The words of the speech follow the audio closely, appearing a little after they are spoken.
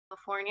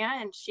California,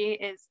 and she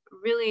is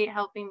really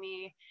helping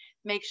me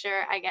make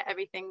sure I get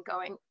everything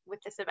going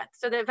with this event.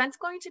 So the event's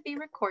going to be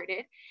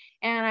recorded,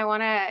 and I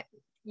want to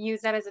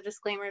use that as a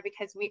disclaimer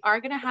because we are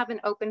going to have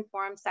an open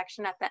forum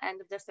section at the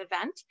end of this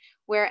event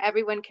where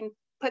everyone can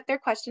put their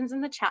questions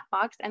in the chat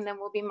box, and then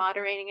we'll be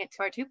moderating it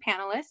to our two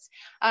panelists.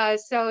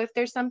 So if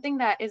there's something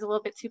that is a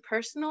little bit too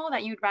personal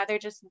that you'd rather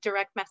just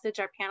direct message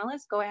our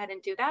panelists, go ahead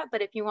and do that.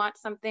 But if you want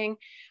something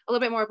a little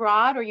bit more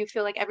broad, or you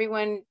feel like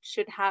everyone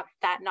should have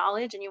that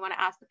knowledge and you want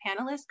to ask the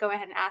panelists, go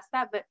ahead and ask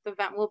that. But the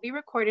event will be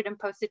recorded and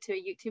posted to a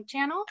YouTube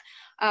channel,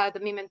 the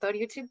MiMentor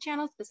YouTube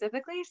channel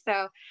specifically. So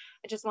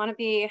I just want to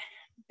be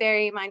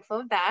very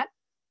mindful of that.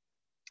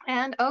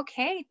 And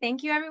okay,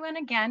 thank you everyone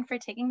again for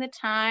taking the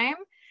time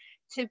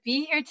to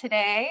be here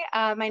today.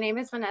 My name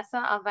is Vanessa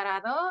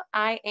Alvarado.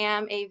 I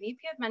am a VP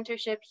of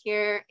mentorship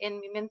here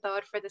in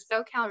MiMentor for the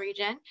SoCal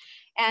region.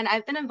 And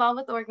I've been involved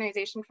with the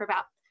organization for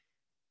about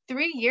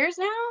 3 years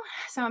now,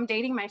 so I'm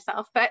dating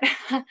myself, but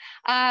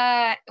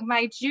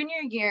my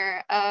junior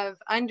year of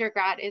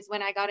undergrad is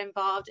when I got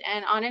involved.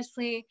 And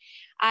honestly,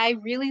 I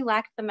really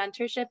lacked the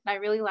mentorship. I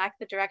really lacked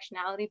the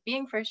directionality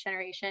being first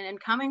generation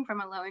and coming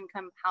from a low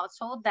income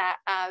household that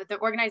the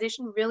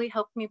organization really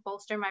helped me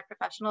bolster my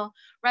professional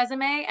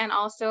resume and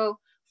also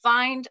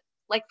fine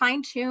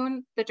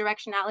tune the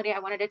directionality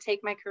I wanted to take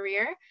my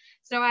career.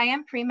 So I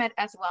am pre-med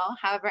as well.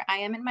 However, I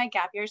am in my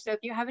gap year. So if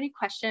you have any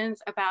questions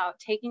about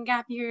taking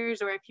gap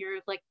years, or if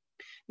you're like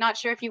not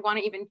sure if you want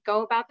to even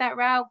go about that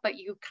route, but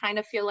you kind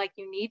of feel like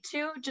you need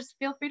to, just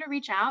feel free to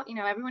reach out. You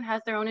know, everyone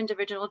has their own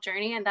individual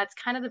journey, and that's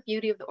kind of the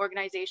beauty of the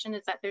organization,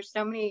 is that there's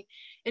so many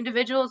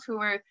individuals who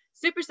are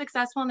super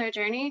successful in their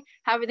journey.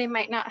 However, they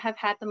might not have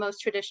had the most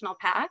traditional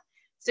path.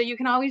 So you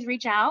can always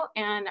reach out,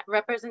 and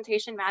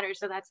representation matters.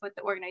 So that's what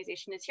the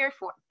organization is here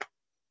for.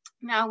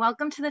 Now,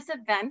 welcome to this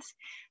event.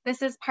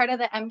 This is part of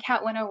the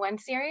MCAT 101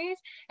 series,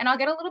 and I'll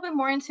get a little bit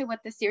more into what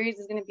the series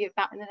is going to be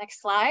about in the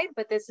next slide,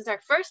 but this is our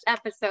first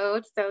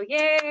episode. So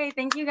yay,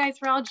 thank you guys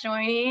for all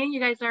joining. You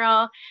guys are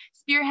all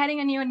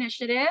spearheading a new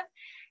initiative.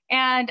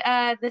 And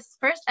this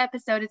first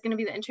episode is going to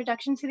be the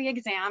introduction to the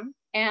exam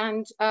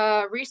and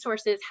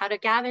resources, how to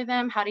gather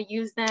them, how to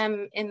use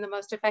them in the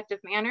most effective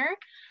manner.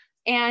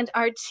 And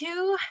our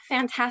two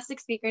fantastic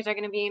speakers are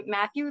going to be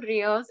Matthew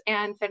Rios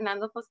and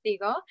Fernando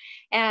Postigo,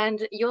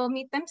 and you'll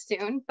meet them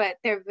soon, but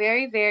they're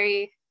very,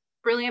 very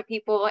brilliant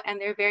people,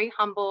 and they're very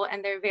humble,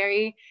 and they're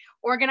very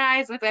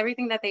organized with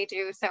everything that they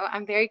do. So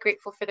I'm very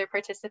grateful for their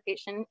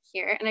participation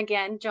here. And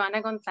again,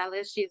 Joanna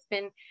Gonzalez, she's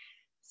been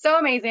so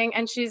amazing,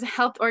 and she's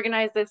helped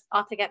organize this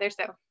all together.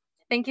 So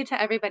thank you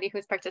to everybody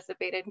who's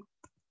participated.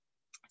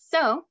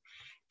 So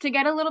to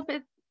get a little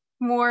bit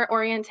more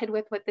oriented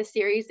with what this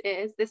series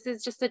is, this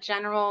is just a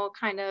general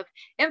kind of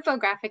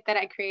infographic that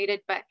I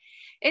created, but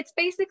it's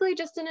basically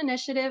just an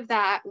initiative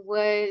that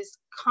was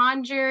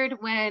conjured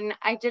when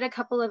I did a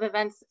couple of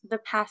events the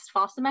past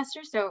fall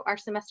semester. So our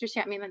semesters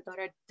here at MiMentor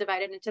are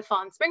divided into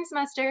fall and spring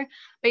semester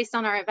based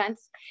on our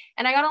events.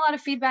 And I got a lot of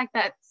feedback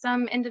that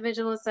some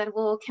individuals said,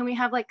 well, can we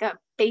have like a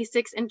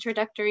basics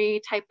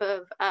introductory type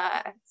of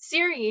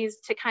series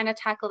to kind of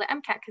tackle the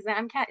MCAT, because the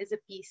MCAT is a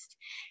beast.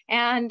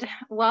 And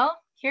well,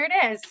 here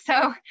it is.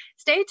 So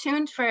stay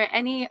tuned for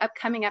any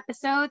upcoming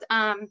episodes.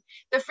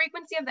 The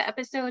frequency of the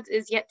episodes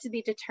is yet to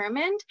be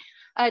determined,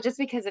 just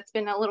because it's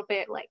been a little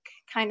bit like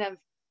kind of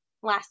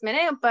last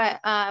minute, but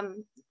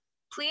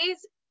please,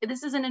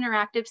 this is an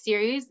interactive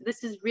series.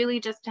 This is really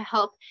just to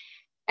help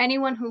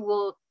anyone who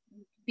will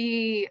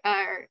be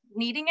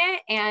needing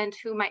it and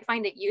who might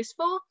find it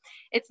useful.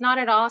 It's not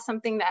at all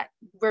something that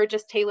we're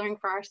just tailoring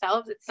for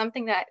ourselves. It's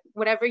something that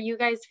whatever you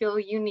guys feel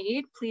you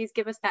need, please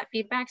give us that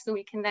feedback so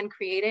we can then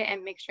create it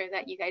and make sure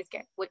that you guys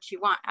get what you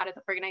want out of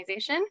the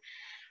organization.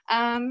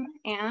 And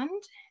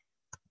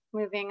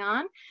moving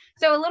on.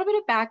 So a little bit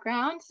of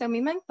background. So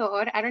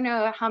MiMentor, I don't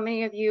know how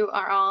many of you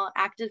are all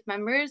active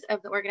members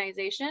of the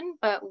organization,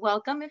 but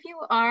welcome if you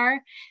are.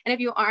 And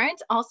if you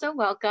aren't, also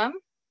welcome.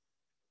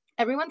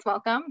 Everyone's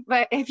welcome,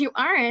 but if you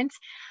aren't,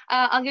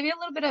 I'll give you a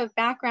little bit of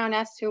background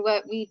as to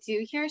what we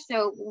do here.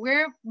 So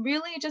we're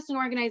really just an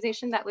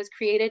organization that was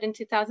created in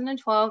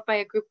 2012 by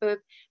a group of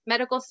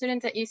medical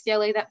students at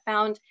UCLA that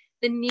found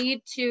the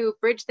need to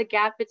bridge the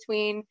gap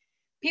between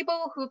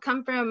people who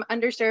come from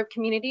underserved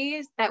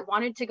communities that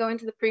wanted to go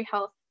into the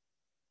pre-health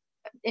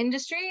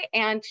industry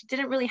and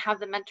didn't really have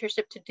the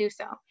mentorship to do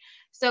so.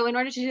 So in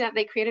order to do that,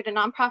 they created a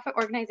nonprofit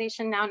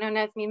organization now known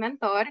as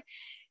MiMentor,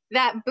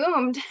 that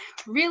boomed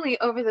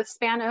really over the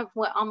span of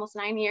almost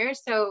 9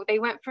 years. So they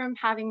went from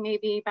having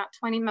maybe about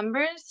 20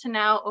 members to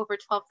now over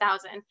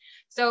 12,000.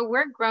 So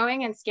we're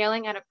growing and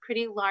scaling at a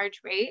pretty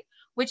large rate,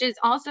 which is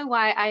also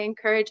why I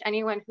encourage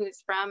anyone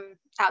who's from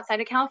outside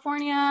of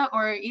California,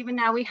 or even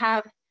now we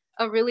have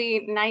a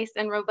really nice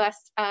and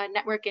robust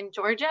network in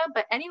Georgia,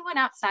 but anyone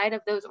outside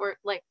of those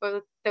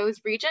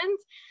those regions,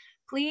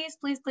 please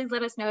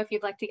let us know if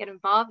you'd like to get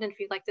involved and if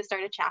you'd like to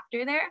start a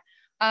chapter there.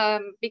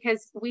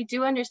 Because we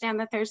do understand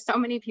that there's so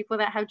many people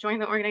that have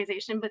joined the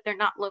organization, but they're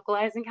not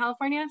localized in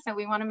California. So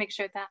we want to make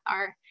sure that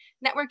our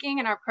networking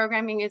and our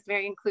programming is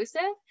very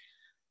inclusive.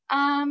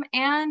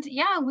 And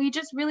yeah, we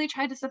just really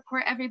try to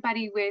support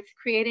everybody with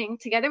creating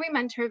Together We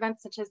Mentor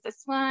events such as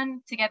this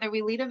one, Together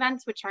We Lead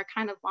events, which are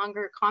kind of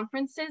longer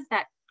conferences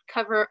that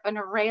cover an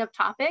array of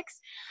topics.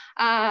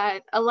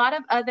 A lot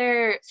of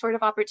other sort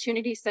of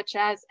opportunities such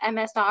as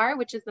MSR,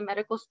 which is the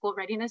Medical School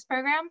Readiness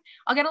Program.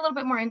 I'll get a little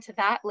bit more into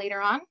that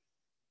later on.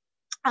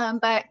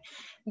 But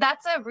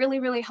that's a really,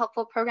 really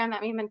helpful program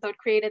that MiMentor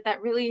created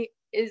that really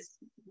is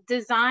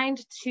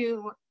designed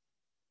to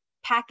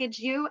package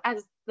you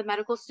as the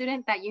medical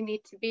student that you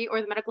need to be,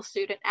 or the medical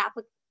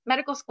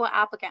school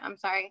applicant, I'm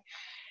sorry,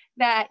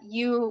 that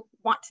you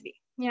want to be.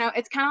 You know,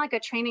 it's kind of like a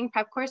training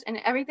prep course, and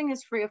everything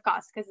is free of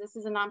cost because this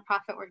is a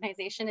nonprofit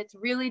organization. It's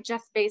really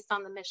just based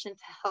on the mission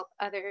to help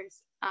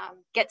others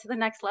get to the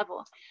next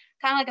level,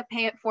 kind of like a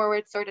pay it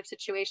forward sort of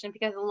situation,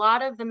 because a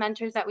lot of the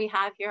mentors that we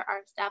have here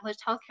are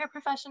established healthcare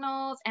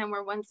professionals, and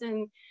we're once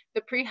in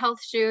the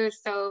pre-health shoes.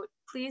 So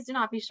please do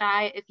not be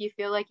shy if you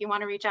feel like you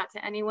want to reach out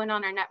to anyone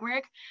on our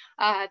network.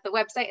 The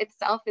website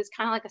itself is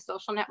kind of like a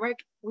social network.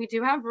 We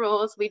do have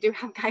rules, we do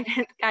have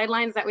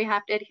guidelines that we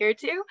have to adhere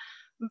to,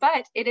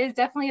 but it is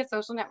definitely a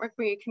social network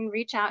where you can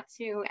reach out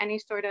to any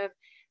sort of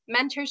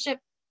mentorship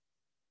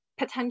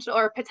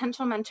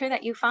potential mentor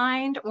that you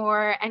find,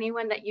 or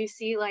anyone that you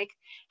see like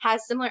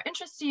has similar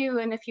interests to you.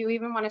 And if you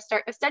even want to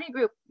start a study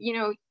group, you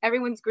know,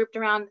 everyone's grouped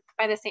around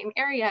by the same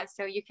area,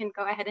 so you can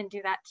go ahead and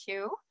do that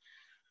too.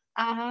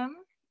 And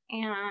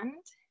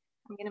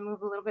I'm going to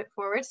move a little bit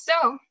forward. So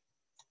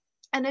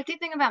a nifty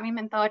thing about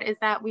MiMentor is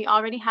that we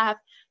already have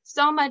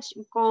so much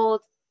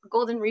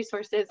golden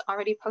resources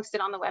already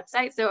posted on the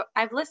website. So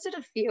I've listed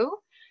a few.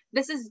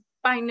 This is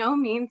by no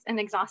means an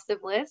exhaustive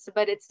list,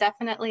 but it's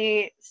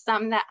definitely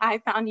some that I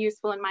found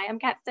useful in my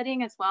MCAT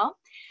studying as well.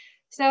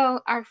 So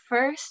our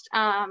first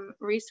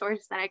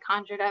resource that I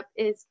conjured up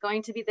is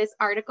going to be this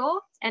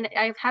article, and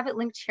I have it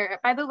linked here.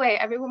 By the way,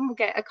 everyone will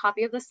get a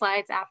copy of the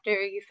slides after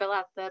you fill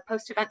out the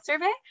post-event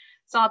survey,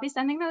 so I'll be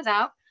sending those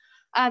out.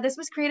 This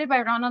was created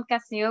by Ronald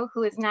Castillo,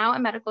 who is now a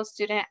medical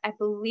student, I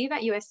believe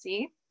at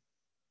USC,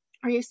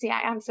 or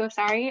UCI, I'm so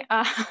sorry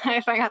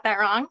if I got that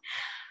wrong.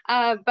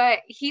 But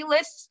he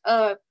lists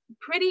a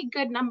pretty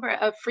good number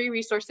of free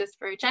resources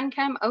for Gen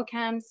Chem,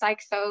 OChem,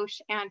 Psych Soc,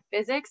 and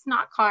Physics,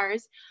 not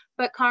CARS,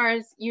 but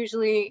CARS,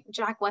 usually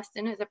Jack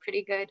Weston is a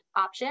pretty good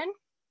option.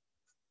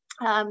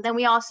 Then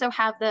we also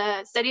have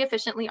the Study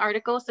Efficiently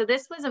article. So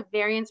this was a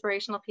very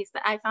inspirational piece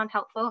that I found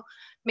helpful,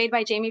 made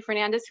by Jamie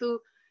Fernandez, who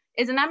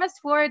is an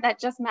MS4 that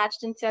just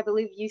matched into, I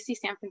believe, UC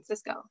San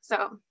Francisco.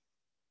 So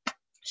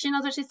she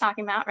knows what she's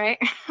talking about, right?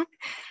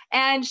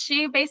 And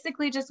she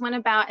basically just went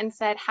about and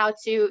said how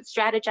to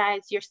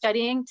strategize your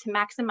studying to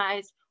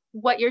maximize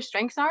what your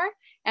strengths are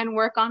and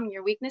work on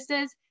your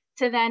weaknesses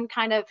to then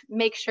kind of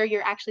make sure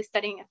you're actually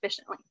studying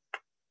efficiently.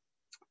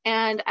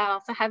 And I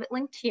also have it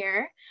linked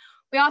here.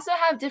 We also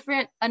have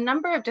a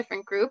number of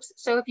different groups.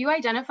 So if you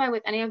identify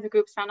with any of the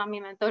groups found on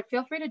MiMentor,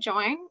 feel free to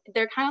join.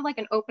 They're kind of like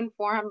an open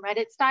forum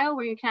Reddit style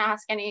where you can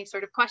ask any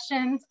sort of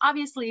questions,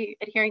 obviously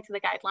adhering to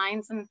the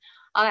guidelines and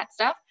all that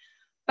stuff.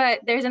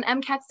 But there's an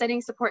MCAT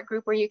studying support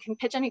group where you can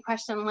pitch any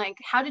question like,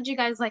 how did you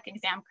guys like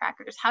exam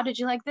crackers? How did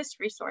you like this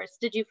resource?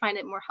 Did you find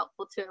it more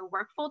helpful to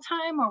work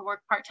full-time or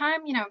work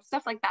part-time? You know,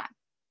 stuff like that.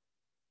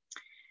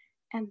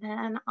 And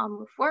then I'll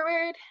move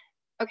forward.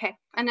 Okay,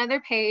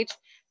 another page.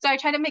 So I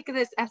try to make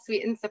this as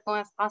sweet and simple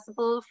as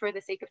possible for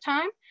the sake of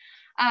time.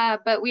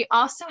 But we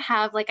also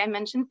have, like I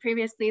mentioned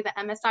previously, the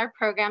MSR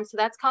program. So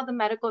that's called the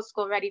Medical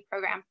School Ready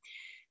program.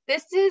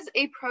 This is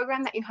a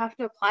program that you have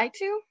to apply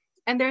to,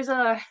 and there's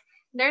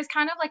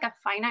kind of like a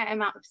finite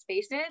amount of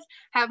spaces.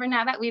 However,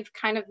 now that we've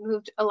kind of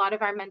moved a lot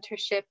of our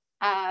mentorship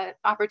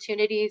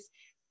opportunities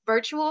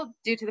virtual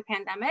due to the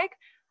pandemic,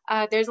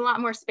 there's a lot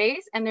more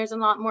space and there's a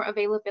lot more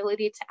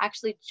availability to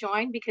actually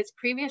join, because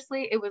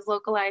previously it was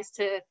localized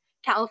to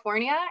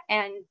California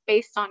and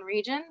based on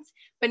regions,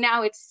 but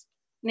now it's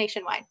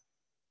nationwide,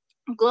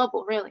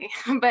 global really,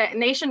 but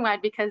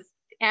nationwide because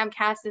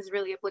AMCAS is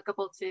really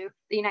applicable to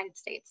the United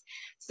States.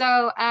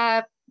 So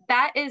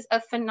that is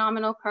a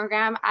phenomenal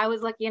program. I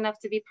was lucky enough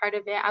to be part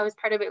of it. I was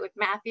part of it with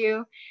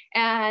Matthew,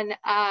 and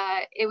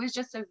it was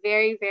just a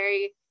very,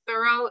 very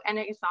thorough and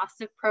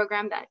exhaustive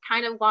program that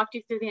kind of walked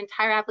you through the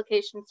entire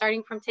application,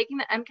 starting from taking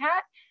the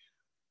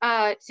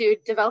MCAT to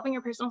developing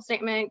your personal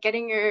statement,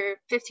 getting your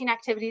 15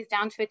 activities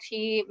down to a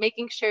T,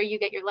 making sure you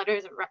get your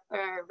letters of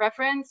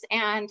reference,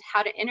 and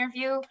how to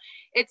interview.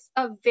 It's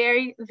a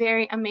very,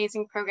 very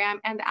amazing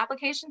program. And the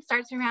application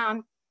starts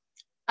around,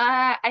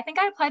 I think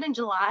I applied in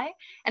July,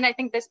 and I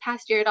think this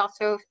past year it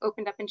also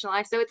opened up in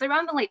July. So it's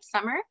around the late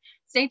summer.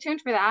 Stay tuned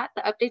for that.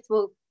 The updates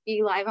will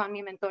be live on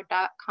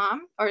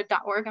MiMentor.com or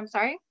 .org, I'm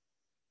sorry.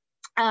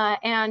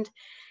 And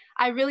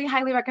I really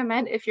highly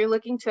recommend, if you're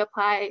looking to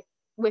apply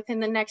within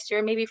the next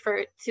year, maybe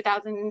for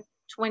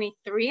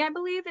 2023, I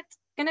believe it's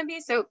going to be.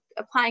 So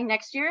applying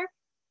next year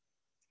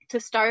to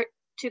start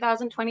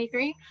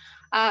 2023,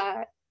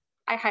 I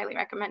highly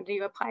recommend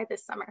you apply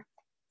this summer.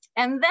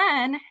 And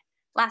then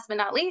last but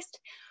not least,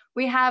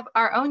 We have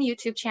our own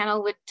YouTube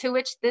channel to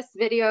which this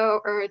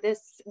video or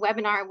this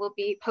webinar will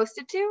be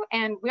posted to,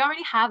 and we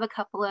already have a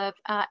couple of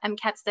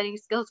MCAT study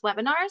skills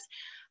webinars,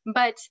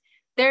 but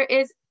there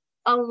is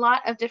a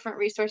lot of different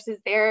resources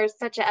there,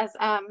 such as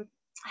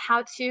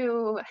how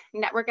to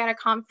network at a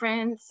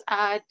conference,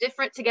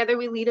 different Together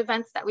We Lead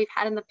events that we've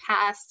had in the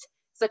past,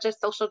 such as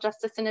social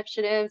justice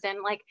initiatives and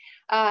like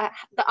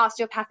the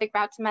osteopathic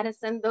route to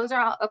medicine. Those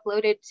are all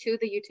uploaded to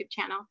the YouTube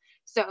channel.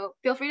 So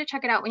feel free to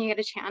check it out when you get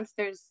a chance.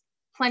 There's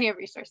plenty of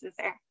resources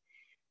there.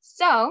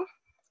 So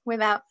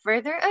without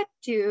further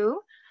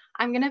ado,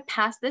 I'm gonna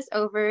pass this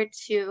over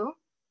to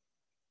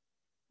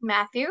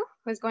Matthew,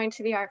 who's going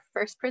to be our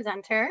first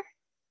presenter.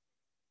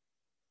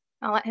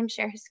 I'll let him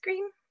share his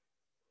screen.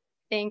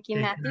 Thank you,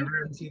 Matthew. Can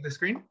everyone see the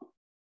screen?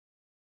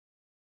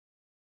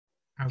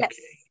 Okay. Yes.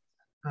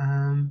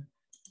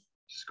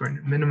 Just going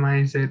to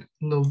minimize it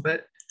a little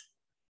bit.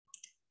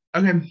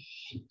 Okay,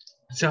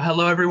 so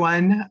hello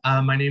everyone.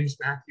 My name is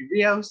Matthew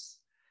Rios,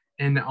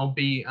 and I'll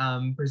be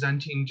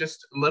presenting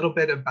just a little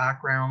bit of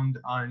background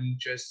on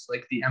just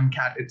like the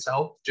MCAT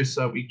itself, just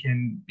so we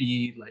can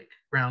be like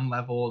ground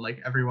level,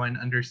 like everyone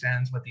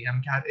understands what the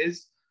MCAT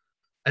is,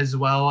 as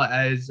well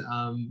as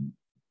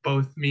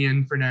both me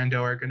and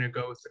Fernando are going to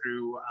go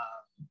through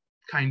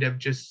kind of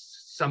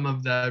just some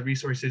of the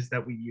resources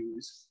that we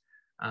use,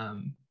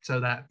 so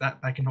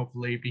that can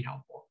hopefully be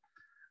helpful.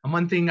 And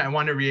one thing I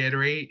want to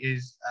reiterate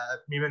is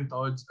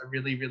MiMentor is a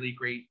really, really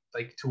great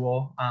like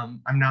tool.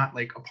 I'm not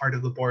like a part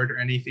of the board or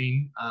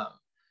anything.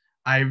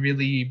 I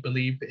really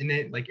believe in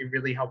it. Like it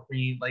really helped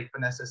me. Like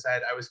Vanessa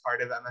said, I was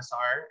part of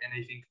MSR, and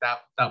I think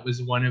that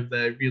was one of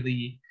the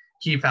really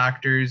key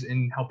factors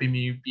in helping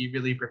me be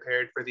really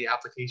prepared for the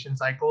application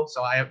cycle.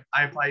 So I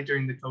applied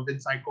during the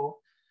COVID cycle,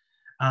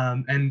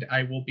 and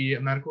I will be a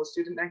medical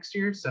student next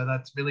year. So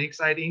that's really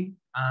exciting.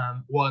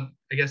 Well,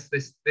 I guess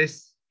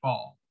this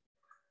fall.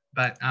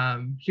 But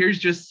here's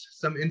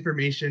just some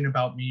information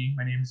about me.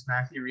 My name is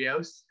Matthew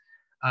Rios.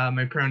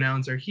 My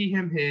pronouns are he,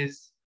 him,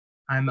 his.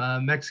 I'm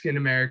a Mexican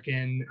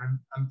American.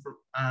 I'm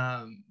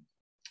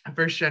a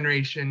first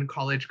generation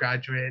college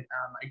graduate.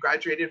 I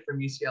graduated from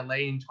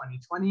UCLA in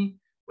 2020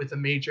 with a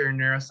major in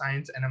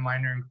neuroscience and a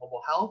minor in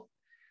global health.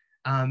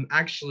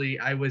 Actually,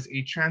 I was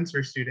a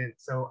transfer student.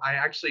 So I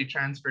actually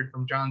transferred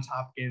from Johns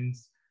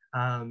Hopkins.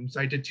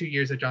 So I did 2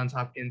 years at Johns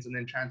Hopkins and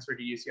then transferred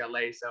to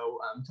UCLA. So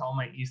to all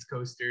my East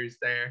Coasters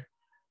there,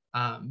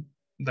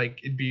 like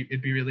it'd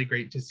be really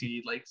great to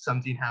see like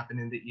something happen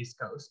in the East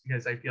Coast,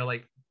 because I feel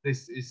like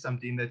this is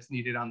something that's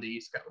needed on the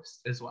East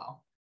Coast as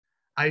well.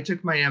 I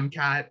took my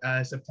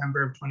MCAT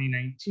September of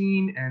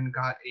 2019 and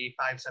got a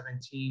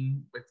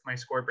 517 with my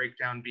score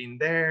breakdown being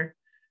there.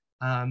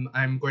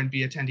 I'm going to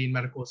be attending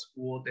medical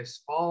school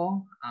this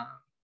fall.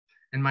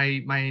 And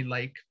my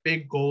like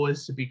big goal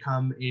is to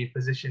become a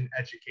physician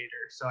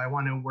educator. So I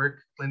want to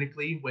work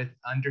clinically with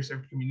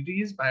underserved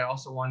communities, but I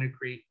also want to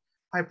create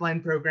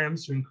pipeline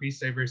programs to increase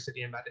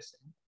diversity in medicine.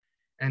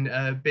 And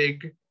a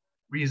big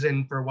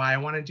reason for why I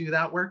want to do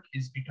that work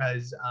is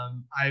because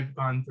I've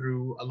gone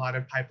through a lot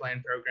of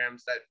pipeline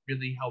programs that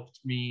really helped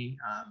me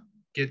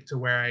get to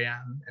where I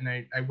am, and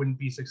I wouldn't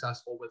be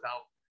successful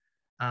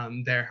without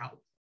their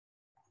help.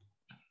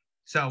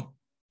 So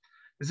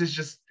this is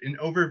just an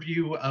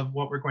overview of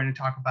what we're going to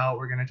talk about.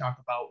 We're going to talk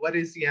about what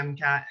is the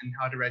MCAT and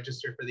how to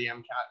register for the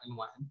MCAT and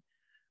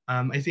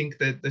when. I think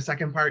that the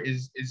second part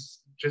is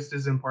just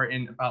as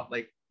important about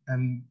like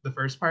than the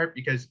first part,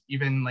 because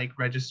even like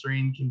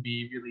registering can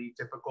be really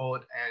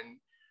difficult and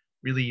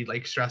really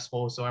like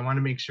stressful. So I want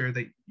to make sure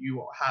that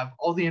you have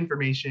all the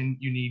information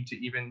you need to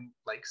even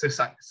like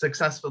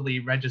successfully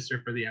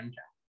register for the MCAT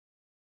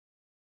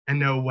and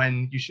know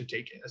when you should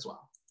take it as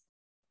well.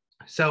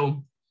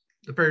 So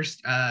the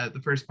first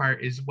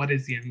part is, what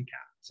is the MCAT?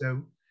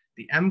 So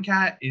the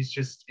MCAT is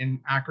just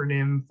an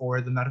acronym for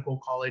the Medical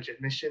College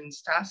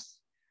Admissions Test.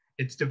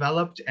 It's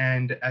developed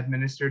and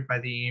administered by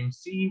the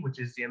AMC, which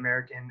is the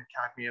American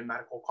Academy of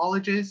Medical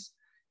Colleges,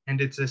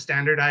 and it's a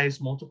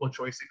standardized multiple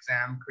choice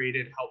exam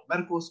created to help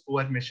medical school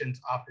admissions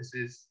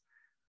offices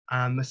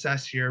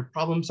assess your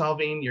problem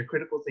solving, your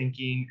critical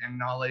thinking, and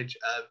knowledge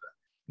of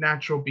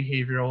natural,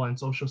 behavioral, and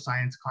social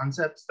science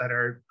concepts that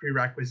are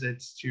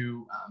prerequisites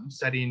to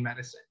studying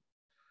medicine.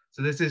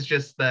 So this is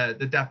just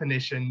the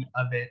definition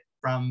of it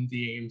from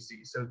the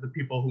AMC, so the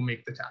people who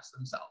make the test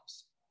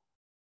themselves.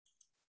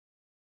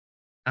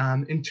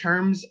 In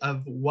terms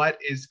of what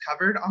is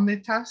covered on the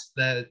test,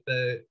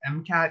 the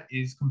MCAT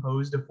is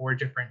composed of 4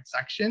 different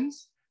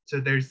sections. So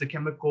there's the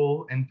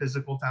chemical and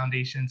physical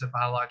foundations of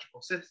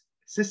biological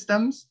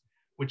systems,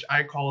 which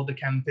I call the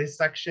ChemPhys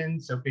section,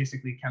 so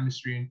basically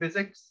chemistry and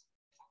physics.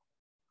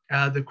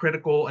 The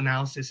critical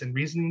analysis and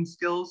reasoning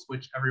skills,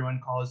 which everyone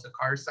calls the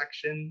CAR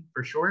section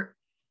for short.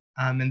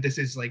 And this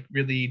is like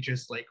really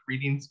just like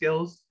reading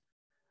skills.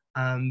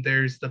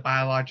 There's the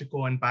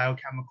biological and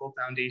biochemical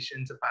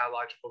foundations of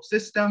biological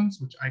systems,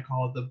 which I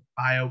call the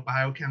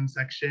biochem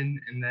section,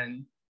 and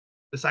then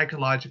the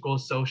psychological,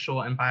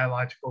 social, and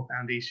biological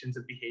foundations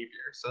of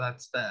behavior. So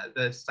that's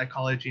the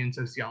psychology and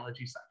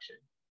sociology section.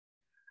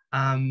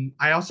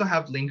 I also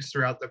have links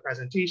throughout the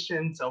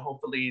presentation, so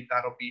hopefully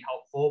that'll be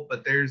helpful,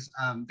 but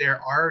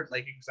there are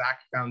like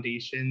exact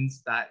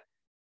foundations that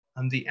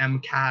the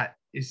MCAT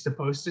is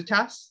supposed to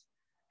test.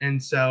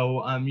 And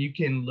so you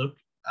can look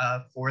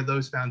for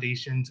those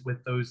foundations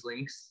with those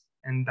links,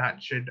 and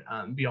that should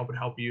be able to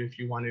help you if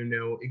you want to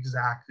know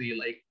exactly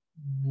like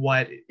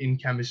what in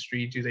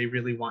chemistry do they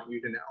really want you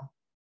to know.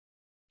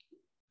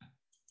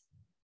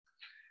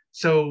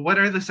 So what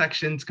are the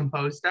sections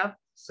composed of?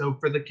 So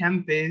for the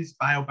Chem Phys,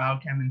 Bio,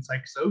 Biochem, and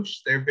Psych Soc,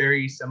 they're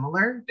very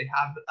similar. They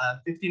have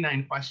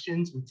 59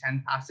 questions with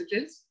 10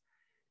 passages.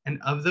 And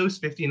of those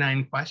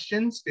 59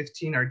 questions,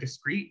 15 are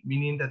discrete,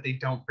 meaning that they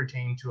don't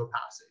pertain to a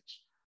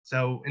passage.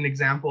 So an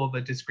example of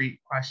a discrete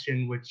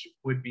question, which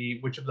would be,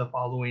 which of the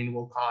following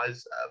will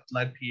cause a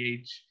blood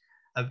pH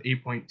of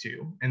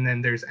 8.2? And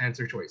then there's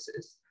answer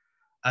choices.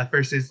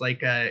 First is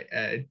like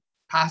a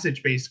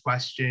passage-based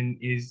question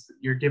is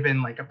you're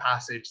given like a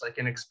passage, like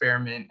an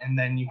experiment, and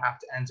then you have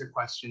to answer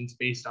questions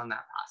based on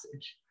that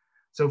passage.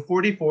 So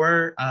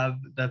 44 of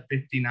the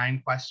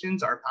 59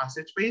 questions are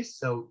passage-based.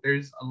 So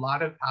there's a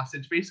lot of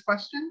passage-based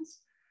questions,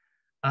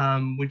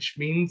 which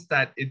means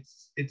that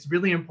it's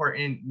really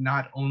important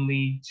not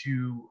only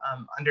to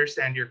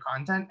understand your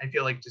content. I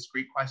feel like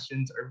discrete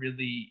questions are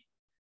really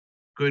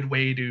good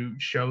way to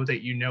show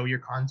that you know your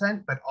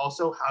content, but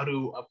also how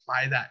to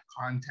apply that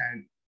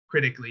content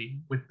critically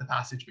with the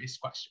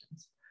passage-based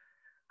questions.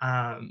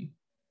 And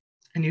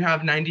you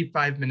have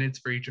 95 minutes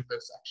for each of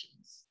those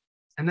sections.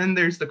 And then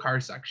there's the car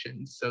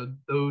sections. So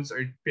those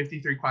are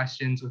 53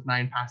 questions with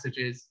 9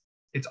 passages.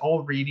 It's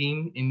all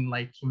reading in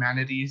like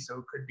humanities. So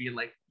it could be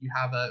like you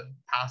have a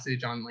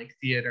passage on like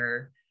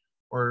theater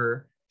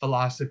or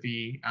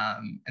philosophy,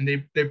 and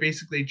they're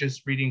basically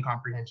just reading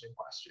comprehension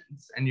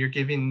questions. And you're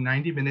given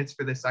 90 minutes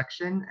for this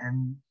section,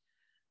 and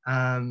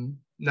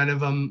none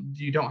of them,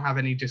 you don't have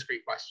any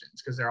discrete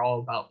questions because they're all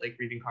about like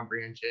reading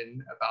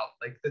comprehension, about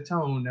like the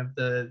tone of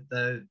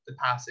the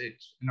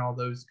passage and all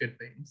those good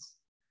things.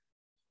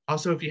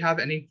 Also, if you have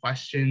any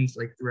questions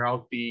like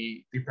throughout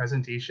the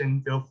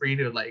presentation, feel free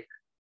to like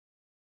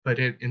put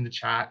it in the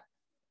chat.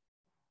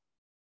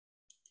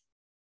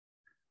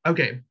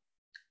 Okay,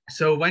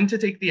 so when to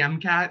take the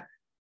MCAT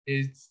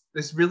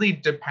this really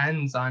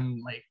depends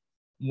on like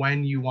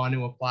when you want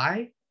to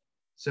apply.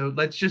 So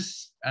let's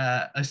just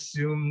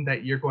assume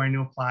that you're going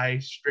to apply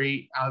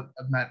straight out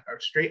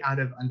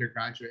of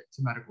undergraduate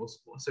to medical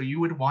school. So you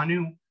would want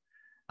to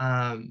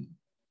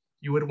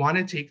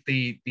take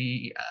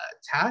the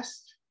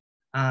test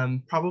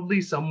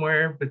probably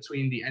somewhere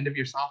between the end of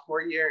your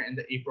sophomore year and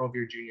the April of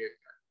your junior year.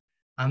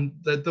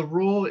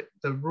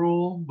 The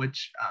rule,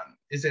 which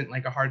isn't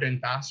like a hard and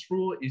fast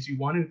rule, is you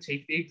want to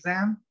take the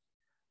exam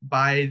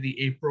by the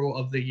April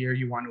of the year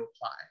you want to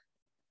apply.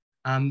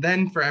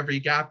 Then for every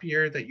gap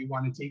year that you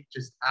want to take,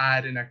 just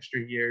add an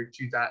extra year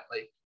to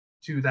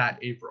that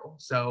April.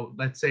 So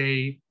let's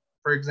say,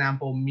 for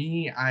example,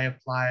 I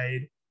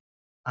applied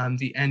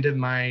the end of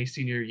my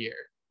senior year.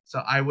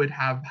 So I would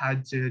have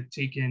had to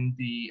take in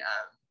the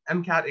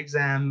MCAT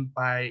exam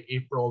by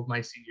April of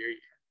my senior year.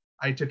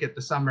 I took it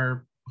the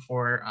summer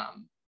before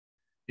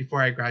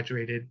I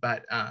graduated,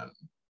 but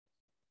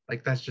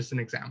like that's just an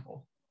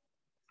example.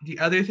 The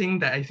other thing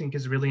that I think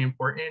is really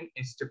important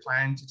is to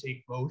plan to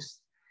take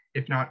most,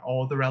 if not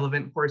all, the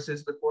relevant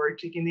courses before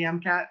taking the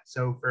MCAT.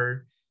 So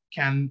for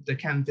the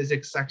chem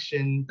physics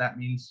section, that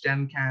means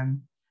Gen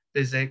Chem,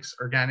 physics,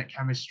 organic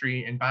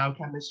chemistry, and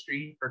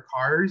biochemistry. For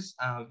cars,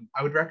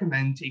 I would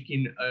recommend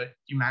taking a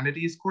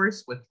humanities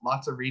course with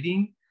lots of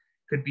reading.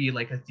 Could be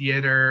like a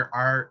theater,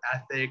 art,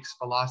 ethics,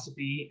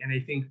 philosophy. And I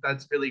think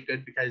that's really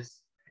good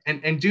because,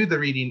 and do the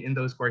reading in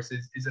those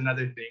courses is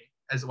another thing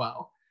as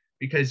well,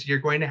 because you're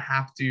going to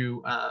have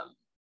to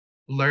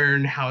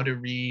learn how to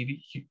read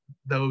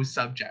those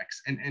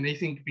subjects. And I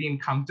think being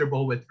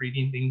comfortable with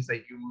reading things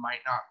that you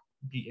might not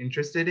be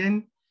interested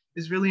in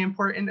is really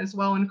important as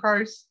well in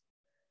cars.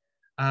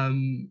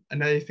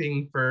 Another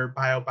thing for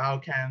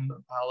biochem,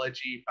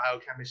 biology,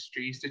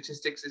 biochemistry,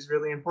 statistics is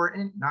really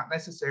important, not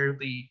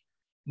necessarily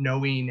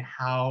knowing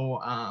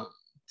how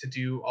to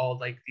do all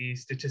like the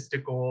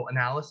statistical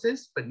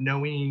analysis, but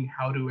knowing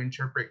how to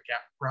interpret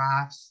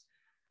graphs,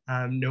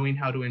 knowing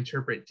how to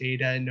interpret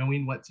data,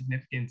 knowing what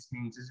significance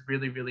means is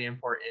really, really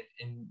important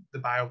in the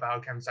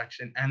biochem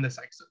section and the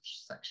psych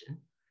section.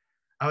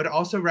 I would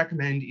also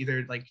recommend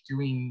either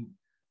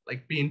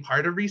being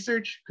part of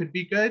research could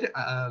be good,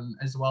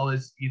 as well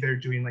as either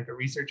doing like a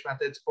research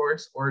methods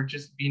course or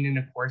just being in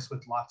a course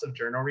with lots of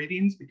journal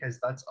readings, because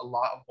that's a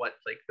lot of what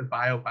like the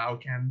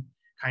biochem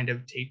kind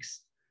of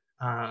takes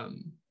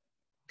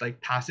like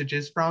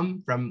passages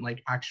from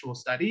like actual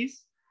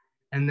studies.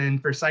 And then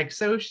for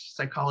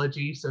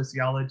psychology,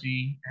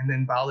 sociology, and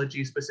then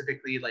biology,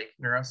 specifically like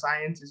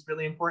neuroscience, is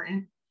really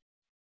important,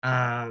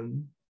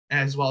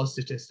 as well as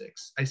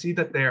statistics. I see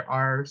that there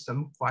are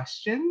some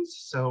questions,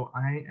 so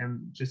I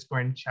am just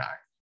going to check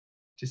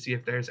to see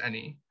if there's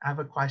any. I have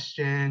a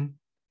question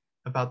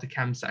about the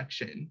chem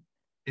section.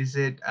 Is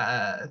it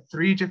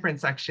 3 different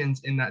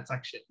sections in that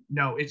section?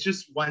 No, it's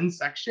just one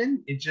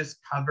section. It just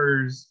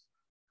covers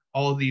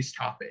all these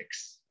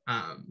topics.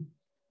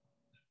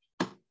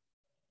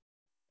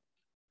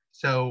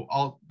 So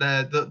all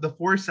the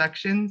 4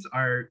 sections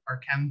are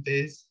Chem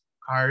Phys,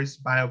 Cars,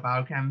 Bio,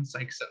 Biochem,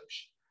 Psych, Soc.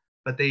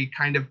 But they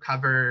kind of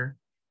cover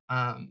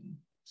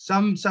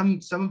some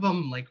of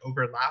them like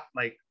overlap,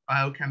 like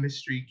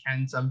biochemistry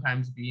can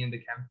sometimes be in the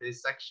Chem Phys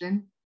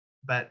section,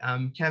 but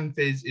Chem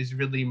Phys is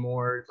really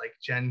more like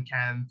Gen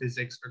Chem,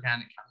 physics,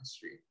 organic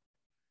chemistry.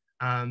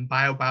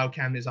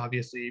 Biochem is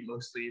obviously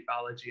mostly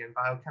biology and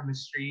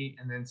biochemistry,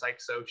 and then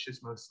Psych, Soc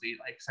is mostly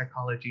like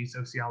psychology,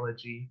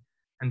 sociology,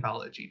 and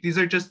biology. These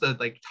are just the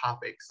like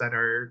topics that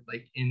are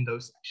like in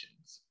those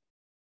sections.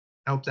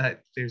 I hope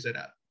that clears it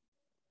up.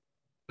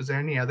 Was there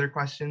any other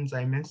questions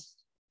I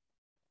missed?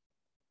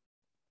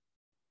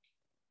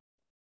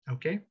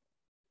 Okay,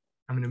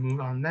 I'm gonna move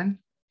on then.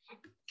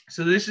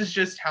 So this is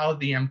just how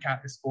the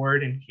MCAT is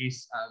scored in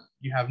case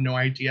you have no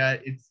idea.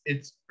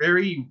 It's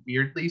very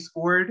weirdly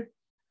scored.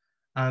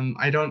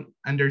 I don't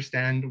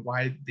understand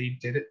why they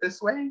did it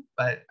this way,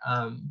 but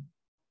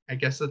I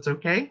guess that's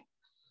okay.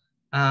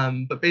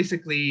 But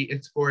basically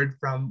it's scored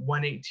from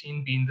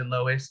 118 being the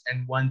lowest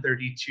and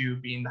 132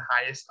 being the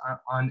highest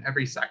on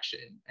every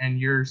section. And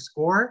your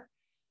score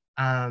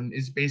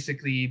is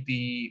basically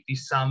the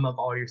sum of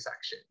all your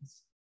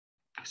sections.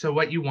 So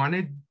what you want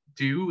to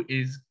do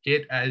is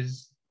get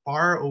as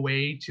far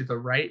away to the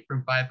right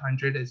from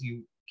 500 as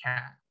you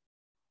can.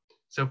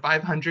 So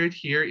 500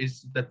 here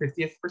is the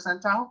 50th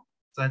percentile.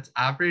 So that's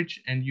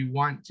average, and you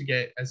want to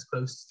get as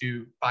close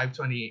to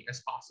 528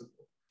 as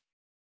possible.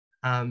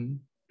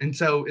 And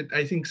so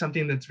I think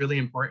something that's really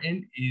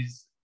important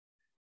is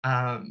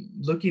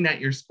looking at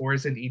your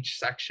scores in each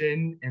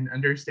section and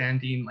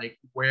understanding like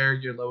where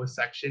your lowest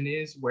section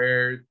is,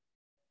 where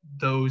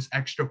those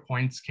extra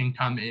points can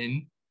come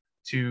in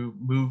to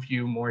move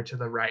you more to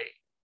the right.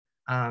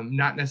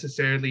 Not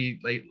necessarily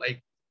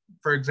like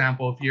for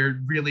example, if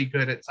you're really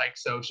good at Psych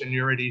Soc and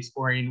you're already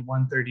scoring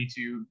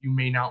 132, you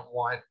may not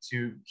want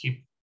to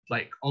keep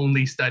like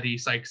only study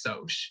Psych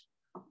Soc.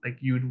 Like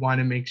you would want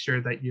to make sure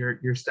that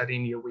you're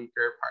studying your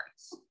weaker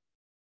parts.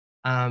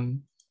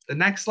 The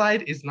next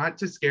slide is not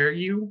to scare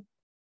you.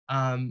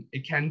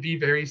 It can be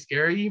very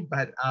scary,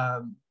 but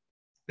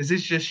this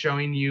is just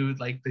showing you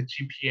like the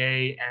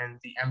GPA and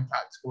the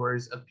MCAT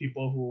scores of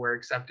people who were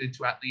accepted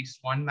to at least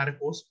one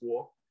medical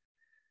school.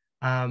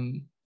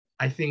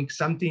 I think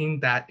something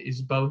that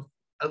is both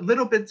a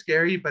little bit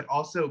scary, but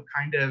also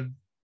kind of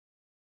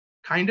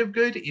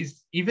good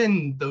is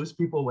even those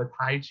people with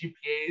high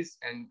GPAs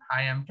and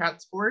high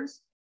MCAT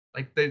scores,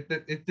 like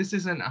this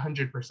isn't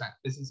 100%,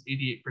 this is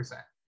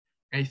 88%.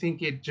 I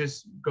think it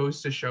just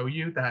goes to show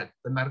you that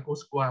the medical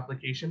school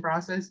application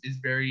process is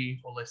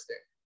very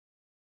holistic.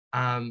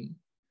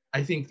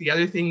 I think the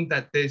other thing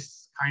that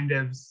this kind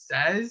of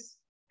says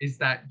is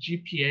that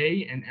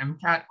GPA and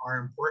MCAT are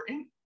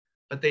important,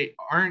 but they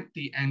aren't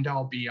the end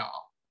all be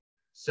all.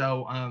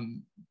 So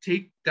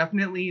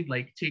definitely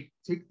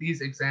take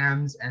these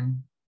exams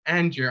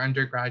and your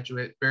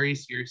undergraduate very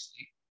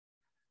seriously.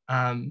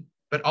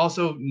 But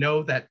also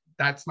know that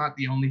that's not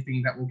the only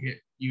thing that will get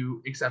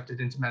you accepted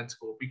into med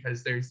school,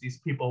 because there's these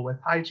people with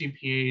high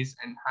GPAs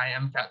and high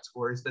MCAT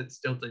scores that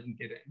still didn't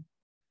get in.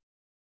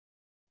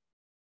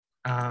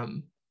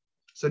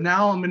 So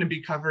now I'm going to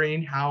be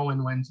covering how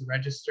and when to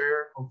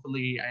register.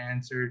 Hopefully I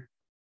answered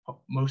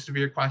most of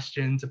your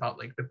questions about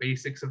like the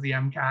basics of the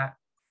MCAT.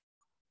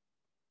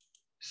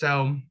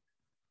 So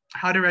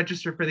how to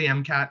register for the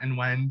MCAT and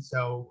when.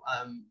 So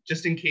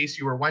just in case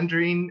you were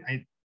wondering,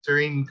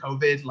 during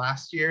COVID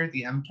last year,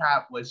 the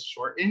MCAT was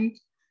shortened,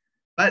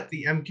 but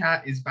the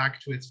MCAT is back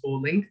to its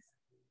full length.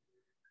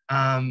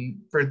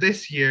 For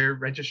this year,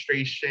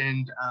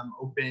 registration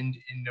opened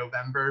in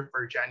November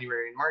for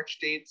January and March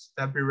dates,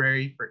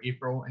 February for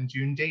April and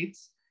June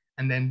dates,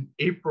 and then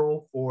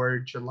April for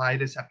July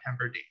to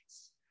September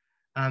dates.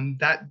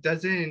 That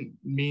doesn't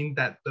mean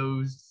that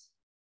those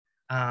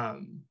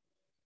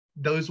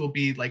will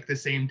be like the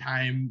same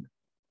time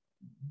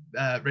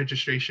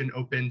registration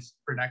opens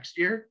for next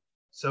year.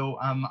 So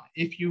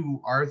if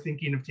you are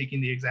thinking of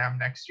taking the exam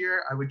next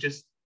year, I would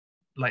just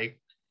like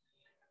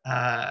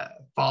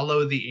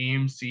follow the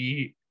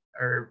AMC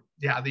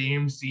the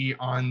AMC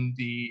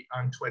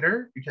on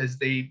Twitter, because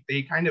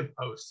they kind of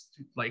post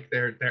like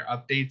their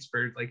updates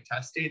for like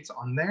test dates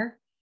on there,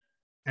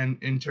 and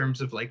in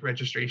terms of like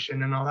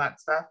registration and all that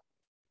stuff.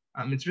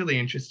 It's really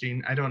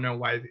interesting. I don't know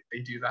why they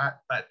do that,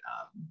 but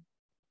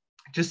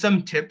just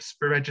some tips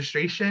for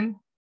registration.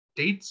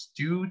 Dates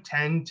do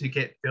tend to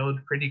get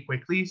filled pretty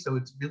quickly, so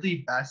it's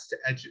really best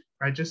to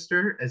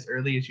register as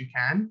early as you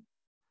can.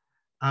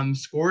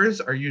 Scores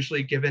are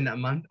usually given a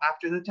month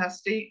after the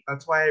test date.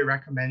 That's why I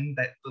recommend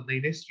that the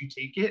latest you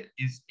take it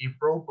is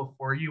April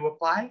before you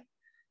apply.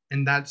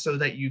 And that's so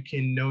that you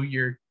can know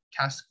your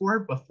test score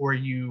before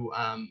you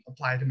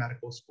apply to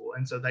medical school,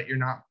 and so that you're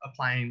not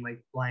applying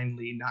like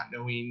blindly, not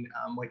knowing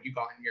what you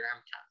got in your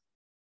MCAT.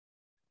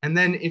 And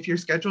then if your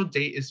scheduled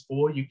date is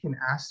full, you can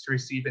ask to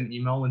receive an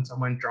email when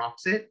someone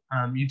drops it.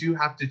 You do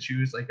have to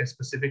choose like a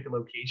specific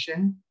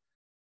location.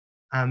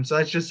 So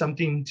that's just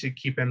something to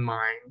keep in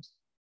mind.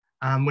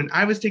 When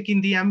I was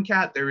taking the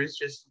MCAT, there was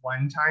just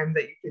one time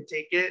that you could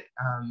take it,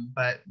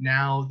 but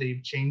now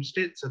they've changed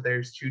it. So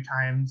there's 2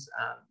 times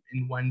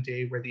in one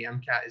day where the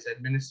MCAT is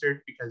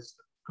administered because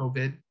of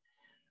COVID.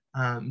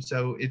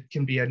 So it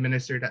can be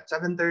administered at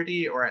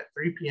 7:30 or at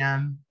 3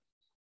 p.m.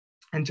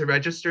 And to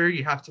register,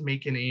 you have to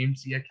make an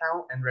AMC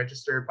account and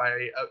register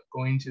by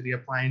going to the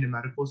Applying to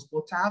Medical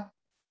School tab.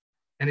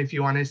 And if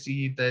you want to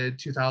see the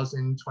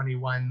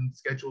 2021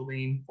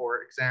 scheduling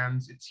for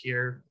exams, it's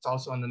here. It's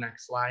also on the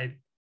next slide.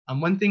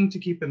 One thing to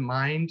keep in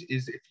mind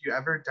is if you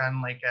ever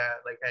done like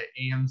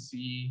a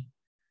AMC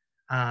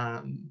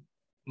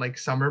like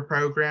summer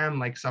program,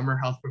 like summer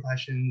health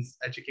professions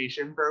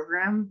education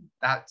program,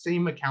 that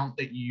same account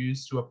that you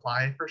use to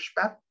apply for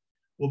SHPEP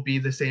will be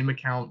the same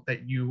account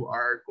that you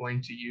are going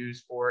to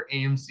use for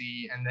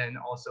AMC and then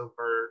also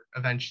for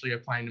eventually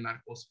applying to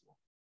medical school.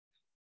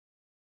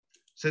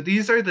 So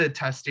these are the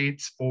test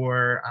dates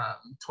for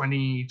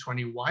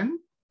 2021.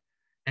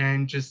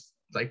 And just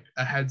like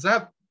a heads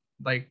up,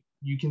 like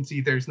you can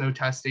see there's no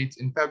test dates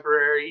in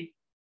February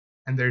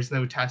and there's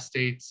no test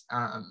dates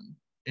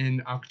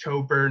in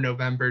October,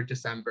 November,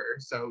 December.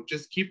 So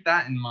just keep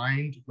that in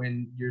mind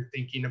when you're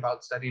thinking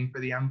about studying for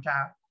the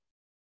MCAT,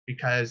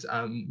 because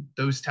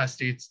those test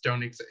dates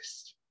don't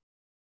exist.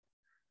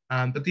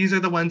 But these are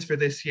the ones for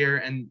this year,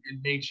 and it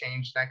may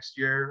change next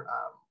year.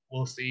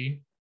 We'll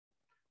see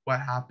what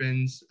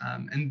happens.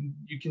 And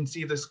you can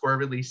see the score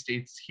release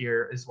dates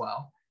here as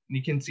well. And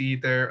you can see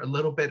they're a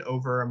little bit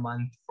over a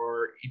month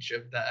for each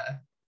of the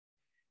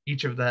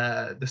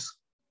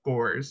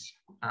scores.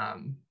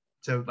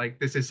 So like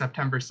this is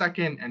September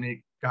 2nd and it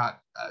got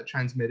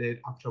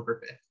transmitted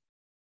October 5th.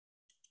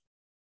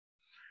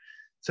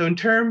 So in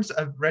terms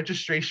of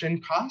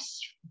registration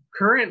costs,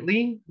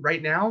 currently,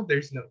 right now,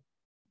 there's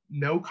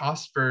no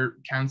cost for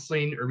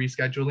counseling or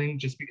rescheduling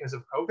just because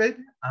of COVID.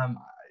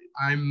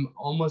 I'm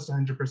almost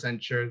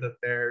 100% sure that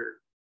they're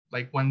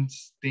like,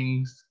 once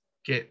things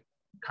get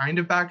kind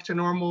of back to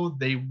normal,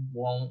 they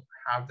won't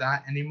have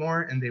that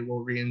anymore and they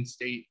will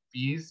reinstate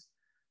fees.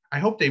 I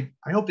hope they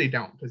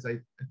don't, because I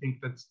think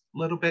that's a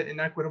little bit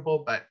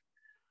inequitable, but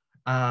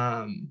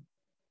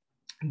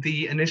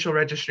the initial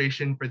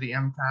registration for the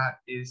MCAT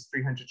is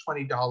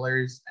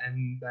 $320,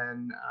 and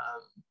then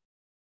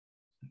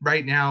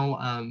right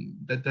now,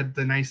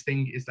 the nice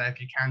thing is that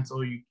if you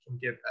cancel, you can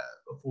get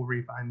a full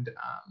refund.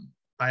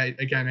 But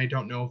again, I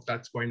don't know if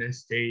that's going to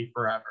stay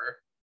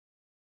forever.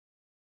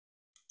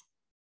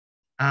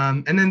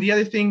 And then the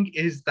other thing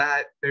is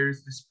that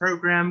there's this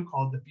program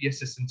called the Fee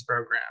Assistance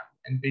Program.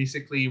 And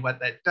basically what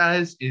that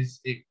does is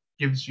it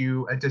gives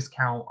you a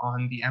discount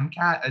on the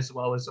MCAT as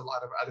well as a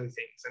lot of other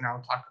things. And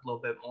I'll talk a little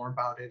bit more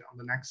about it on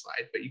the next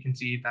slide, but you can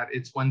see that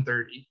it's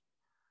 $130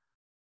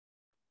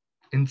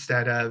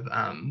 instead of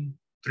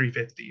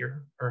 $350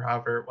 or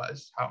however it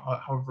was,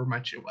 however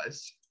much it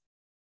was.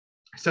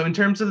 So in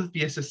terms of the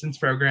Fee Assistance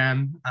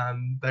Program,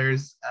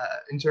 there's,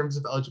 in terms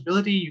of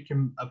eligibility, you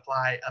can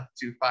apply up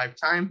to 5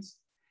 times,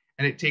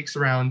 and it takes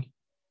around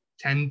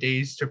 10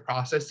 days to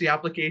process the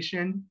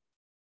application.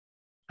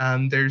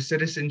 There's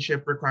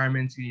citizenship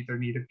requirements. You either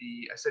need to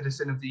be a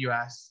citizen of the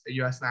US, a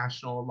US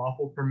national,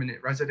 lawful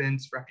permanent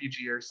residence,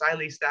 refugee or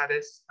asylee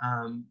status,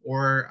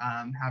 or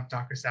have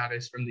DACA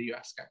status from the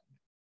US government.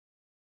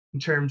 In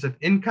terms of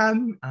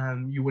income,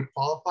 you would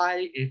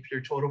qualify if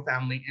your total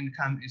family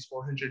income is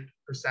 400%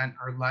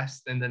 or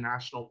less than the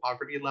national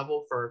poverty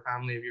level for a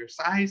family of your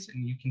size.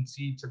 And you can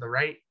see to the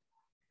right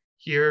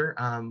here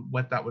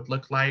what that would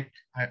look like.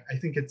 I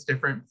think it's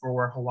different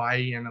for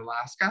Hawaii and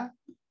Alaska,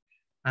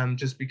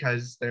 just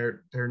because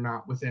they're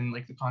not within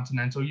like the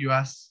continental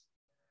US.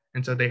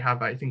 And so they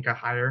have, I think, a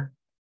higher.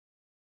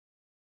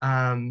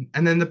 And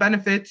then the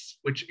benefits,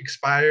 which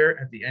expire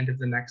at the end of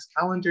the next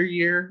calendar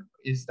year,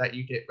 is that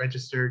you get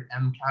registered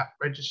MCAT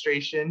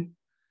registration.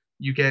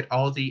 You get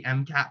all the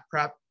MCAT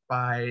prep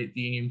by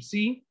the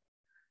AMC.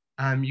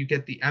 You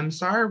get the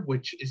MSAR,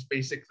 which is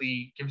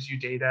basically gives you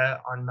data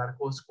on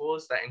medical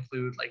schools that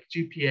include like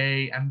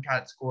GPA,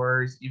 MCAT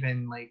scores,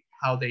 even like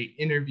how they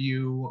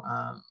interview,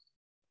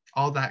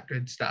 all that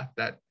good stuff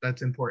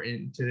that's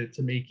important to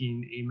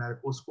making a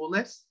medical school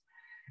list.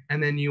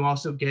 And then you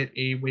also get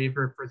a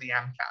waiver for the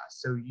MCAS.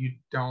 So you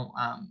don't,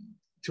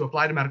 to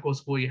apply to medical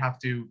school, you have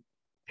to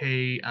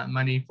pay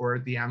money for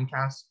the MCAS.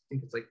 I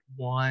think it's like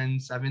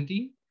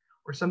 $170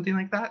 or something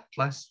like that,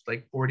 plus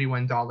like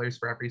 $41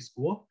 for every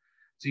school.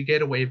 So you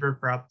get a waiver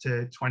for up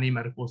to 20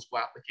 medical school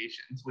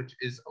applications, which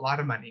is a lot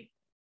of money.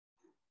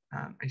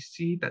 I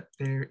see that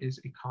there is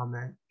a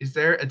comment. Is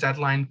there a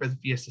deadline for the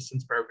Fee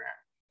Assistance Program?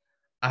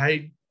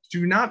 I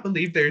do not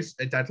believe there's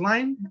a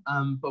deadline,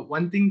 but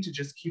one thing to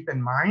just keep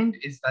in mind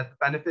is that the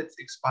benefits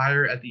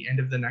expire at the end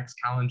of the next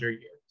calendar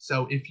year.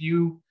 So if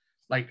you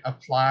like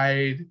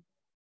applied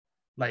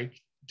like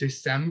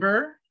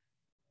December,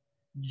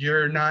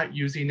 you're not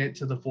using it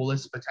to the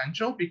fullest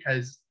potential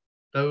because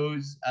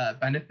those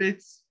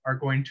benefits are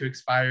going to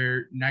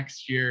expire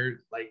next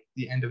year, like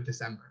the end of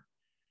December.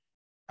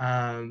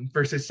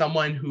 versus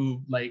someone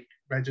who like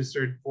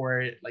registered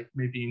for it like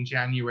maybe in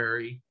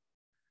January,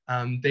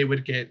 they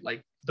would get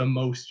like the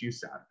most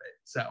use out of it.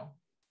 So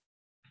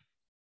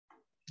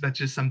that's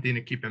just something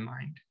to keep in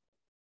mind.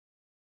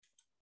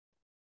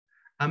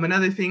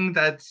 Another thing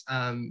that's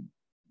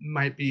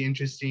might be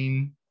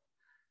interesting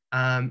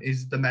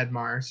is the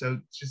MEDMAR. So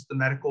it's just the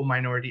Medical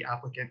Minority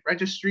Applicant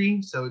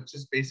Registry. So it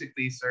just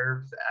basically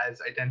serves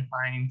as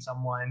identifying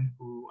someone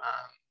who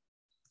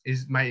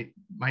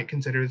might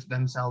consider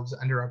themselves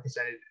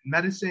underrepresented in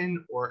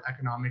medicine or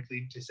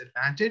economically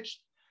disadvantaged.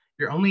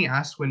 You're only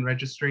asked when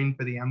registering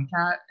for the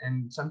MCAT,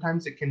 and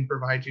sometimes it can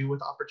provide you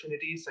with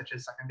opportunities such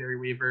as secondary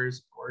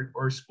waivers,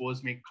 or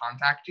schools may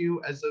contact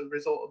you as a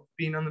result of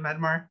being on the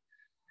MEDMAR.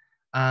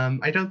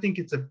 I don't think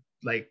it's a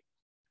like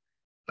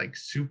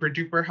super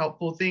duper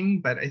helpful thing,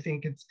 but I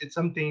think it's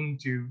something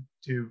to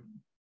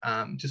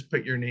just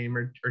put your name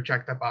or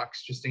check the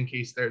box just in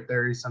case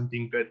there is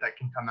something good that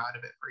can come out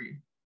of it for you.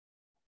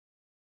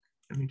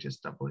 Let me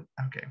just double it.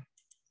 Okay.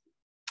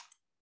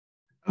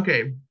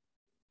 Okay.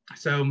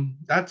 So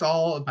that's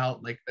all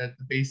about like the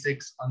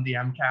basics on the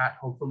MCAT.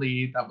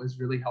 Hopefully that was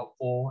really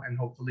helpful, and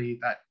hopefully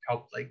that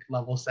helped like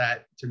level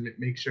set to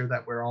make sure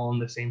that we're all on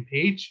the same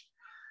page.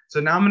 So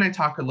now I'm going to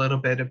talk a little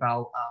bit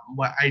about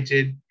what I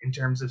did in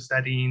terms of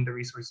studying, the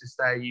resources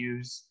that I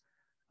use.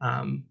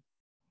 So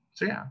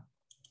yeah.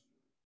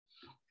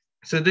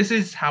 So this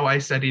is how I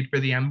studied for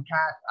the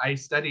MCAT. I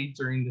studied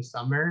during the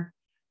summer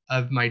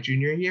of my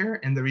junior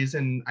year. And the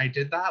reason I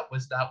did that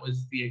was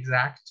the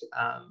exact,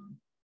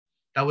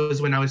 that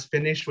was when I was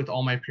finished with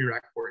all my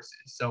prereq courses.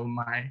 So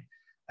my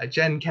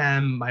Gen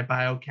Chem, my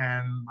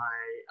Biochem, my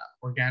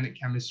organic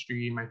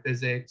chemistry, my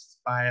physics,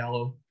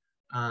 bio,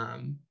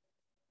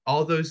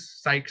 all those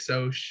psych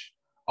soc,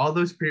 all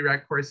those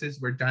prereq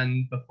courses were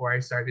done before I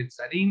started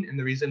studying. And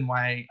the reason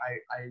why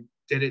I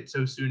did it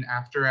so soon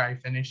after I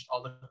finished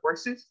all the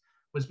courses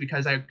was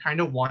because I kind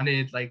of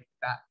wanted like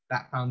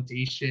that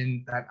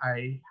foundation that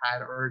I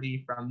had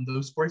already from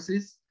those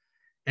courses,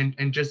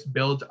 and just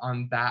build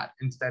on that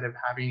instead of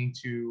having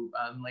to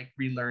like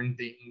relearn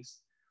things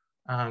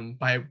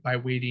by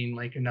waiting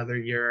like another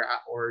year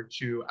or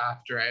two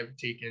after I've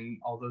taken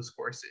all those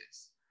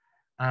courses.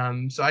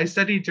 So I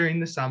studied during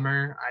the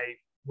summer. I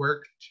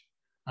worked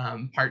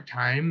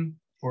part-time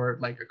for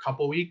like a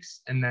couple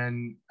weeks, and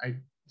then I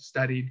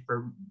studied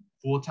for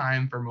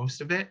full-time for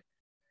most of it.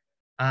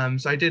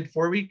 So I did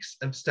 4 weeks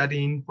of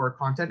studying for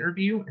content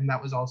review, and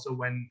that was also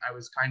when I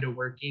was kind of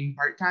working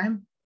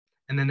part-time.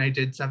 And then I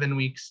did 7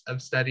 weeks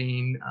of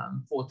studying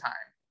full-time.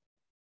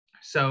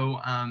 So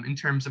in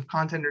terms of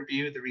content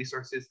review, the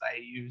resources that I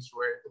used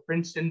were the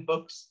Princeton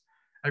books.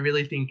 I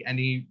really think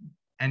any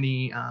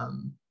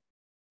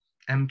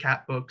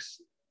MCAT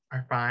books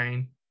are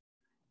fine.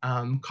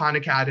 Khan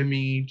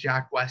Academy,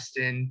 Jack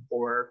Weston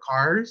for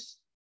cars,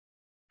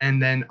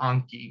 and then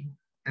Anki.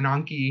 And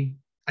Anki,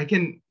 I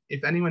can,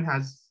 if anyone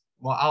has,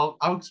 well,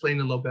 I'll explain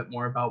a little bit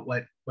more about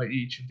what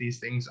each of these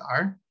things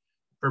are.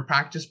 For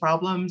practice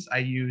problems, I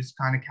use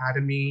Khan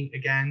Academy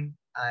again.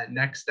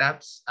 Next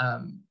steps,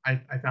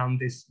 I found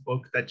this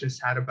book that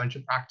just had a bunch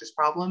of practice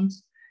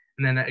problems.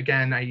 And then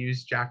again, I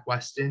used Jack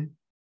Weston.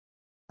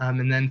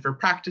 And then for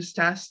practice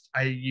test,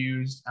 I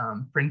used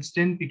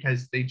Princeton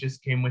because they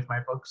just came with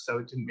my books, so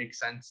it didn't make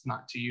sense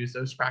not to use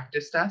those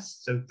practice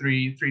tests. So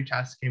three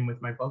tests came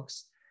with my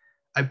books.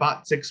 I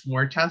bought 6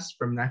 more tests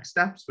from Next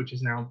Steps, which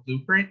is now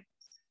Blueprint.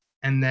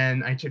 And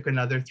then I took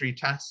another 3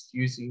 tests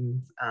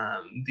using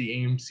the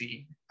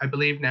AMC. I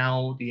believe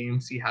now the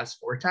AMC has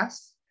 4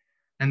 tests.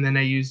 And then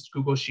I used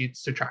Google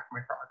Sheets to track my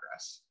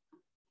progress.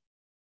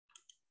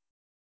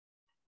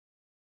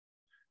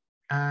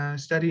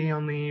 Study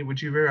only,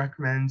 would you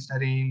recommend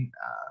studying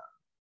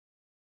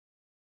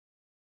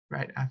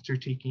right after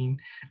taking?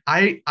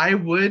 I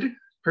would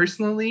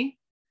personally.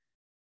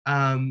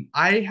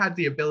 I had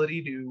the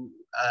ability to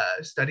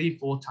study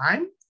full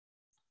time.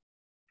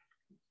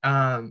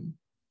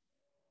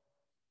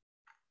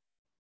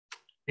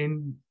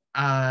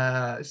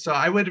 So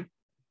I would,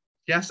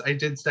 yes, I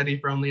did study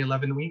for only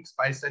 11 weeks,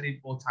 but I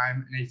studied full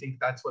time. And I think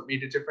that's what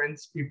made a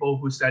difference. People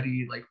who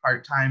study like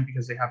part-time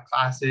because they have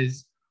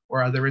classes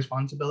or other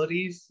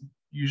responsibilities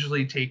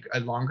usually take a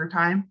longer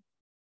time.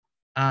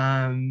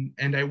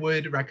 And I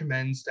would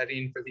recommend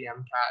studying for the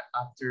MCAT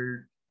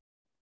after,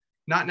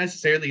 not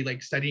necessarily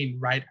like studying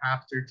right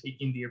after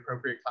taking the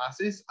appropriate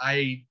classes.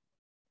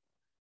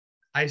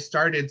 I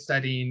started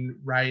studying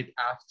right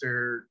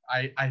after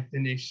I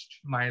finished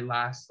my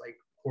last like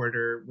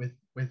quarter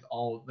with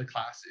all the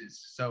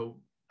classes. So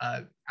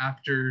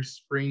after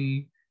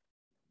spring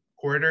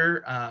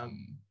quarter,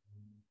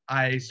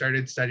 I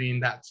started studying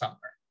that summer.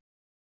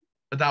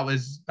 But that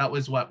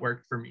was what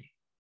worked for me.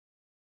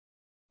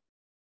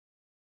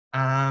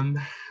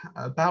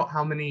 About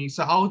how many,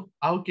 so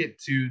I'll get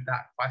to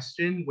that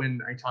question when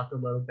I talk a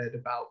little bit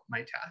about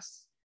my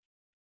tests.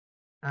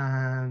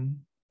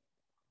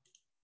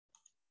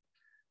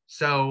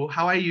 So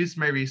how I used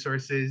my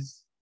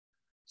resources.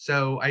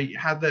 So I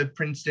have the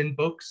Princeton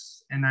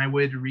books, and I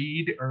would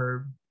read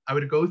or I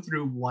would go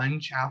through one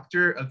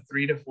chapter of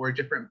 3 to 4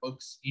 different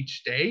books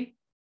each day.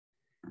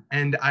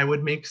 And I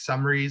would make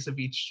summaries of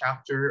each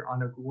chapter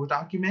on a Google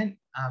document.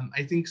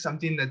 I think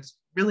something that's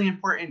really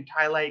important to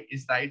highlight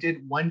is that I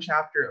did one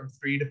chapter of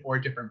 3 to 4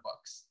 different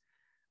books.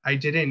 I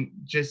didn't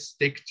just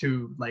stick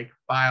to like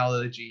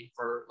biology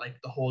for like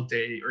the whole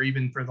day or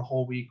even for the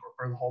whole week or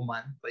for the whole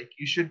month. Like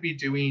you should be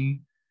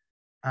doing,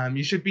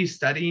 you should be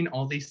studying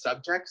all these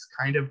subjects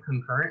kind of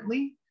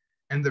concurrently.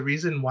 And the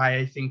reason why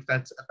I think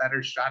that's a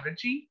better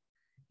strategy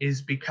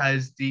is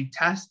because the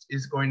test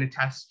is going to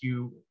test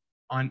you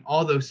on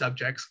all those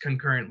subjects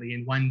concurrently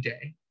in one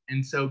day.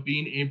 And so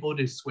being able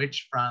to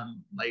switch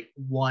from like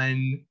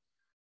one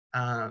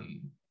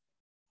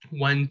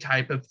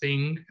type of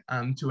thing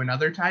to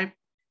another type,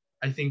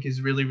 I think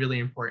is really, really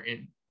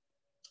important.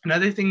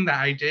 Another thing that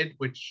I did,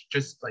 which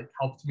just like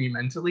helped me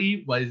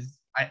mentally, was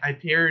I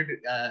paired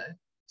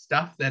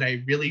stuff that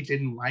I really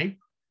didn't like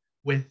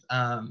with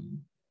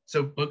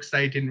so books that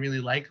I didn't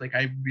really like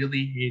I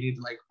really hated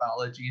like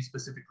biology,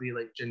 specifically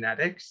like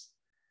genetics.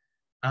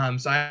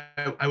 So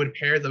I would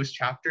pair those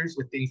chapters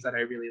with things that I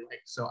really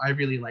like. So I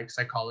really like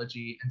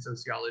psychology and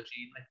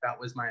sociology. Like that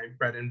was my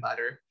bread and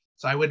butter.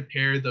 So I would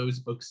pair those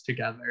books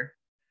together.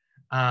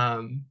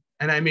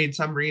 And I made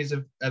summaries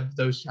of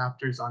those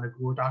chapters on a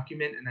Google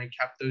document, and I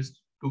kept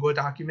those Google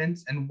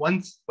documents. And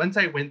once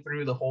I went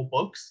through the whole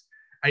books,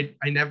 I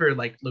never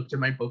like looked at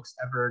my books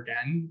ever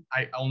again.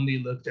 I only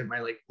looked at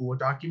my like Google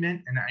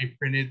document, and I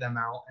printed them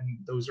out, and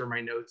those were my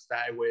notes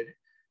that I would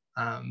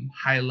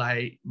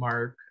highlight,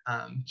 mark,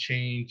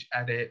 change,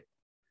 edit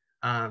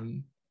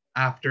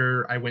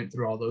after I went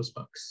through all those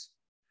books.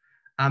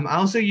 I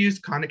also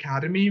used Khan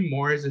Academy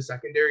more as a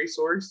secondary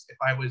source if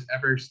I was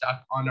ever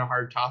stuck on a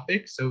hard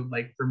topic. So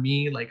like for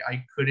me, like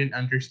I couldn't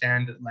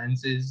understand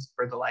lenses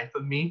for the life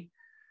of me.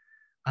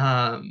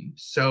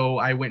 So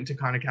I went to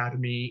Khan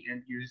Academy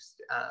and used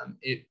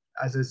it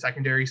as a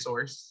secondary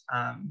source.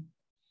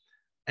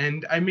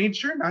 And I made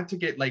sure not to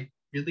get like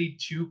really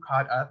too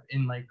caught up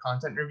in like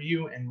content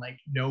review and like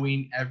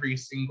knowing every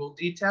single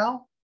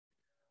detail,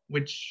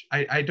 which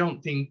I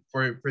don't think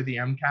for the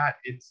MCAT,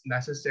 it's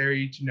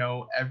necessary to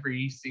know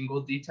every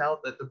single detail.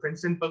 That the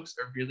Princeton books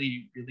are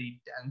really,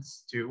 really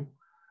dense too.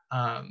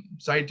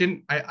 So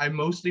I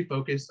mostly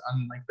focused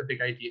on like the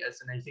big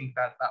ideas, and I think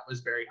that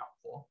was very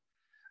helpful.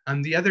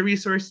 The other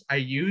resource I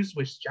used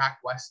was Jack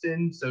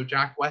Weston. So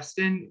Jack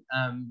Weston,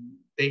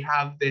 they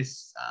have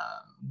this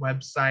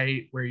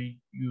website where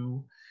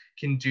you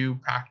can do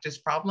practice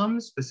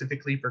problems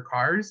specifically for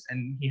cars,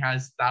 and he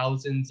has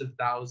thousands of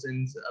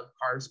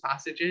cars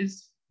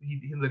passages.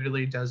 He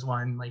literally does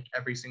one like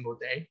every single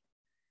day.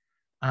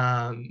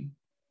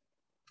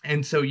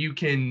 And so you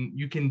can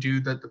do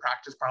the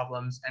practice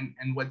problems,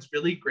 and what's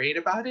really great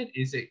about it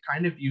is it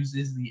kind of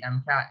uses the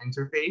MCAT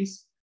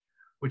interface,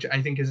 which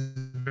I think is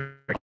very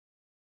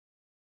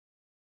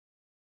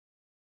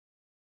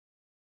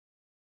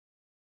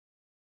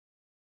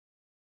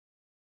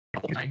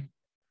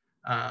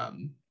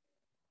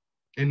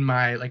in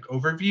my like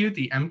overview,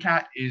 the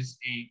MCAT is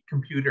a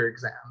computer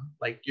exam.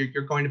 Like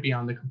you're going to be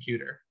on the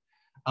computer.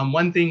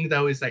 One thing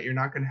though is that you're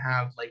not going to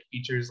have like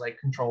features like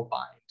control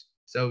find.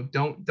 So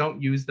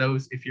don't use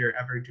those if you're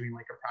ever doing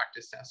like a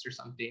practice test or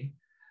something.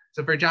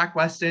 So for Jack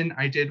Weston,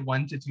 I did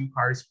 1 to 2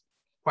 cars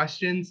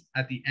questions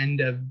at the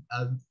end of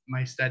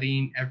my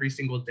studying every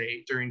single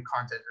day during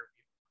content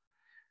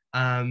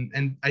review.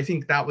 And I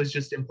think that was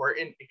just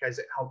important because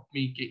it helped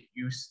me get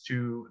used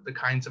to the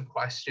kinds of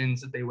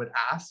questions that they would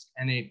ask.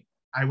 And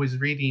I was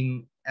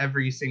reading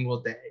every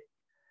single day,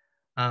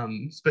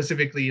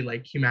 specifically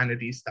like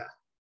humanities stuff,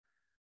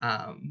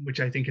 which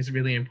I think is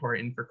really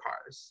important for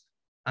cars.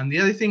 The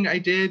other thing I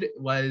did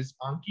was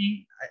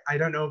Anki. I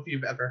don't know if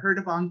you've ever heard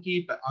of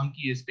Anki, but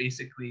Anki is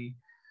basically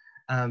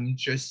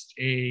just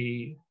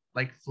a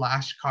like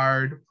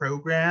flashcard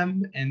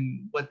program.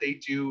 And what they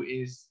do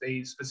is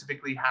they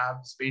specifically have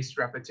spaced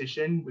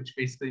repetition, which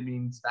basically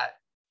means that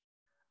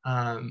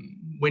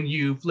when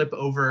you flip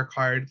over a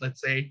card,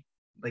 let's say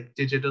like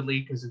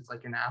digitally, because it's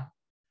like an app,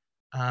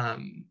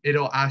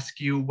 it'll ask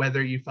you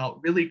whether you felt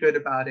really good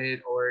about it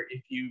or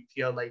if you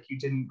feel like you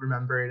didn't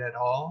remember it at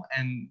all.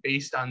 And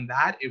based on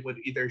that, it would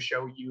either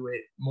show you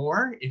it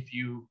more if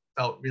you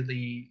felt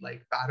really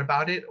like bad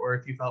about it, or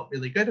if you felt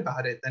really good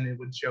about it, then it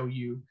would show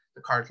you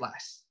the card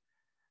less.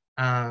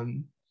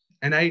 And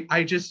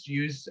I just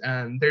used,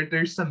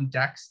 there's some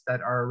decks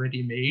that are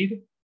already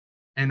made,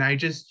 and I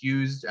just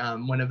used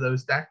one of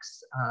those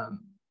decks.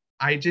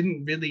 I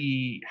didn't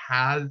really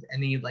have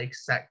any like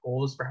set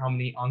goals for how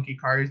many Anki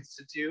cards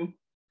to do.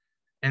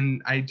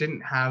 And I didn't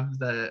have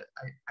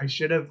I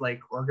should have like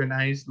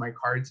organized my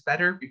cards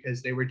better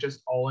because they were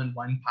just all in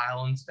one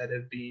pile instead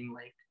of being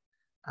like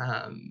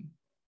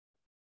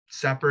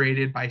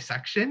separated by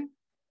section.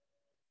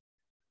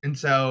 And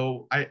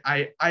so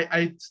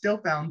I still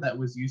found that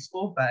was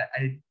useful, but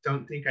I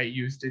don't think I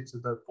used it to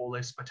the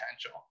fullest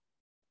potential.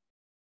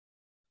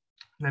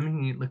 Let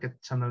me look at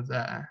some of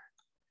the,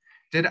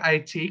 did I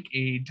take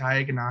a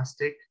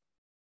diagnostic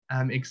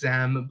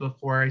exam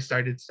before I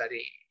started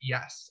studying?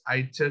 Yes,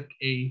 I took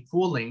a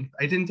full length.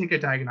 I didn't take a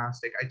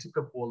diagnostic, I took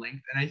a full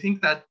length. And I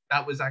think that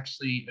that was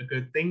actually a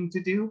good thing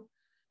to do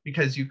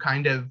because you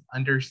kind of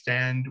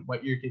understand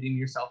what you're getting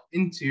yourself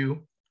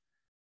into.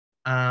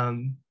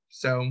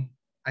 So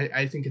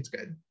I think it's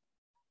good.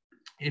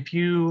 If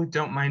you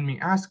don't mind me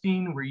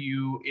asking, were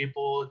you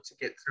able to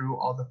get through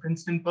all the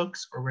Princeton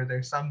books, or were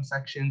there some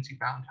sections you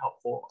found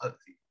helpful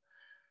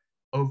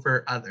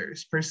over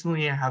others?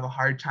 Personally, I have a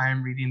hard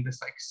time reading the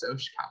Psych-Soc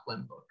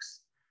Kaplan books.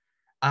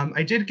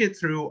 I did get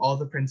through all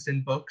the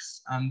Princeton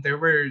books.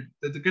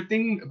 The good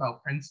thing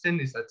about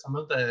Princeton is that some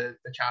of the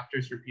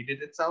chapters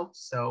repeated itself.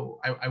 So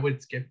I would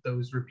skip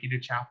those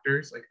repeated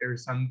chapters. Like there were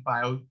some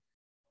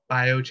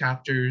bio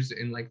chapters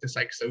in like the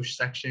Psych-Soc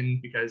section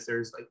because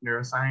there's like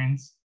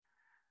neuroscience.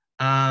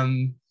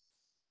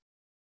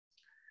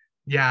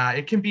 Yeah,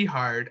 it can be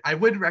hard. I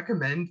would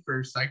recommend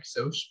for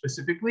Psych-Soc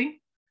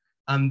specifically,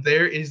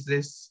 there is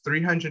this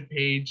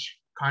 300-page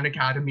Khan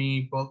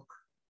Academy book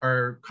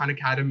or Khan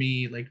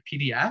Academy like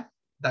PDF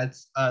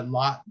that's a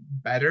lot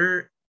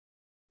better,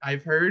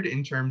 I've heard,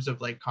 in terms of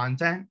like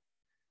content.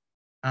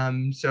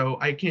 So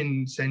I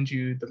can send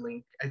you the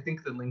link. I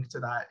think the link to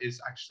that is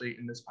actually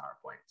in this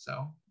PowerPoint.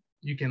 So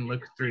you can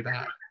look through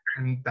that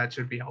and that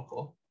should be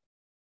helpful.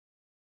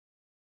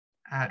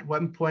 At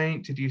what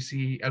point did you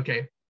see,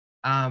 okay,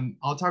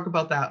 I'll talk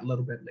about that a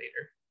little bit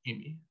later,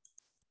 Amy.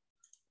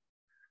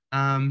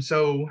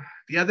 So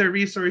the other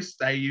resource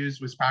that I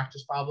used was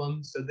practice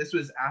problems. So this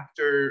was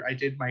after I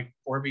did my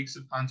 4 weeks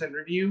of content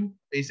review.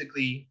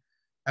 Basically,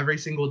 every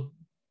single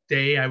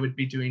day I would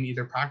be doing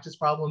either practice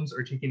problems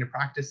or taking a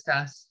practice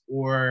test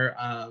or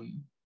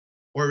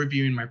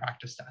reviewing my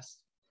practice test.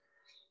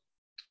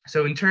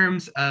 So in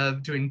terms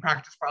of doing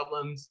practice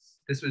problems,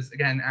 this was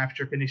again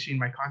after finishing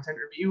my content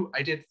review.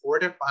 I did 4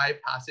 to 5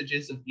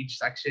 passages of each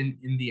section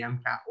in the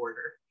MCAT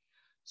order.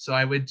 So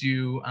I would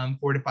do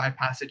 4 to 5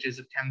 passages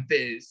of Chem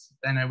Phys,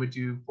 then I would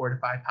do 4 to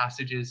 5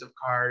 passages of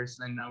Cars,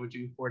 then I would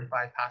do 4 to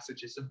 5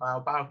 passages of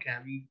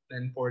Biochem,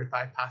 then 4 to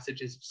 5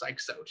 passages of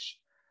Psych-Soc.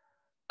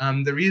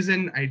 The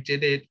reason I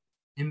did it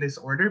in this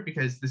order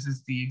because this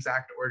is the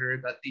exact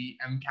order that the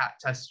MCAT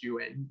tests you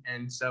in.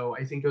 And so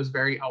I think it was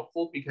very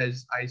helpful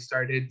because I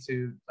started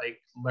to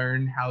like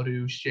learn how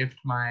to shift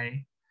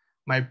my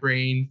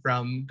brain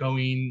from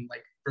going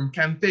like from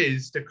Chem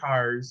Phys to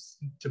Cars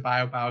to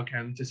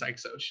Biochem to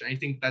Psych-Soc. And I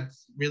think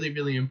that's really,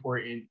 really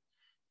important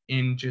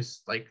in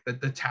just like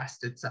the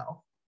test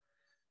itself.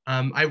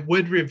 I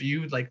would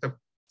review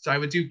so I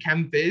would do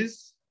Chem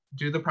Phys,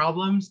 do the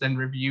problems, then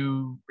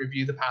review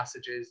the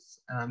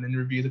passages, and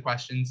review the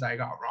questions I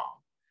got wrong.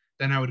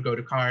 Then I would go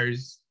to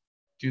Cars,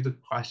 do the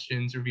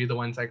questions, review the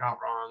ones I got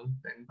wrong,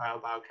 then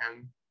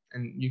Biochem,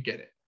 and you get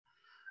it.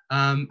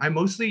 I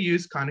mostly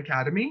use Khan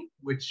Academy,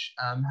 which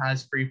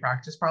has free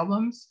practice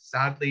problems.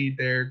 Sadly,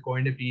 they're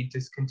going to be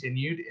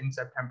discontinued in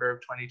September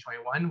of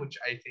 2021, which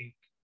I think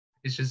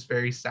is just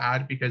very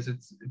sad because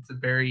it's a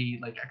very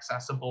like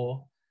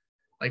accessible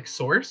like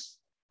source.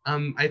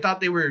 I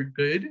thought they were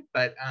good,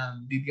 but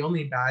the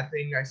only bad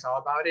thing I saw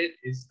about it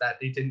is that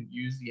they didn't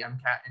use the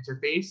MCAT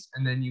interface,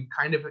 and then you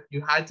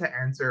had to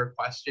answer a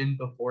question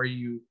before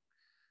you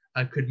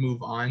could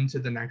move on to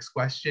the next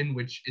question,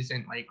 which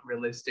isn't like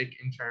realistic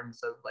in terms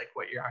of like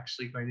what you're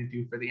actually going to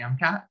do for the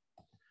MCAT.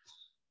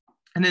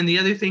 And then the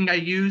other thing I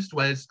used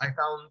was I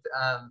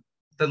found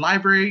the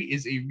library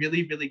is a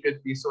really, really good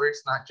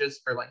resource, not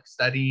just for like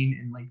studying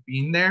and like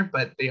being there,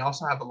 but they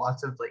also have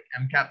lots of like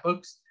MCAT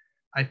books.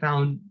 I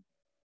found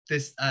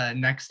this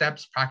Next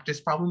Steps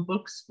practice problem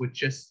books, which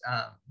just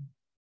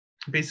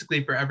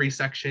basically for every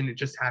section, it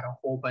just had a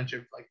whole bunch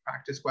of like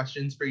practice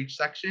questions for each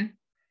section.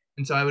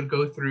 And so I would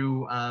go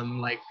through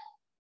like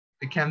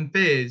the Chem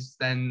Phys,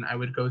 then I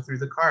would go through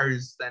the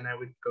Cars, then I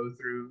would go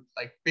through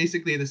like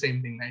basically the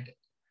same thing I did.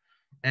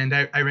 And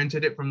I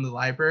rented it from the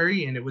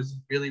library, and it was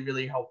really,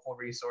 really helpful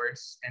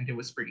resource, and it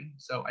was free.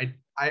 So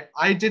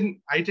I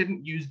didn't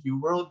use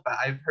UWorld, but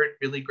I've heard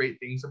really great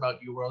things about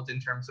UWorld in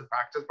terms of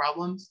practice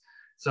problems.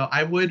 So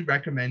I would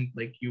recommend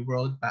like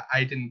UWorld, but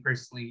I didn't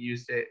personally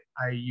use it.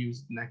 I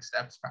used Next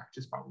Steps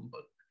practice problem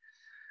book.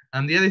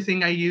 The other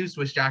thing I used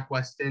was Jack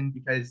Weston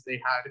because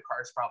they had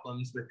Cars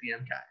problems with the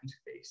MCAT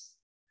interface.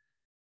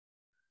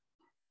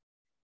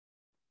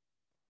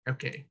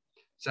 Okay,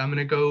 so I'm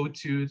gonna go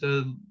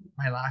to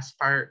my last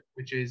part,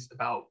 which is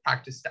about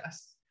practice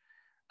tests.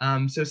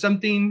 So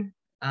something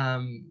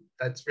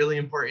that's really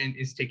important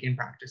is taking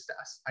practice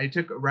tests. I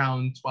took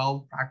around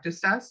 12 practice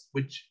tests,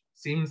 which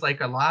seems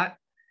like a lot.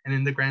 And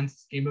in the grand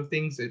scheme of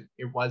things, it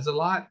was a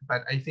lot,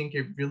 but I think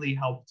it really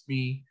helped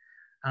me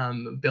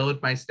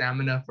build my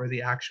stamina for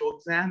the actual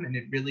exam. And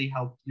it really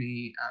helped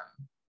me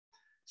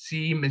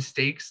see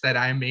mistakes that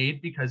I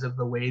made because of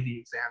the way the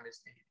exam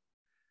is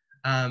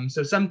made.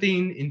 So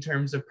something in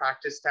terms of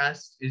practice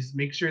tests is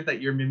make sure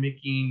that you're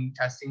mimicking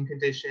testing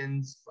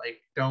conditions, like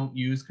don't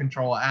use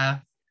Control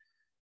F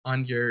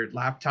on your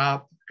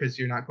laptop because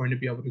you're not going to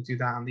be able to do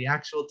that on the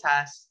actual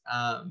test.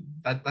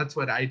 That's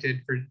what I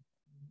did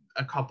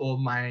a couple of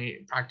my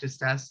practice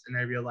tests, and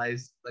I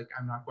realized like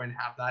I'm not going to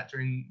have that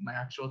during my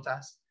actual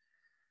test.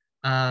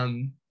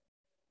 And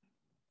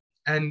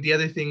the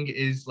other thing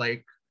is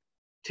like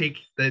take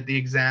the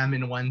exam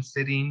in one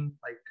sitting,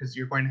 like because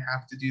you're going to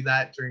have to do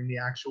that during the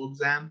actual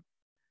exam.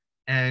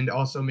 And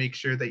also make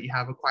sure that you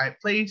have a quiet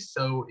place.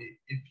 So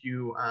if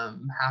you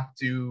have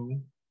to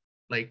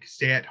like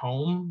stay at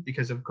home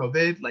because of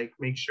COVID, like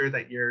make sure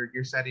that you're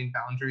setting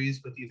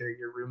boundaries with either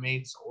your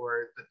roommates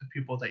or the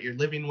people that you're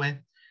living with,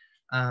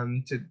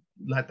 to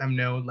let them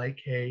know like,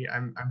 hey,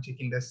 I'm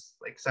taking this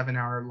like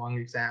 7-hour long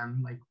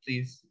exam, like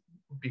please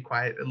be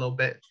quiet a little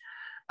bit.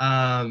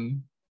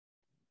 And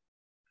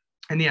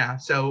yeah,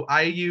 so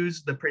I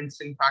used the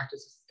Princeton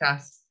practice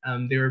tests.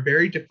 They were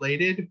very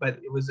deflated, but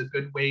it was a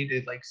good way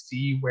to like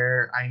see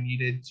where I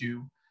needed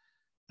to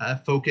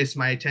focus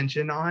my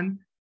attention on.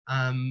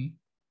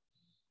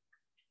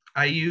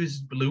 I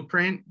used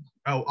Blueprint.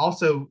 Oh,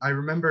 also, I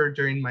remember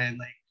during my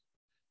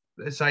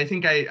so I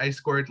think I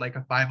scored like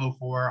a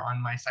 504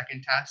 on my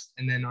second test.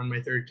 And then on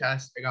my third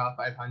test, I got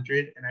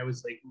 500 and I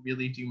was like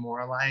really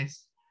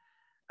demoralized.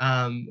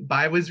 But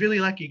I was really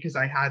lucky because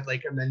I had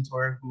like a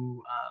mentor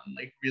who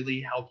like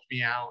really helped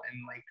me out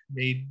and like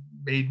made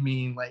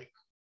me like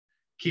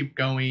keep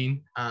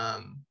going.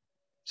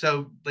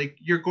 So like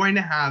you're going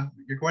to have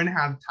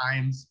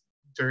times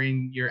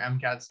during your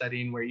MCAT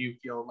studying where you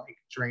feel like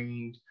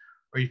drained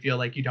or you feel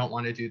like you don't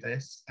want to do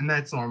this, and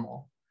that's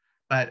normal.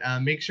 But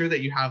make sure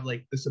that you have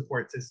like the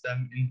support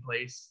system in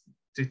place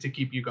to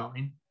keep you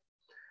going.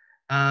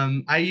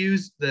 I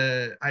used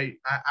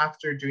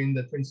after doing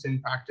the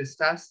Princeton practice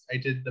test, I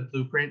did the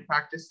Blueprint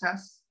practice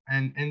test,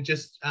 and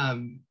just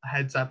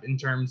heads up in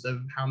terms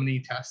of how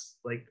many tests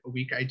like a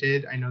week I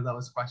did. I know that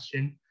was a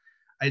question.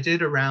 I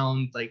did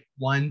around like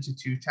 1 to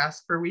 2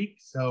 tests per week.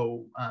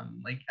 So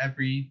like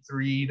every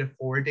 3 to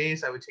 4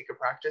 days, I would take a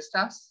practice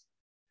test.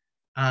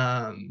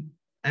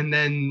 And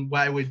then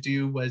what I would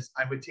do was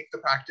I would take the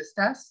practice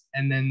test,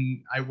 and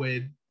then I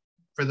would,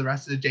 for the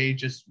rest of the day,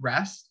 just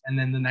rest. And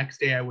then the next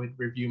day I would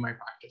review my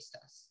practice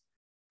test.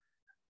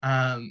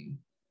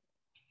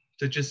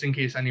 So just in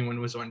case anyone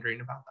was wondering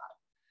about that.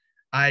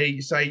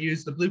 I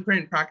used the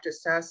Blueprint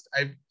practice test.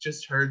 I've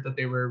just heard that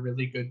they were a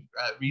really good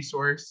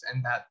resource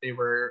and that they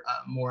were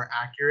more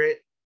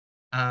accurate.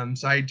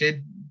 So I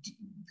did,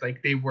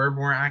 like they were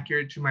more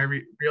accurate to my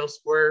real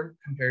score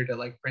compared to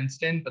like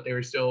Princeton, but they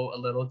were still a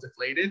little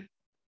deflated.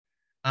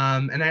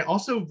 And I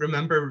also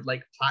remember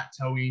like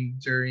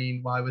plateauing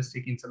during while I was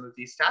taking some of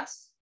these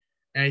tests.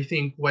 And I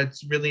think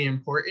what's really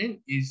important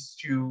is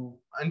to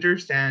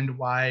understand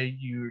why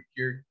you're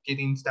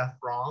getting stuff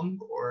wrong,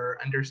 or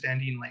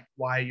understanding like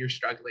why you're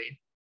struggling.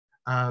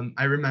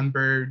 I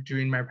remember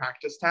doing my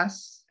practice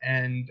tests,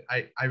 and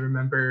I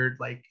remember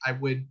like I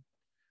would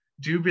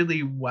do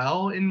really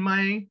well in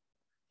my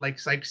like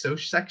psych-soc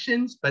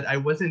sections, but I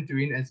wasn't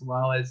doing as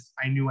well as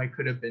I knew I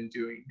could have been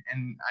doing.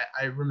 And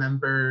I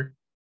remember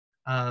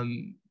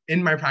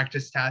in my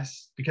practice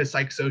tests, because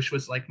psych-soc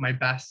was like my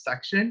best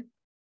section,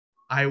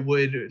 I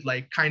would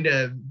like kind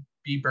of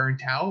be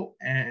burnt out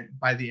and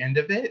by the end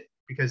of it,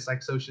 because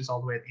psych-soc is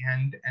all the way at the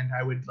end, and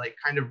I would like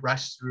kind of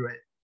rush through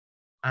it.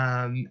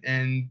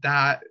 And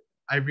that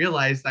I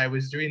realized I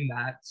was doing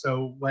that.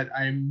 So what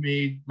I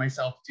made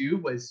myself do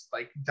was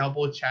like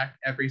double check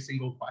every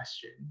single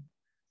question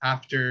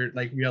after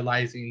like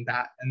realizing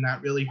that. And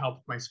that really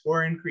helped my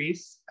score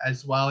increase,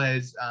 as well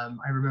as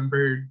I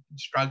remember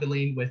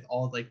struggling with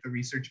all like the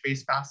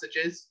research-based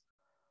passages.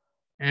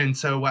 And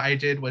so what I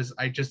did was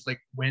I just like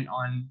went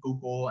on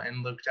Google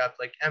and looked up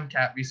like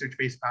MCAT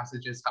research-based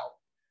passages help.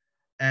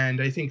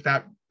 And I think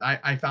that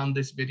I found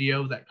this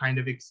video that kind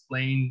of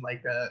explained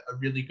like a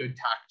really good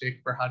tactic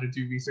for how to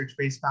do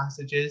research-based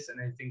passages. And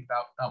I think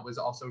that was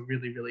also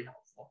really, really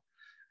helpful.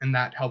 And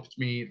that helped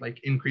me like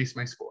increase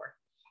my score.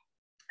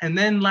 And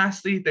then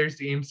lastly, there's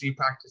the AMC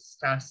practice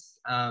tests.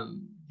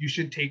 You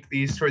should take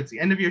these towards the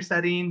end of your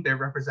setting. They're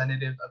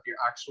representative of your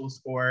actual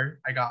score.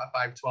 I got a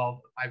 512,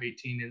 a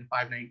 518, and a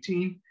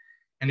 519.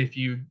 And if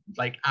you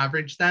like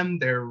average them,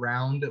 they're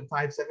around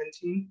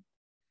 517.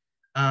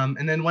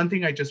 And then one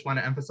thing I just want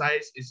to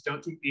emphasize is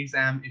don't take the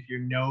exam if you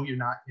know you're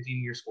not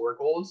hitting your score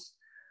goals.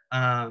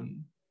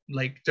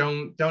 Like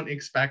don't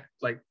expect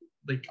like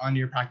on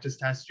your practice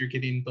test you're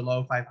getting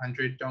below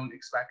 500. Don't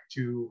expect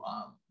to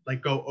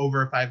like go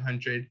over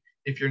 500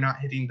 if you're not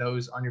hitting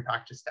those on your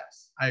practice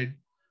tests.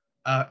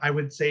 I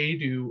would say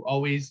to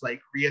always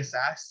like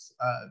reassess,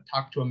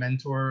 talk to a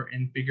mentor,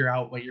 and figure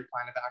out what your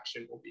plan of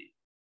action will be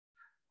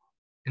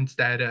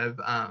instead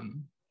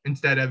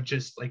of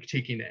just like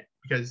taking it,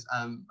 because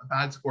a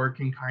bad score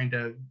can kind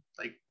of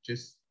like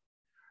just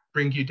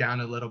bring you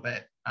down a little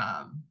bit.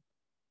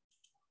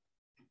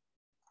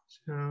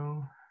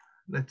 So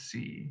let's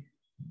see,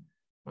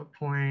 what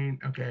point?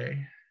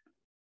 Okay.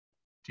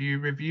 Do you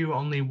review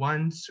only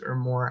once or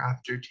more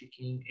after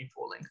taking a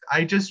full length?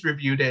 I just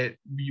reviewed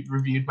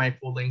my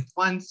full length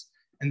once,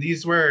 and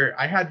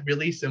I had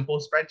really simple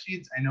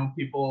spreadsheets. I know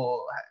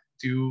people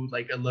do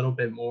like a little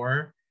bit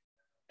more,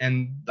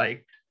 and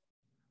like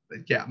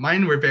yeah,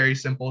 mine were very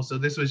simple. So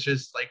this was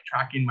just like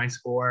tracking my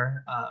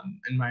score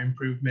and my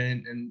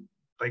improvement and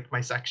like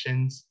my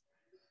sections.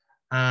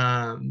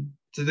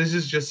 So this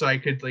is just so I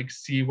could like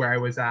see where I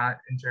was at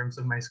in terms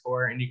of my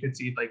score, and you could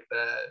see like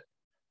the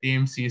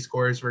AMC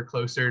scores were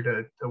closer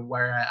to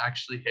where I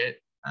actually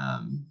hit.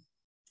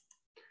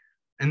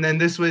 And then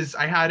this was,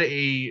 I had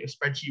a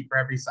spreadsheet for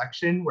every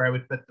section where I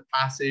would put the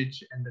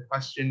passage and the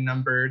question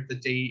number, the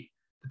date,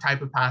 the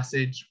type of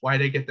passage, why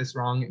did I get this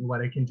wrong, and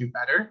what I can do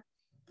better.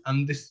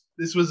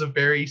 This was a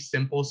very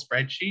simple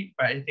spreadsheet,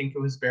 but I think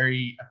it was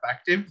very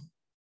effective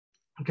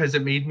because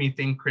it made me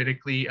think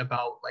critically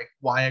about like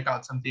why I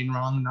got something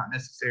wrong, not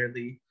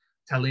necessarily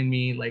telling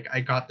me like I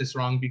got this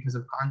wrong because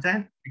of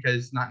content,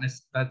 because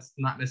that's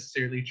not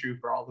necessarily true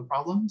for all the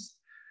problems.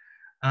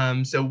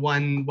 So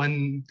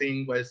one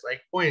thing was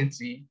like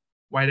buoyancy.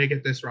 Why did I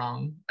get this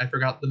wrong? I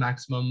forgot the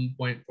maximum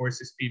buoyant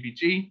force is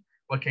PVG.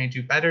 What can I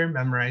do better?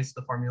 Memorize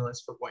the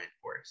formulas for buoyant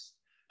force.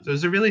 So it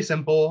was a really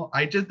simple.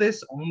 I did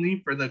this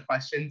only for the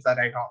questions that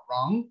I got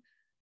wrong.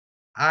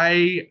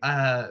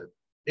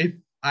 If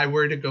I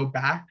were to go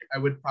back, I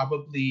would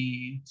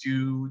probably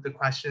do the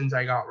questions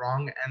I got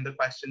wrong and the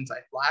questions I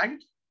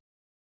flagged.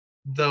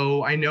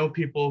 Though I know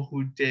people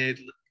who did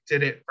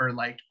it for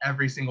like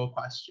every single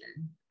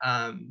question.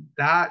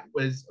 That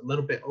was a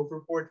little bit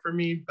overboard for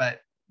me, but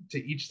to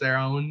each their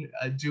own.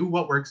 Do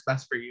what works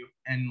best for you.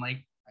 And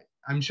like,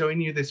 I'm showing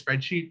you this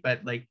spreadsheet,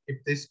 but like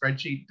if this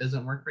spreadsheet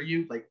doesn't work for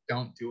you, like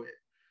don't do it.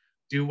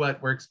 Do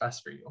what works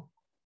best for you.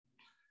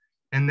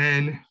 And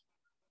then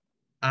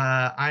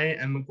I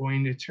am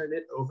going to turn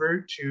it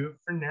over to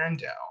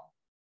Fernando.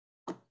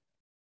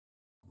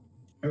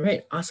 All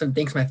right, awesome.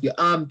 Thanks, Matthew.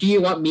 Do you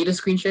want me to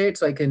screen share it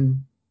so I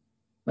can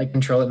like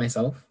control it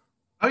myself?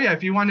 Oh yeah,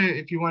 if you want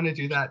to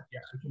do that, yeah,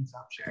 I can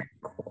stop sharing.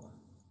 Cool.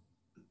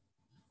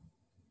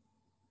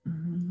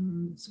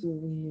 So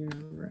we're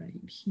right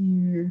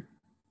here.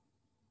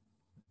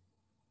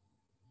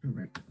 All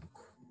right,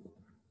 cool.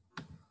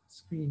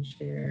 Screen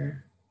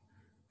share.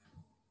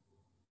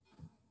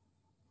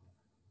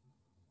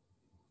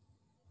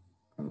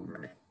 All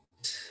right.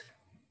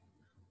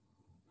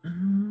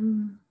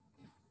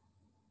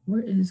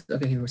 Where is,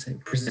 okay, here we're saying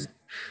present.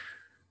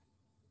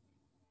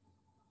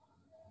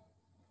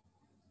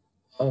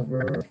 Oh,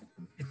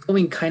 it's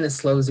going kind of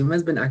slow. Zoom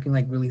has been acting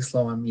like really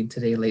slow on me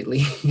today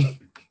lately.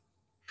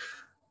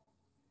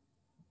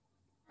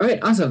 All right,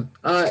 awesome.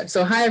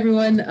 So hi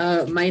everyone,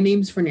 my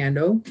name's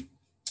Fernando.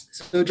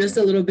 So just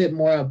a little bit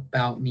more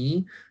about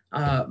me.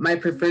 My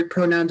preferred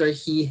pronouns are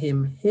he,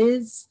 him,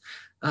 his.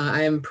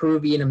 I am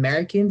Peruvian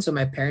American, so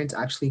my parents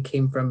actually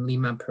came from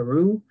Lima,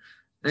 Peru.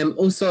 I'm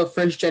also a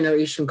first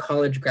generation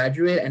college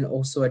graduate and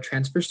also a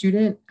transfer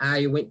student.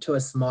 I went to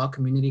a small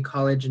community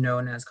college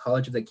known as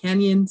College of the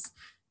Canyons.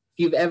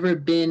 If you've ever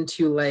been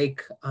to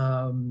like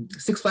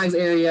Six Flags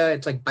area,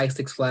 it's like by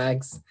Six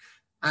Flags.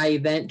 I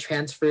then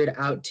transferred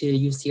out to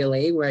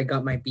UCLA where I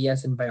got my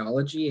BS in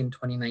biology in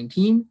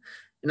 2019.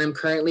 And I'm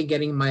currently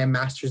getting my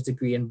master's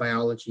degree in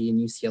biology in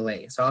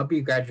UCLA. So I'll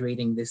be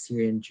graduating this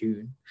year in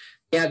June.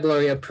 Yeah,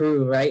 Gloria,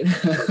 Peru, right?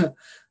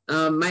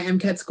 My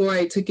MCAT score,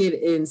 I took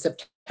it in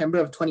September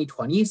of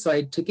 2020. So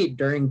I took it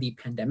during the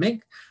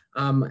pandemic.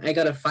 I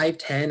got a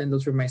 510 and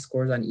those were my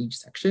scores on each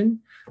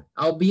section.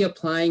 I'll be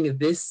applying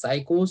this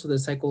cycle. So the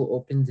cycle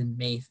opens in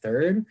May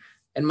 3rd.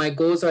 And my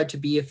goals are to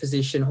be a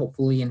physician,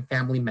 hopefully in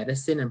family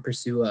medicine and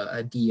pursue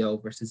a DO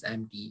versus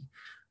MD.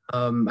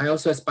 I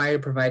also aspire to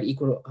provide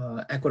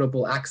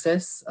equitable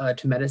access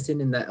to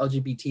medicine in the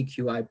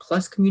LGBTQI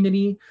plus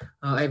community.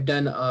 I've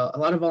done a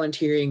lot of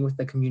volunteering with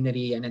the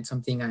community, and it's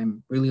something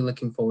I'm really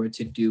looking forward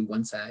to do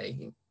once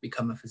I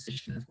become a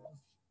physician as well.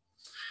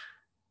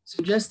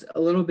 So just a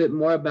little bit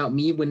more about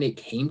me when it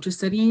came to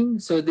studying.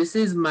 So this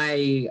is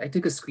I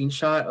took a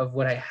screenshot of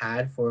what I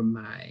had for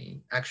my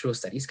actual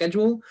study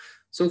schedule.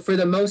 So for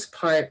the most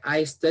part,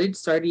 I started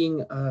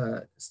studying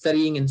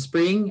in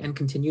spring and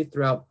continued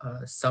throughout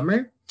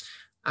summer.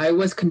 I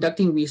was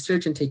conducting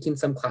research and taking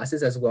some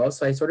classes as well.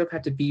 So I sort of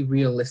had to be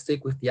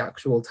realistic with the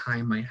actual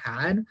time I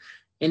had.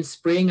 In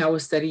spring, I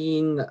was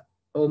studying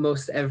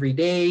almost every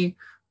day,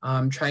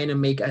 trying to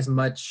make as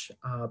much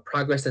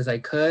progress as I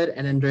could.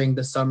 And then during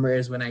the summer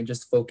is when I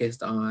just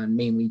focused on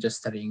mainly just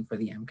studying for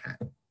the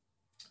MCAT.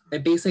 My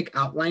basic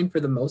outline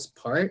for the most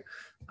part,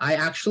 I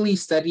actually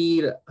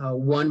studied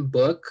one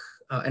book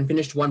and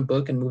finished one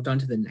book and moved on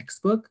to the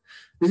next book.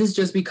 This is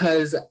just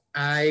because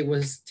I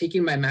was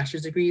taking my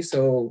master's degree.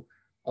 So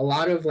a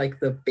lot of like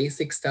the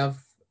basic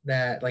stuff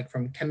that like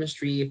from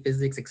chemistry,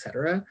 physics,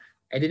 etc.,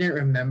 I didn't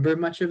remember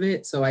much of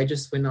it. So I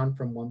just went on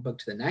from one book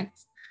to the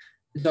next.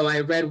 So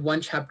I read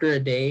one chapter a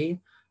day.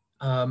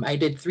 I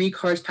did 3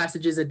 CARS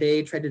passages a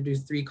day, tried to do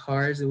 3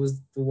 CARS. It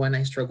was the one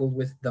I struggled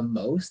with the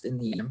most in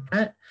the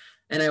MCAT.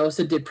 And I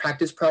also did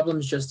practice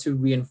problems just to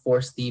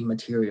reinforce the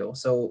material.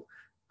 So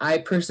I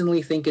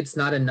personally think it's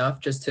not enough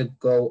just to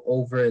go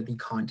over the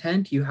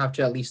content. You have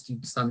to at least do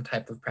some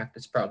type of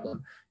practice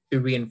problem to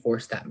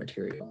reinforce that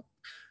material.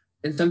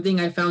 And something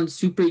I found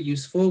super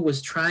useful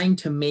was trying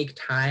to make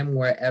time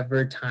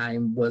wherever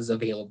time was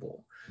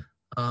available.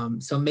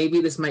 So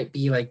maybe this might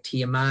be like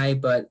TMI,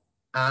 but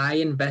I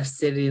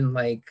invested in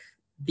like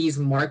these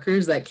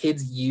markers that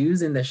kids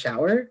use in the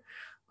shower.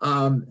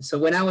 So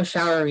when I was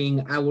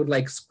showering, I would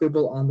like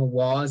scribble on the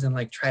walls and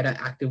like try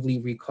to actively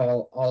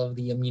recall all of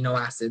the amino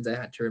acids I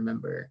had to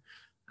remember.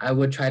 I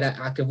would try to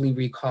actively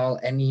recall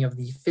any of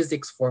the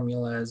physics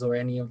formulas or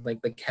any of like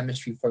the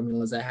chemistry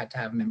formulas I had to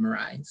have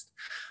memorized.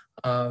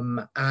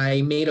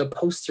 I made a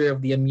poster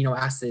of the amino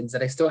acids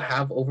that I still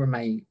have over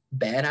my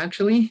bed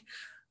actually.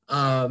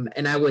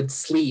 And I would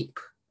sleep.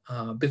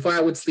 Before I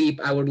would sleep,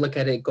 I would look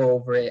at it, go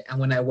over it. And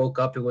when I woke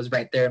up, it was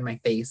right there in my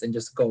face and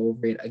just go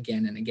over it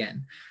again and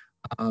again.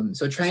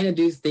 So trying to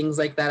do things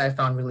like that, I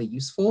found really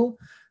useful.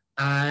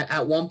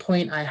 At one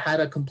point, I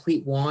had a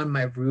complete wall in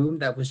my room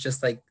that was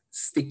just like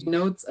sticky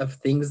notes of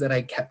things that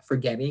I kept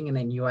forgetting and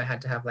I knew I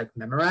had to have like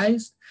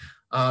memorized.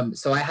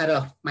 So I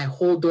had my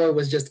whole door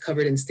was just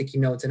covered in sticky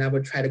notes and I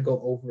would try to go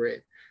over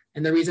it.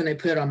 And the reason I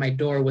put it on my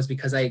door was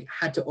because I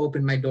had to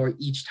open my door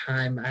each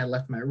time I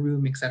left my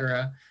room,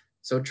 etc.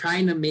 So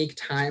trying to make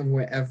time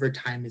wherever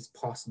time is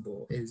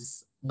possible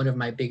is one of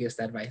my biggest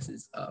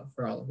advices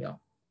for all of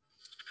y'all.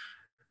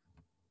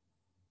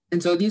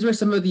 And so these were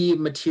some of the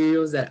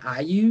materials that I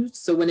used.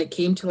 So when it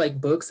came to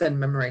like books and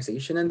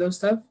memorization and those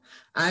stuff,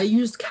 I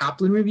used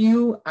Kaplan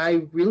Review.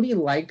 I really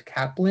liked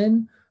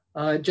Kaplan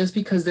just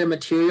because their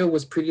material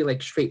was pretty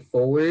like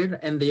straightforward.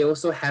 And they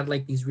also had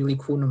like these really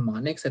cool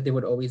mnemonics that they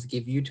would always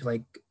give you to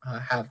like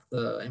have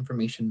the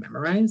information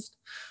memorized.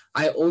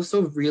 I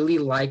also really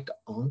liked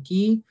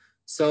Anki.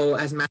 So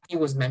as Matthew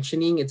was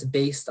mentioning, it's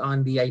based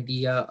on the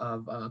idea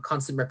of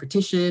constant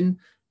repetition,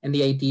 and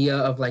the idea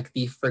of like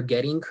the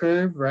forgetting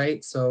curve,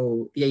 right?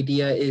 So the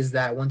idea is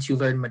that once you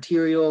learn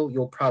material,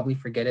 you'll probably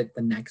forget it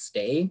the next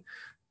day.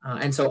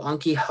 And so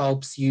Anki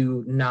helps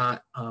you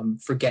not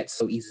forget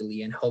so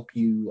easily and help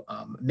you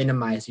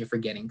minimize your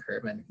forgetting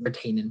curve and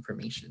retain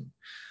information.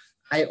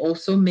 I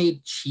also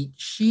made cheat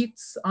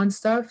sheets on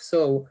stuff.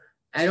 So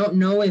I don't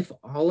know if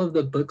all of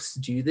the books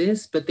do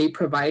this, but they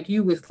provide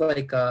you with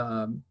like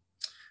a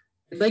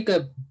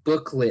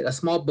booklet, a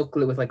small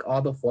booklet with like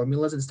all the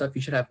formulas and stuff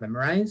you should have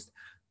memorized.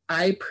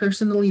 I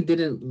personally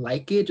didn't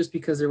like it just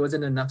because there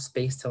wasn't enough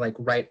space to like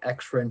write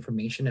extra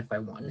information if I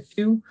wanted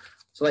to.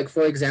 So like,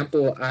 for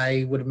example,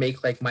 I would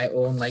make like my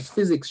own like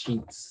physics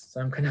sheets. So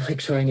I'm kind of like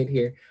showing it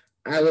here.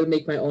 I would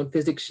make my own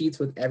physics sheets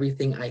with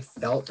everything I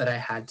felt that I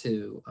had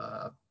to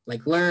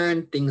like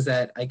learn, things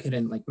that I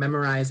couldn't like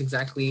memorize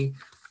exactly.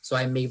 So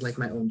I made like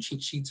my own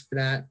cheat sheets for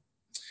that.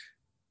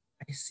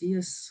 I see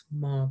a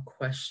small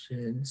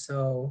question.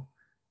 So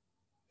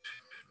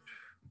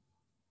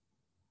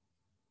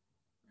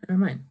never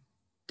mind.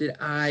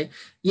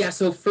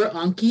 So for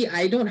Anki,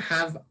 I don't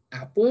have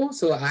Apple,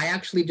 so I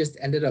actually just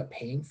ended up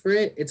paying for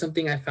it. It's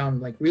something I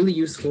found like really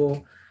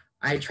useful.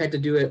 I tried to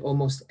do it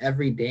almost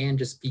every day and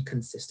just be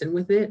consistent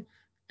with it.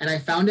 And I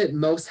found it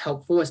most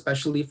helpful,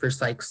 especially for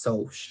Psych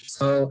Soc.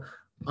 So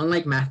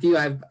unlike Matthew,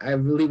 I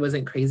really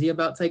wasn't crazy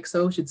about Psych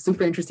Soc. It's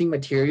super interesting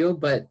material,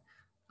 but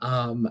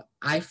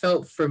I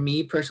felt for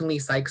me personally,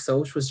 Psych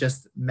Soc was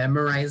just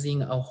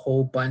memorizing a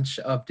whole bunch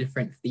of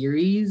different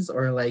theories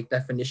or like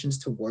definitions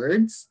to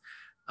words.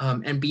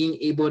 And being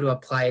able to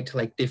apply it to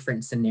like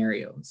different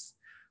scenarios.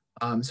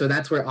 So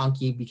that's where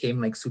Anki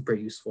became like super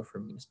useful for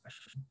me,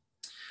 especially.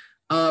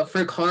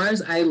 For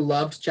cars, I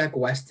loved Jack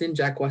Weston.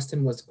 Jack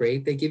Weston was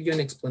great. They give you an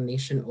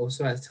explanation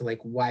also as to like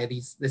why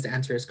this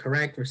answer is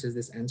correct versus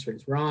this answer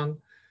is wrong.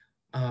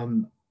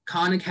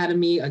 Khan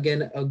Academy,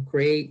 again, a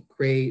great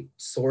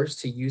source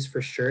to use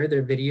for sure.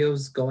 Their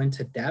videos go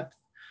into depth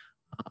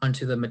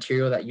onto the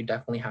material that you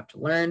definitely have to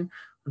learn.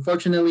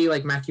 Unfortunately,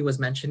 like Matthew was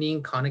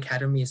mentioning, Khan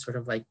Academy is sort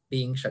of like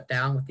being shut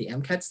down with the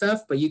MCAT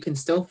stuff, but you can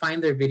still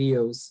find their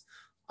videos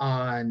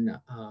on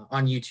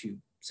YouTube.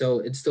 So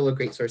it's still a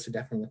great source to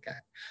definitely look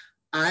at.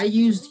 I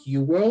used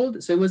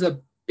UWorld, so it was a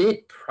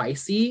bit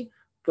pricey,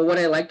 but what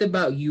I liked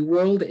about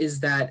UWorld is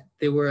that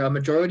there were a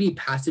majority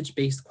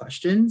passage-based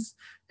questions,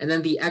 and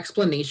then the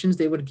explanations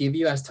they would give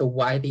you as to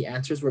why the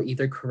answers were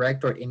either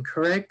correct or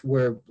incorrect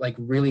were like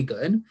really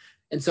good.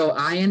 And so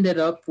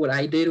what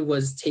I did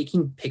was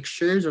taking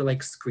pictures or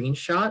like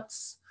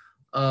screenshots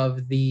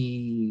of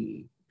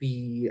the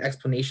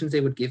explanations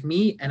they would give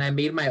me. And I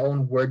made my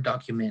own Word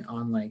document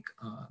on like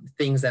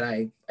things that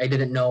I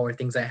didn't know or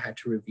things I had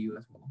to review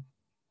as well.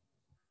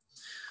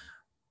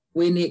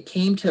 When it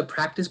came to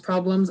practice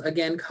problems,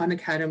 again, Khan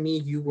Academy,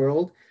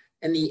 UWorld,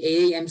 and the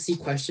AAMC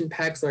question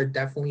packs are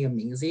definitely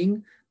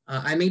amazing.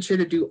 I made sure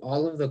to do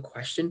all of the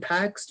question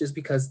packs just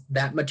because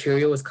that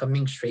material was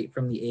coming straight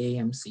from the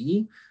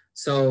AAMC.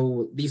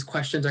 So these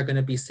questions are going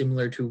to be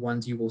similar to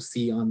ones you will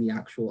see on the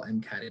actual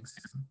MCAT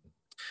exam.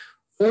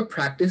 For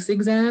practice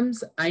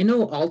exams, I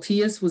know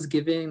Altius was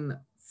giving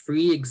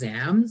free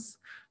exams.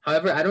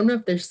 However, I don't know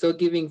if they're still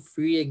giving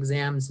free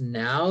exams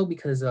now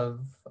because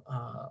of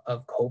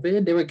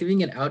COVID. They were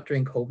giving it out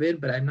during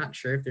COVID, but I'm not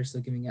sure if they're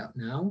still giving it out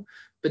now.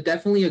 But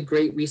definitely a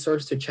great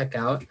resource to check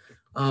out.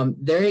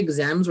 Their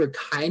exams were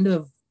kind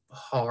of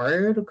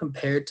hard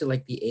compared to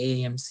like the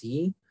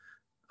AAMC.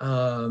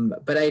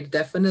 But I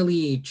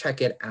definitely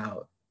check it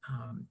out.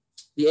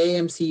 The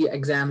AAMC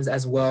exams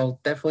as well,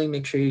 definitely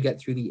make sure you get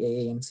through the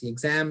AAMC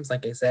exams.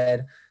 Like I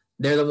said,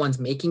 they're the ones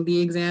making the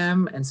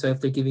exam. And so if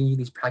they're giving you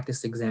these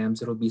practice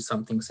exams, it'll be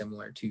something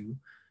similar to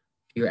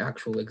your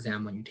actual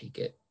exam when you take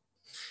it.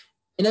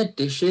 In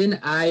addition,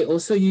 I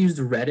also used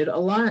Reddit a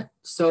lot.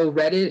 So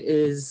Reddit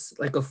is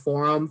like a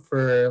forum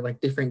for like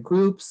different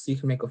groups. You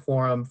can make a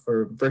forum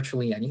for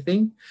virtually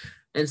anything.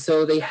 And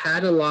so they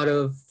had a lot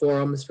of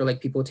forums for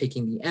like people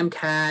taking the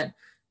MCAT.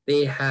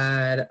 They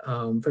had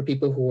for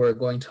people who were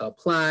going to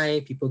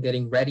apply, people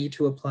getting ready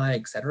to apply,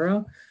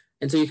 etc.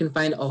 And so you can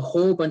find a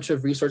whole bunch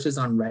of resources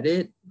on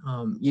Reddit.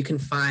 You can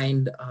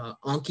find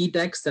Anki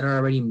decks that are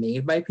already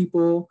made by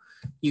people.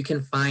 You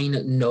can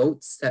find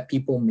notes that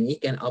people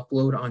make and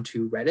upload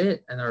onto Reddit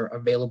and are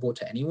available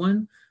to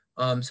anyone.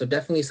 So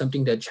definitely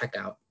something to check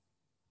out.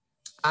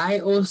 I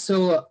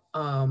also,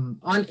 on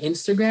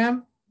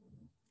Instagram,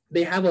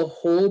 they have a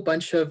whole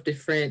bunch of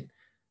different,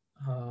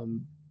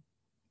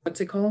 what's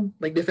it called?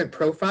 Like different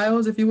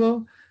profiles, if you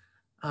will,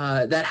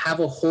 that have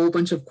a whole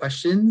bunch of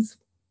questions.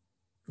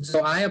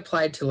 So I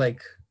applied to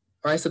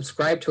I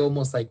subscribed to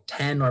almost like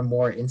 10 or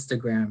more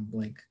Instagram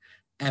like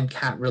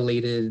MCAT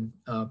related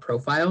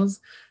profiles.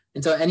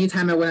 And so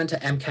anytime I went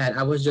into MCAT,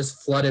 I was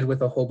just flooded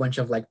with a whole bunch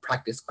of like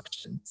practice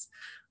questions.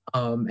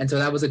 And so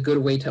that was a good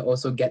way to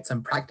also get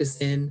some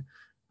practice in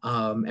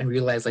and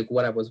realize like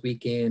what I was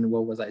weak in,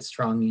 what was I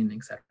strong in,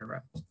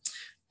 etc.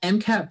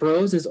 MCAT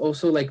Bros is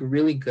also like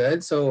really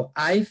good. So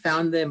I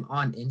found them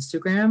on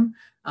Instagram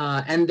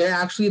and they're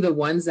actually the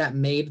ones that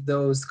made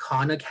those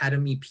Khan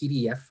Academy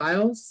PDF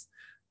files.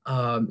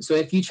 So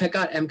if you check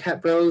out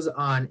MCAT Bros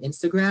on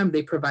Instagram,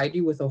 they provide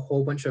you with a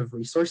whole bunch of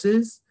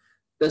resources.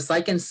 The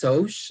Psych and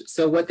Soc,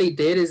 so what they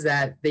did is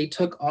that they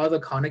took all the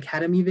Khan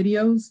Academy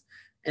videos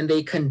and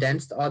they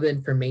condensed all the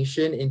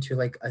information into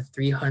like a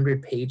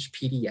 300-page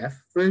PDF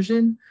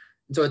version.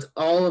 So it's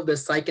all of the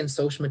Psych and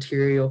Soc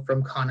material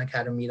from Khan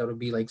Academy that'll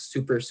be like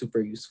super,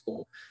 super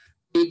useful.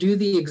 They do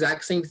the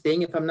exact same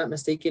thing, if I'm not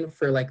mistaken,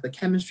 for like the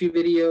chemistry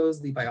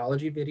videos, the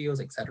biology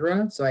videos,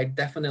 etc. So I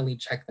definitely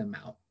check them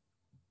out.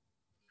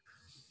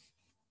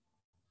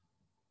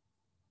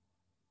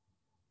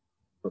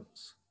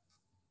 Oops.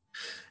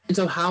 And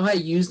so how I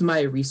used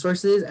my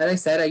resources, as I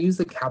said, I used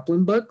the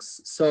Kaplan books.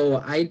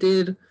 So I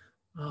did,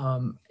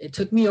 it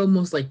took me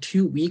almost like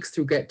 2 weeks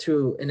to get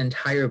to an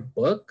entire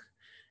book.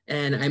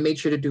 And I made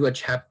sure to do a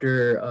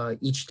chapter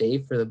each day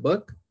for the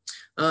book.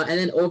 And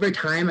then over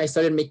time, I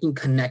started making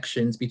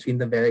connections between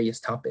the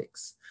various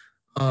topics.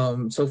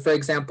 So for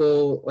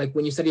example, like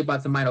when you study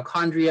about the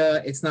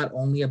mitochondria, it's not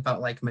only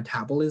about like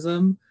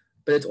metabolism,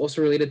 but it's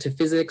also related to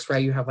physics,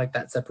 right? You have like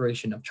that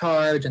separation of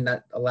charge and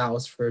that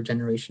allows for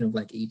generation of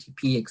like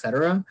ATP, et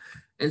cetera.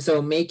 And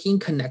so making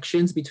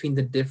connections between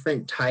the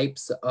different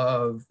types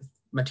of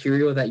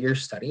material that you're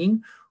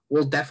studying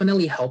will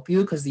definitely help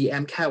you because the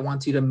MCAT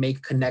wants you to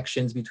make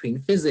connections between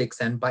physics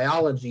and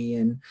biology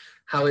and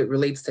how it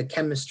relates to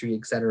chemistry,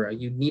 et cetera.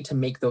 You need to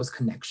make those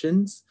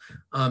connections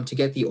to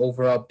get the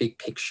overall big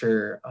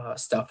picture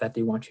stuff that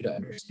they want you to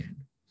understand.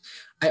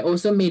 I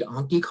also made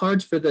Anki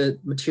cards for the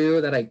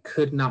material that I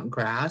could not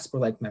grasp or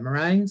like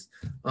memorize.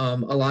 A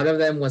lot of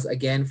them was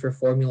again for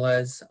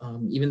formulas.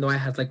 Even though I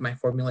had like my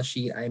formula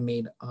sheet, I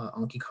made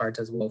Anki cards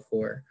as well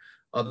for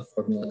all the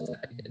formulas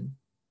that I did.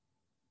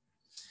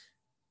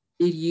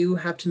 Did you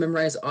have to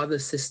memorize all the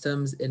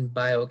systems in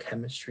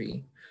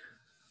biochemistry?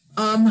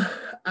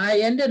 I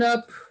ended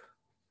up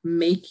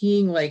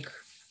making like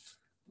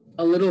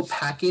a little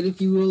packet, if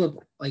you will, of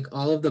like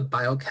all of the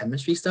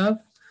biochemistry stuff.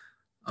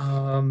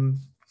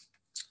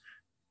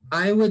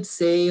 I would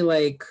say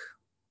like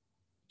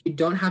you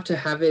don't have to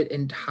have it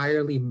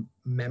entirely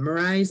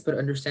memorized, but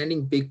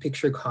understanding big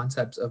picture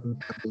concepts of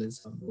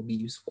metabolism will be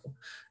useful.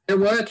 There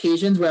were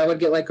occasions where I would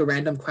get like a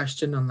random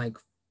question on like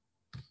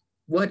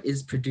what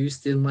is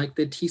produced in like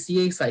the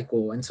TCA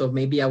cycle. And so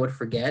maybe I would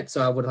forget.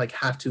 So I would like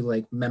have to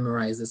like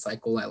memorize the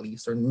cycle at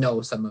least or know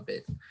some of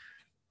it.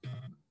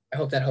 I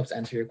hope that helps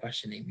answer your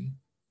question, Amy.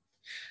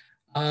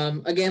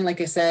 Again, like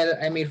I said,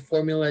 I made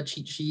formula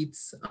cheat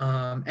sheets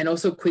and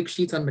also quick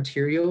sheets on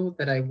material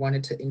that I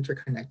wanted to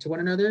interconnect to one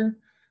another.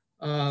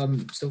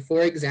 So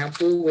for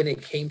example, when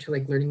it came to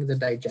like learning the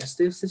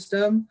digestive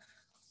system,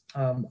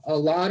 a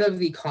lot of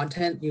the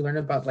content you learn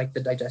about like the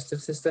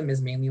digestive system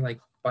is mainly like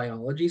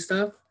biology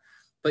stuff,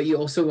 but you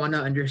also want to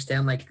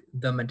understand like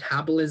the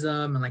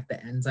metabolism and like the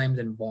enzymes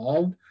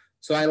involved.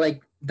 So I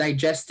like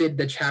digested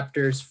the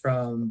chapters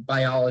from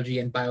biology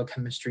and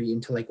biochemistry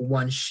into like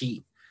one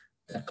sheet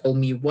that told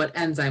me what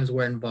enzymes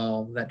were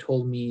involved, that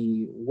told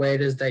me where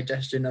does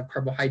digestion of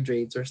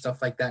carbohydrates or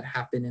stuff like that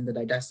happen in the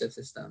digestive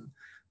system,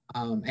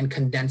 and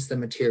condense the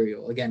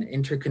material. Again,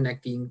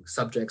 interconnecting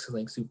subjects is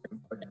like super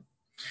important.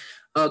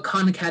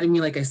 Khan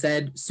Academy, like I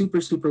said, super,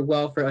 super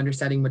well for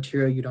understanding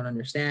material you don't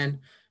understand.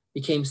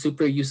 Became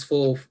super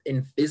useful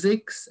in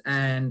physics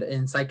and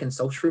in psych and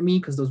social for me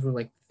because those were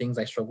like the things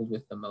I struggled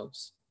with the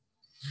most.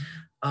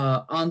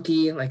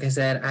 Anki, like I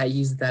said, I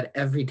use that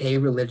every day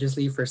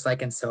religiously for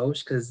psych and soc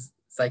because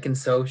psych and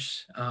soc,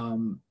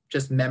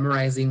 just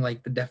memorizing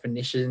like the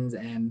definitions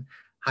and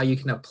how you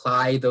can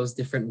apply those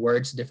different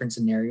words to different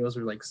scenarios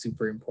were like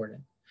super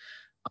important.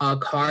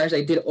 Cars,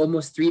 I did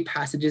almost 3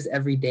 passages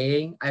every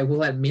day. I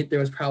will admit there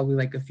was probably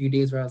like a few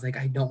days where I was like,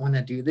 I don't want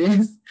to do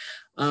this.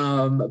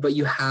 But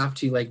you have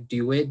to like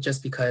do it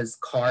just because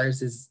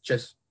cars is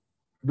just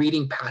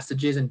reading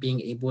passages and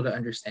being able to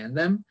understand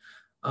them.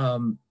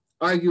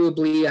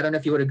 Arguably, I don't know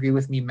if you would agree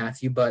with me,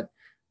 Matthew, but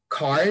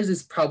cars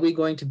is probably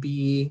going to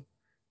be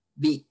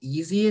the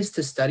easiest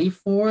to study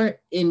for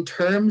in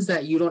terms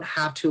that you don't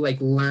have to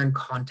like learn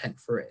content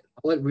for it.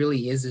 All it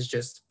really is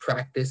just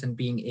practice and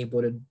being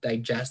able to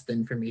digest the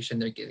information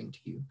they're giving to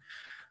you.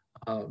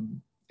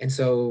 And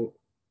so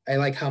I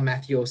like how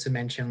Matthew also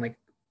mentioned like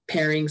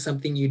pairing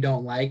something you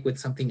don't like with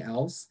something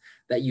else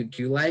that you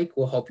do like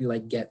will help you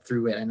like get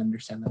through it and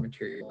understand the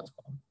material as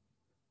well.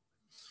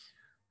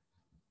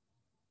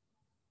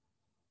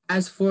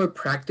 As for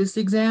practice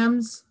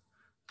exams,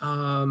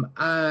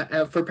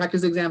 for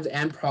practice exams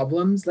and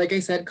problems, like I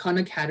said, Khan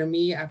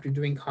Academy, after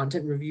doing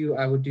content review,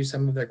 I would do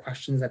some of their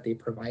questions that they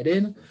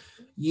provided.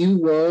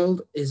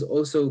 UWorld is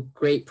also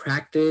great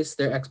practice.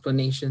 Their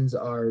explanations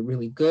are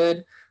really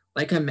good.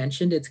 Like I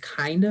mentioned, it's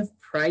kind of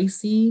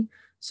pricey.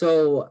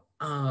 So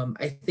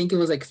I think it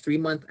was like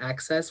 3-month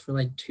access for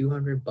like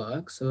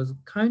 $200. So it was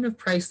kind of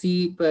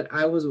pricey, but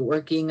I was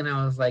working and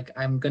I was like,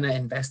 I'm gonna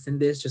invest in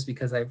this just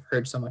because I've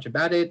heard so much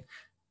about it.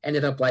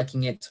 Ended up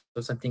liking it,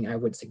 so something I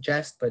would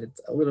suggest, but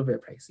it's a little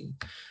bit pricey.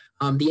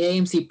 The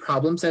AMC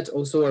problem sets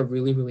also are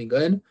really, really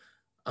good.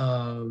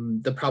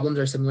 The problems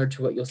are similar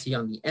to what you'll see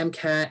on the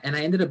MCAT, and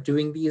I ended up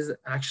doing these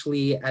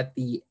actually at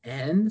the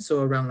end,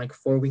 so around like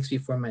 4 weeks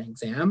before my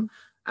exam.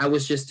 I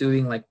was just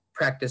doing like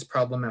practice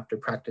problem after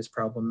practice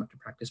problem after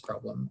practice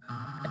problem,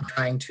 and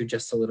trying to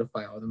just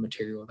solidify all the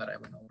material that I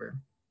went over.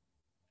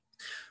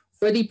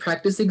 For the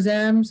practice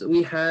exams,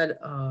 we had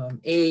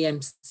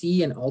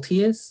AAMC and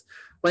Altius.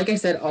 Like I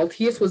said,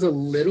 Altius was a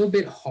little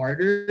bit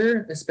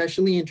harder,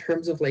 especially in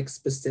terms of like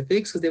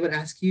specifics, because they would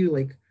ask you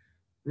like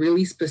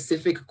really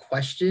specific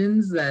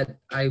questions that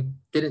I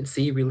didn't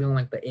see really on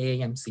like the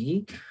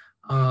AAMC.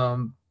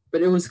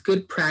 But it was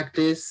good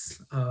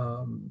practice.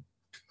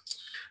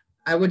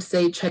 I would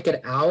say check it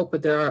out,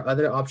 but there are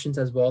other options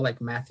as well, like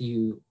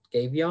Matthew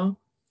gave y'all.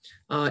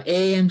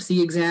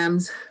 AAMC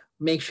exams,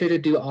 make sure to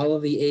do all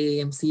of the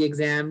AAMC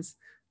exams.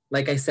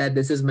 Like I said,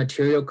 this is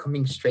material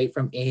coming straight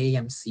from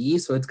AAMC,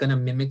 so it's going to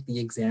mimic the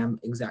exam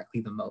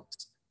exactly the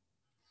most.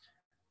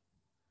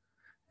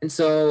 And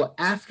so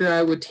after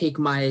I would take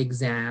my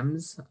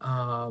exams,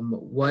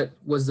 what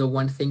was the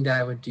one thing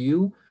that I would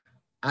do?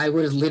 I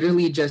would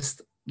literally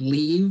just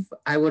leave,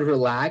 I would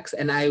relax,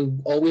 and I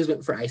always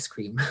went for ice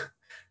cream.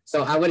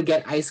 So I would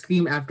get ice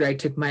cream after I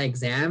took my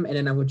exam, and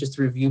then I would just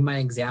review my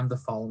exam the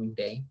following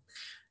day.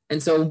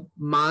 And so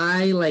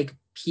my like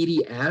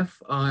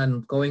PDF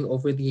on going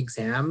over the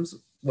exams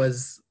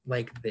was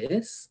like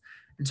this.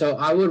 And so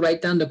I would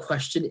write down the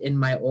question in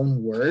my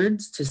own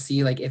words to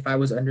see like if I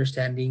was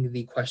understanding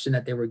the question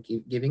that they were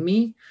giving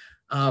me.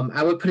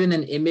 I would put in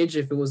an image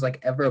if it was like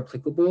ever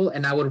applicable,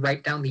 and I would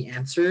write down the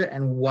answer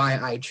and why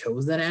I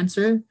chose that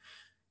answer.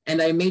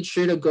 And I made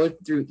sure to go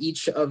through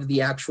each of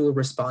the actual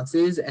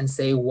responses and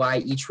say why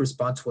each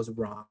response was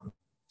wrong.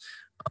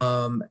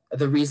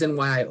 The reason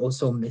why I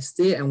also missed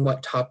it and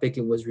what topic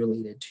it was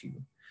related to.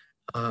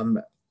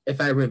 If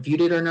I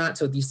reviewed it or not.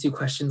 So these 2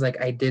 questions, like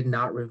I did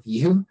not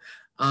review.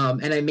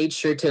 And I made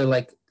sure to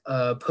like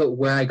put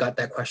where I got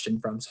that question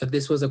from. So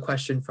this was a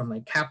question from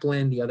like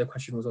Kaplan. The other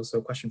question was also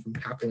a question from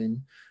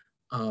Kaplan.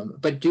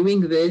 But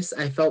doing this,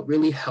 I felt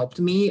really helped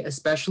me,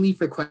 especially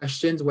for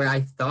questions where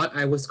I thought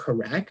I was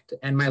correct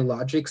and my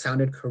logic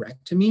sounded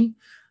correct to me.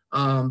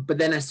 But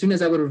then as soon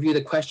as I would review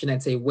the question,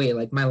 I'd say, wait,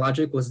 like my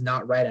logic was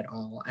not right at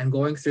all. And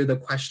going through the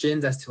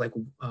questions as to like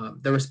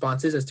the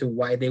responses as to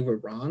why they were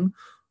wrong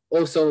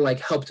also like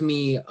helped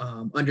me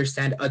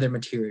understand other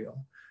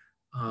material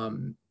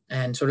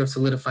and sort of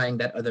solidifying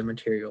that other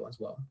material as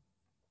well.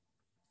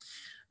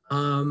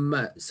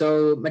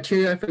 So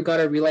material I forgot,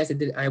 I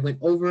realized I went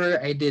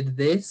over, I did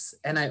this,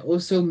 and I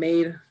also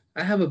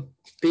I have a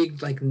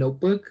big like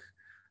notebook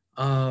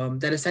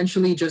that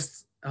essentially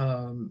just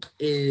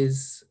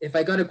is if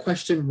I got a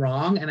question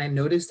wrong and I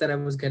noticed that I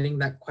was getting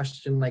that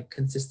question like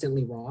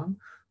consistently wrong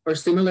or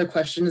similar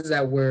questions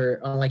that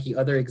were on like the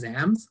other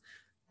exams,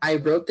 I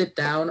wrote it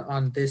down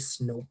on this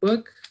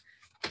notebook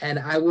and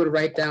I would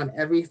write down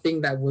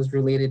everything that was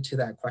related to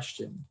that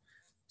question.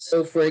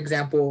 So for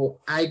example,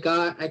 I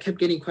kept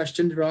getting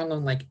questions wrong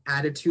on like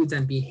attitudes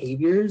and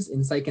behaviors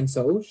in psych and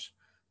soc.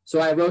 So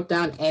I wrote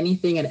down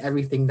anything and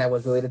everything that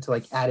was related to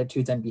like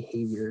attitudes and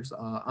behaviors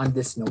on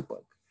this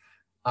notebook.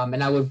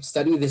 And I would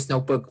study this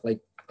notebook like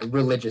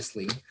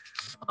religiously.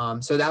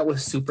 So that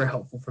was super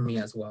helpful for me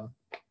as well.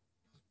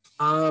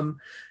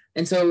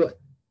 And so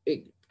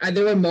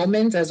there were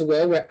moments as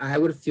well where I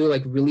would feel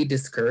like really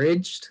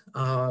discouraged.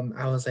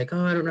 I was like,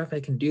 oh, I don't know if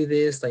I can do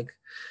this. Like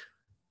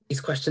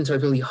these questions are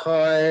really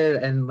hard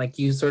and like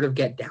you sort of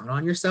get down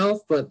on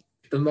yourself. But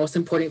the most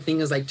important thing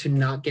is like to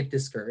not get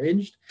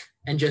discouraged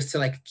and just to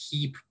like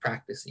keep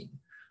practicing.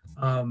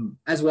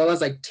 As well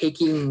as like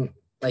taking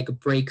like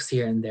breaks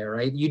here and there,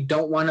 right? You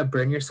don't want to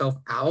burn yourself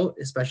out,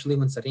 especially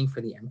when studying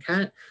for the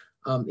MCAT.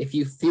 If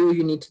you feel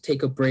you need to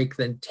take a break,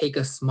 then take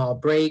a small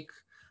break,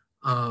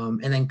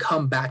 and then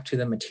come back to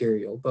the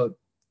material, but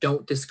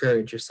don't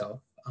discourage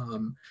yourself.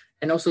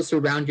 And also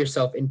surround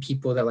yourself in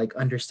people that like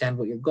understand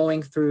what you're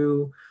going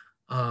through,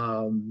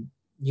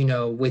 you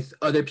know, with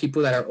other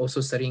people that are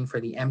also studying for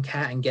the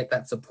MCAT, and get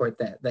that support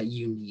that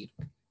you need.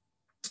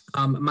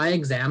 My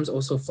exams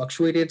also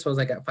fluctuated. So I was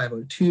like at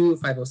 502,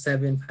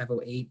 507,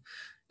 508.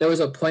 There was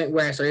a point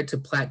where I started to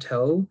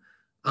plateau.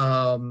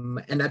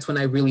 And that's when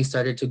I really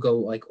started to go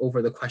like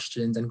over the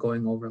questions and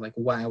going over like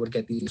why I would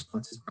get these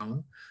responses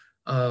wrong.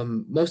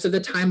 Most of the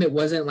time it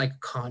wasn't like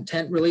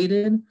content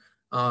related.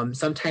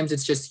 Sometimes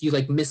it's just you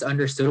like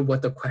misunderstood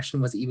what the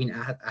question was even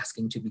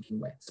asking to begin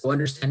with. So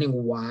understanding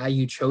why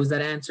you chose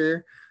that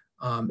answer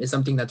is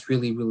something that's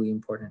really, really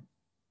important.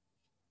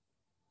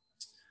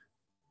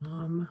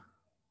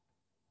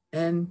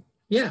 And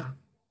yeah,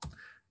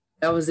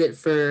 that was it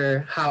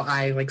for how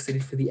I like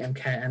studied for the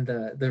MCAT and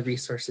the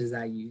resources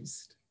I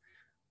used.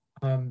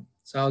 So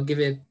I'll give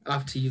it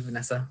off to you,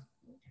 Vanessa.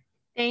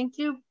 Thank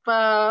you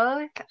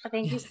both.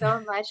 Thank you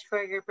so much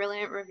for your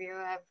brilliant review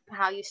of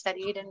how you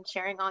studied and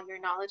sharing all your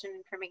knowledge and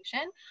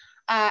information.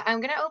 I'm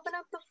going to open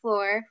up the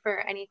floor for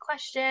any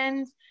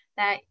questions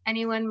that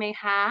anyone may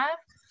have.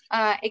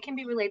 It can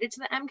be related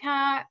to the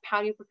MCAT,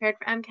 how you prepared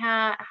for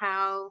MCAT,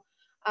 how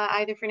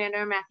either Fernando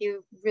or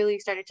Matthew really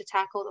started to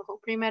tackle the whole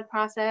pre-med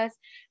process.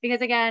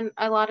 Because again,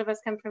 a lot of us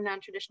come from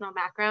non-traditional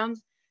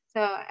backgrounds.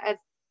 So as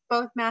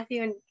both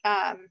Matthew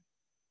and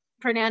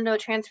Fernando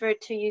transferred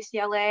to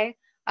UCLA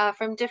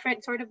from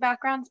different sort of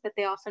backgrounds, but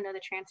they also know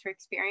the transfer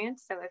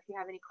experience. So if you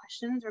have any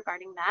questions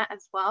regarding that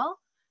as well,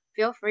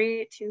 feel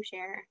free to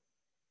share.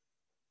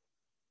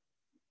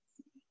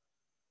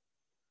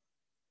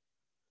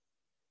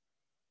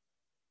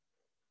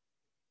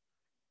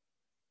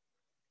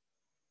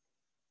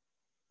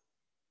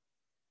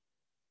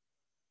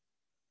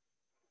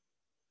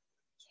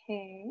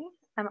 Okay,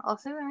 I'm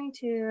also going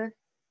to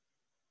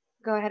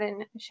go ahead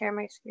and share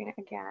my screen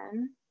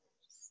again.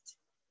 Just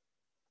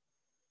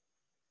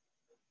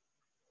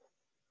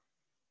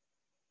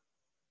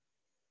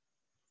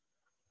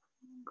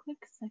one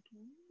quick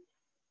second.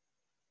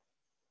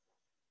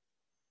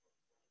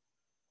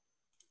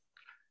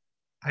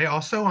 I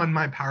also on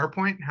my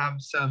PowerPoint have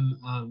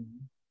some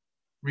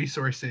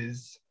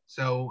resources.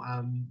 So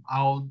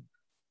I'll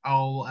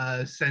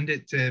send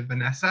it to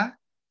Vanessa,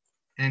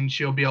 and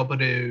she'll be able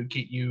to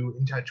get you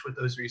in touch with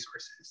those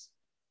resources.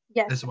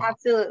 Yes, well.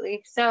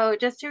 Absolutely. So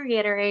just to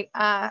reiterate,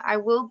 I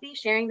will be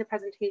sharing the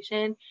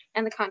presentation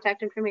and the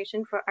contact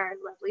information for our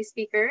lovely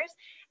speakers.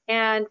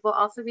 And we'll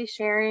also be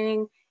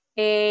sharing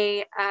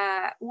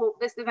well,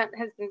 this event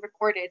has been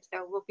recorded,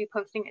 so we'll be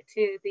posting it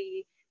to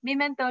the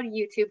MiMentor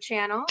YouTube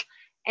channel.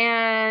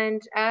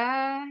 And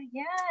yeah,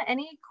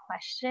 any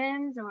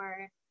questions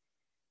or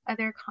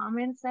other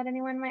comments that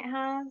anyone might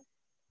have?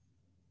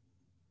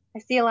 I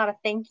see a lot of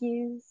thank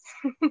yous.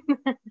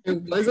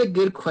 It was a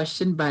good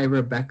question by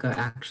Rebecca,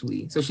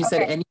 actually. So she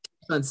said, any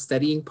tips on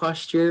studying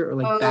posture or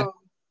like back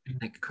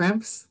neck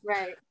cramps?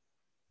 Right.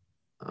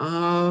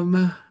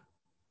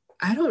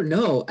 I don't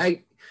know.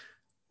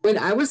 When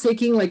I was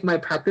taking like my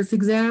practice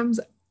exams,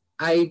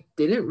 I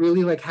didn't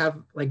really like have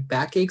like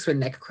backaches or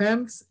neck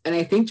cramps. And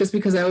I think just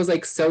because I was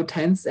like so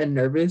tense and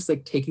nervous,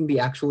 like taking the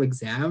actual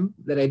exam,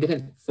 that I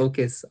didn't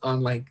focus on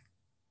like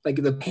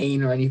the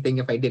pain or anything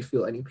if I did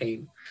feel any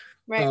pain.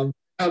 Right.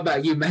 How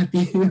about you,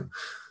 Matthew?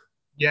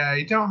 Yeah,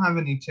 I don't have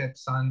any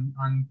tips on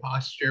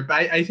posture,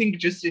 but I think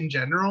just in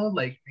general,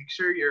 like make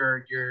sure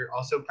you're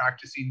also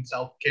practicing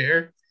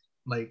self-care,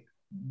 like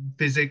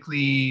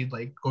physically,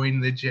 like going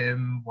to the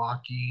gym,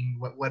 walking,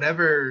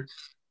 whatever,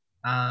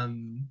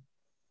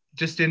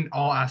 just in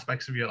all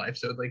aspects of your life.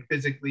 So like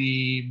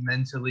physically,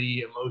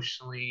 mentally,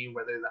 emotionally,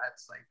 whether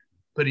that's like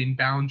putting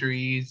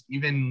boundaries,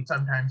 even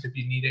sometimes if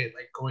you need it,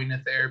 like going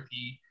to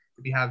therapy,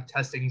 if you have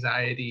test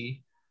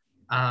anxiety.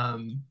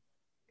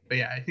 But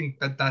yeah, I think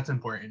that's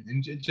important,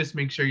 and just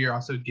make sure you're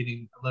also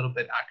getting a little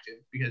bit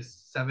active,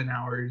 because 7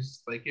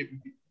 hours, like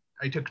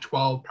I took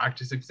 12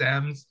 practice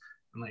exams,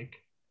 and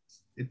like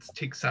it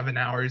takes 7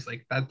 hours,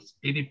 like that's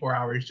 84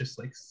 hours just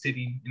like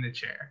sitting in a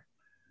chair.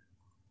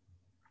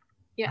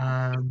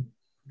 Yeah,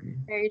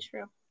 very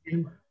true.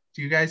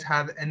 Do you guys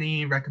have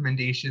any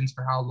recommendations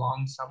for how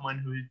long someone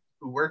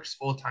who works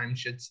full-time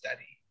should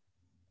study?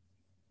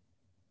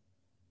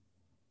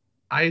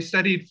 I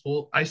studied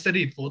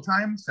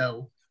full-time,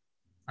 so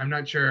I'm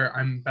not sure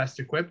I'm best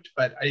equipped,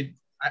 but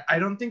I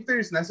don't think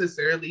there's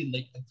necessarily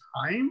like a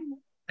time.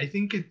 I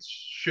think it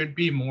should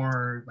be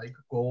more like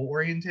goal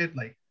oriented,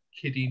 like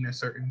hitting a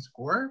certain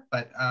score.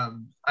 But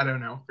I don't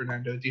know,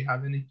 Fernando, do you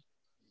have any?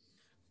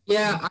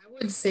 Yeah, I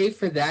would say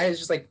for that is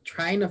just like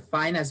trying to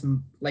find as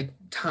like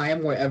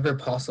time wherever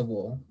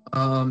possible.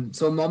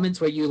 So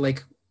moments where you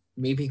like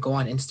maybe go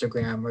on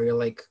Instagram, or you're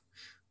like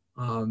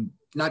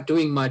not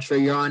doing much, or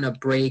you're on a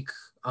break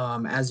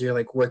as you're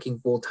like working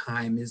full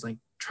time, is like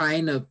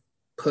trying to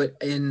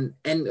put in,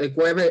 and like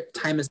wherever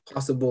time is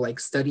possible, like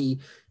study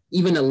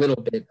even a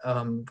little bit,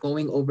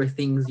 going over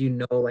things,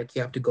 like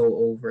you have to go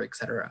over,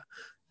 etc.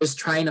 Just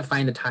trying to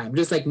find a time,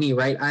 just like me,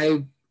 right?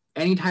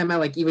 Anytime I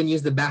like even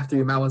use the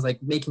bathroom, I was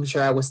like making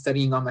sure I was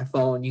studying on my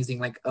phone using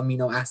like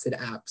amino acid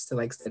apps to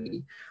like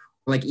study,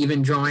 like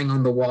even drawing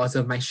on the walls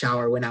of my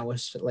shower when I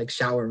was like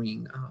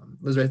showering.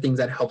 Those are things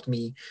that helped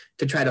me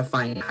to try to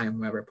find time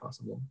wherever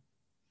possible.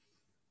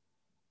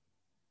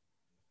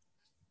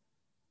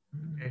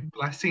 Okay.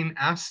 Blessing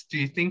asks, do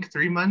you think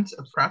 3 months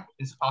of prep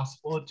is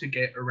possible to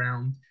get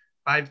around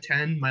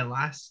 510? My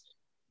last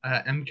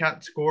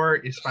MCAT score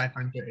is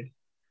 500.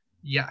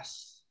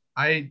 Yes.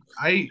 I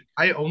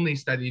only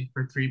studied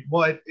for 3.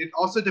 Well, it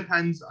also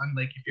depends on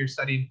like if you're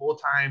studying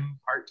full-time,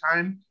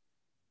 part-time.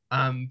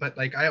 But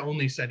like I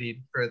only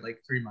studied for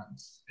like 3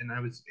 months and I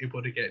was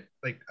able to get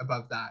like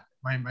above that.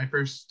 My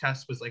first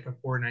test was like a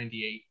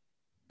 498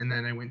 and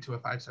then I went to a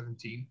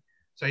 517.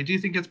 So I do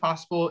think it's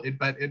possible,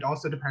 but it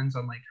also depends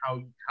on like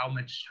how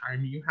much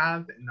time you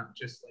have and not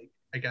just like,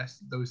 I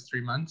guess, those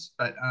 3 months.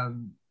 But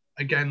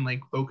again,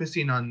 like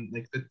focusing on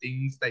like the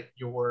things that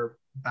you're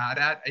bad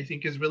at, I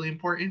think is really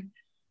important.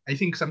 I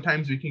think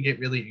sometimes we can get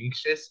really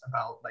anxious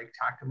about like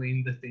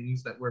tackling the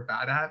things that we're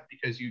bad at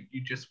because you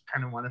just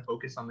kind of want to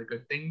focus on the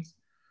good things.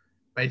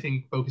 But I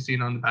think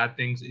focusing on the bad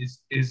things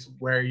is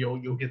where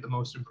you'll get the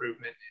most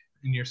improvement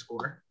in your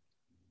score.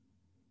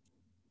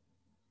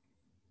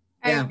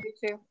 I agree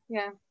too.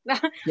 Yeah.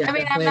 Yeah, I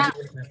mean, I'm not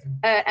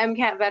an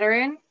MCAT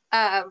veteran,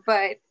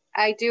 but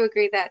I do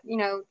agree that,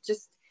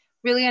 just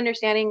really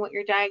understanding what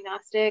your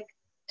diagnostic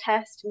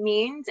test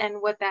means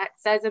and what that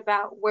says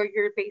about where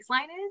your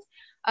baseline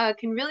is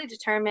can really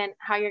determine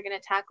how you're going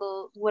to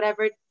tackle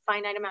whatever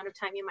finite amount of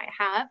time you might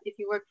have. If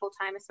you work full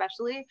time,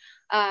 especially,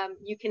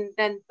 you can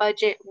then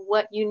budget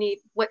what you need,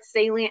 what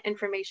salient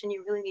information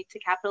you really need to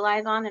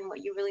capitalize on and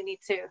what you really need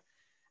to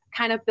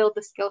kind of build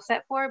the skill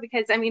set for,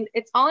 because I mean,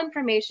 it's all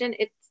information.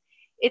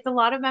 It's a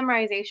lot of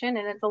memorization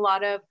and it's a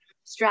lot of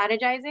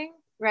strategizing,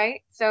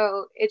 right?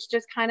 So it's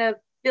just kind of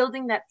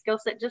building that skill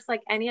set, just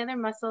like any other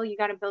muscle, you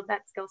got to build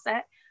that skill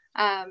set.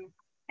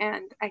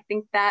 And I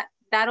think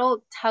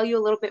that'll tell you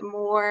a little bit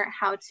more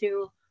how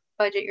to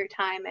budget your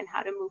time and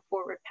how to move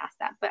forward past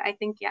that. But I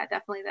think, yeah,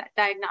 definitely that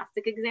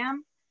diagnostic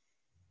exam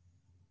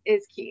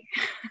is key.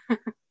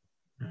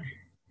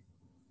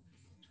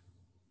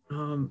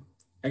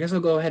 I guess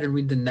I'll go ahead and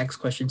read the next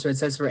question. So it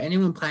says, for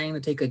anyone planning to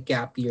take a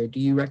gap year, do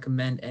you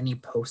recommend any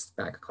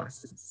post-bac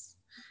classes?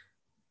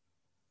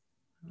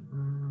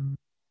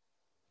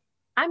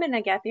 I'm in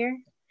a gap year,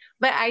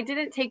 but I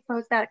didn't take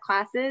post-bac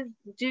classes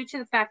due to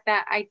the fact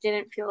that I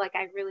didn't feel like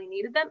I really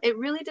needed them. It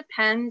really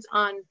depends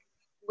on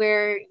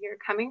where you're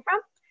coming from.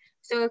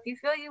 So if you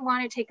feel you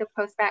want to take a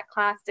post-bac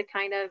class to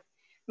kind of,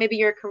 maybe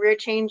you're a career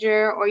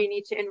changer or you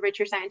need to enrich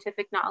your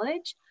scientific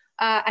knowledge,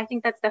 I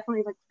think that's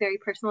definitely like a very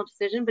personal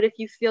decision. But if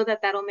you feel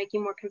that that'll make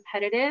you more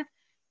competitive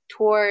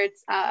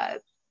towards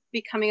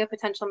becoming a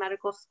potential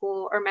medical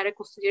school or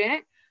medical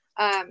student,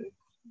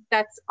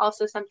 that's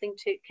also something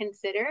to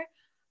consider.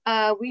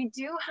 We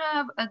do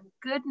have a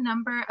good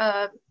number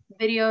of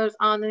videos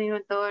on the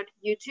MiMentor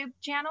YouTube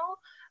channel.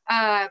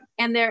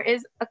 And there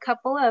is a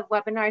couple of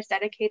webinars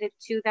dedicated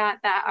to that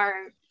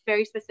are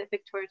very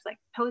specific towards like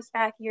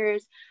post-bac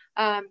years.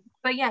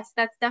 But yes,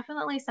 that's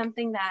definitely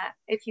something that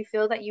if you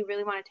feel that you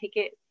really want to take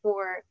it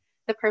for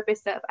the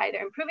purpose of either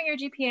improving your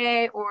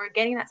GPA or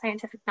getting that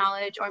scientific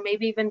knowledge, or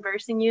maybe even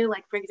versing you,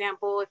 like for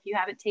example, if you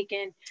haven't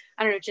taken,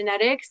 I don't know,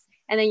 genetics,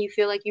 and then you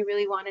feel like you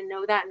really want to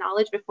know that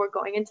knowledge before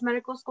going into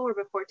medical school or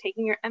before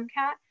taking your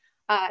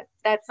MCAT,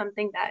 that's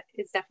something that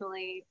is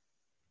definitely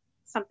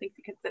something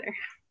to consider.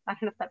 I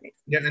don't know if that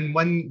makes sense. Yeah, and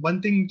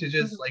one thing to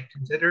just like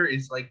consider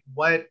is like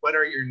what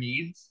are your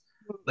needs?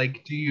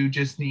 Like, do you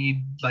just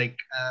need like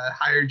a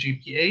higher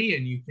GPA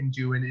and you can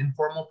do an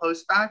informal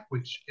post-bac,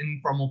 which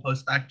informal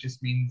post-bac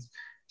just means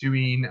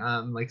doing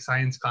like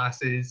science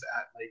classes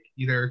at like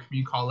either a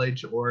community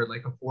college or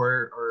like a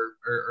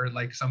or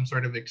like some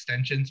sort of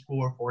extension school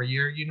or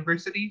 4-year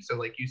university, so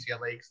like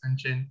UCLA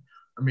Extension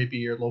or maybe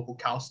your local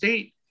Cal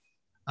State.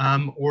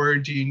 Or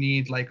do you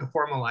need like a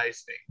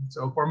formalized thing?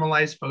 So a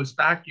formalized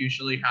post-bac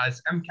usually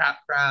has MCAT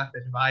prep,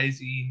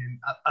 advising, and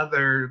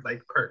other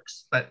like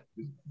perks, but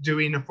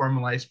doing a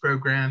formalized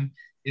program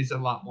is a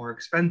lot more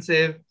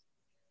expensive.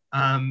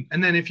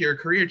 And then if you're a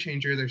career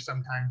changer, there's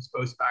sometimes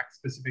post-bac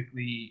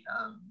specifically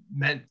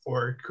meant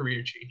for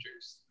career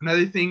changers.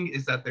 Another thing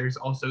is that there's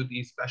also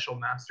these special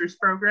master's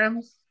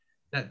programs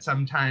that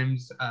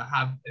sometimes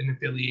have an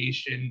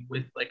affiliation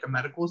with like a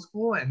medical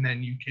school, and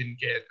then you can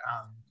get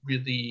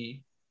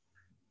really,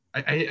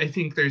 I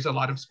think there's a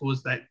lot of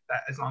schools that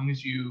as long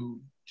as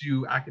you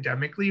do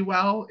academically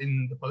well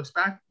in the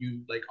post-bac,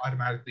 you like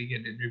automatically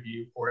get an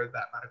interview for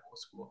that medical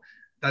school.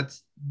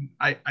 That's,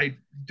 I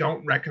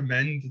don't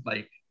recommend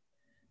like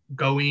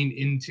going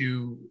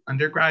into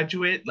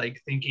undergraduate like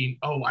thinking,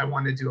 oh, I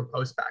want to do a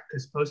post-bac,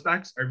 because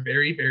post-bacs are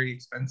very, very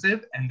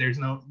expensive and there's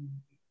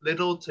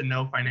little to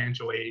no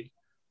financial aid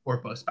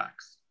for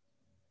post-bacs.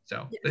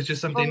 So that's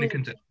just something to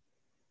consider.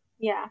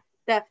 Yeah,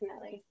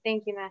 definitely.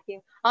 Thank you,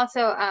 Matthew. Also,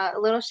 a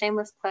little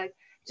shameless plug.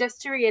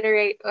 just to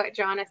reiterate what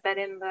Joanna said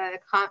in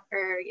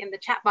the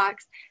chat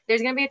box,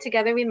 there's going to be a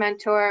Together We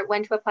Mentor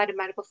When to Apply to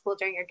Medical School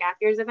During Your Gap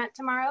Years event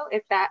tomorrow.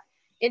 If that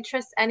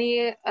interests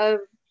any of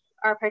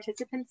our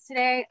participants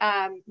today,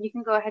 you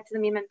can go ahead to the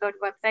MiMentor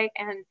website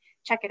and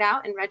check it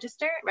out and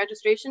register.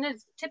 Registration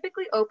is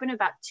typically open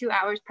about 2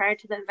 hours prior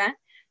to the event,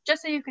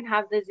 just so you can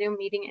have the Zoom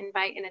meeting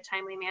invite in a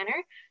timely manner.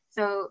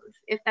 So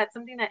if that's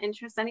something that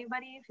interests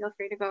anybody, feel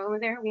free to go over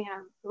there. We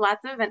have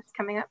lots of events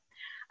coming up.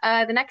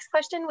 The next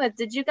question was,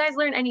 did you guys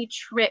learn any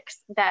tricks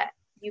that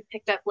you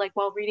picked up like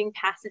while reading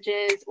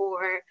passages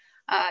or,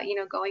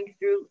 going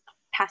through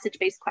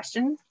passage-based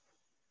questions?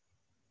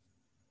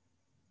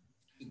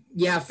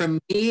 Yeah, for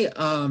me,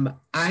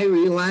 I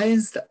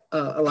realized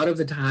a lot of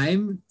the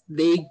time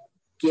they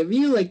give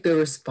you like the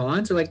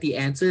response or like the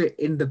answer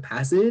in the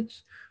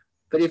passage.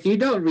 But if you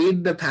don't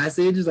read the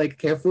passage like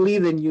carefully,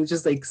 then you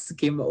just like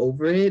skim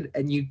over it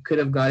and you could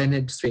have gotten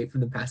it straight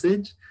from the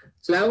passage.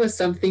 So that was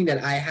something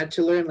that I had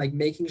to learn, like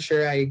making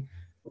sure I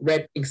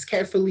read things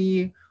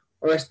carefully,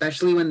 or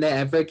especially when they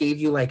ever gave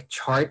you like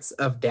charts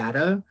of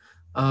data,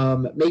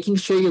 making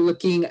sure you're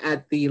looking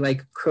at the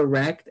like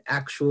correct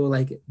actual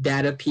like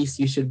data piece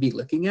you should be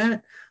looking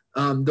at.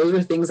 Those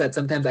were things that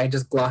sometimes I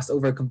just glossed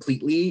over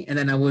completely, and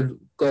then I would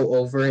go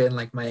over it in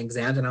like my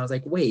exams and I was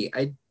like, wait,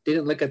 I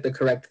didn't look at the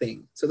correct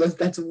thing. So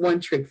that's one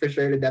trick for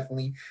sure, to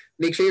definitely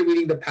make sure you're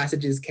reading the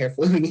passages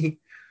carefully.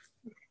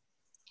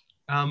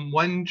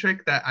 One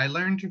trick that I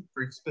learned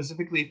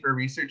specifically for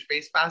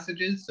research-based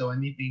passages, so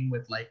anything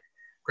with like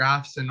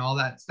graphs and all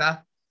that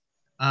stuff,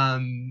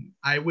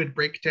 I would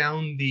break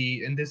down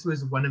and this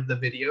was one of the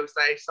videos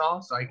that I saw,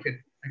 so I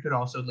could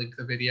also link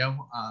the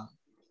video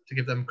to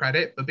give them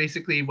credit. But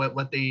basically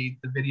what the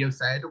video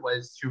said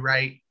was to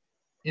write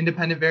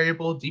independent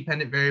variable,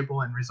 dependent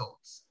variable, and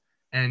results,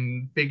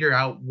 and figure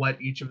out what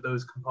each of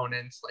those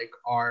components like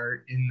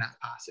are in that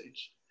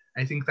passage.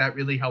 I think that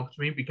really helped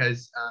me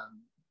because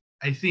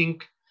I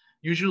think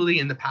usually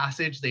in the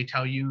passage they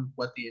tell you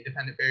what the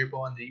independent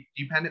variable and the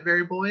dependent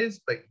variable is,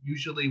 but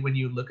usually when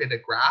you look at a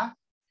graph,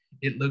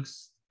 it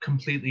looks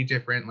completely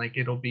different. Like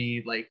it'll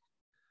be like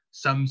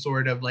some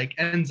sort of like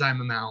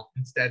enzyme amount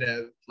instead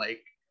of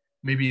like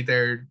maybe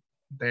they're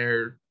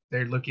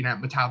looking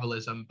at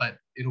metabolism, but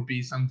it'll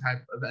be some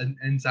type of an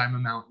enzyme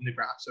amount in the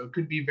graph. So it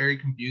could be very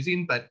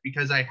confusing, but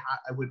because I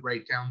would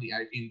write down the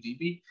IP and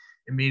DB,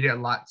 it made it a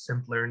lot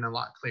simpler and a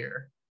lot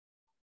clearer.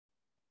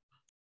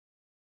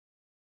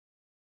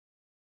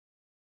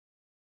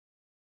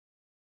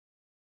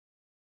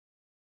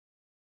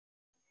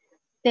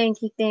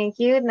 Thank you, thank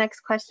you. Next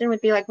question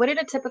would be like, what did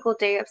a typical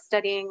day of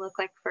studying look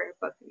like for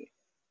both of you?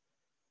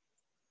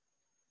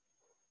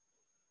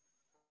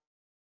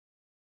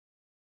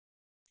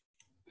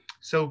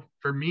 So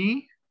for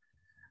me,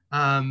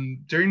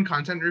 during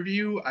content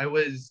review, I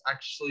was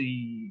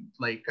actually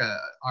like a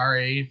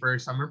RA for a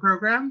summer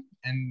program,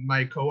 and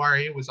my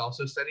co-RA was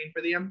also studying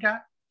for the MCAT.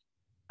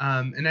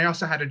 And I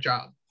also had a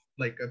job,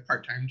 like a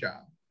part-time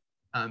job.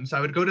 So I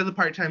would go to the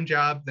part-time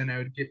job, then I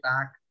would get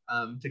back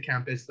to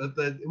campus.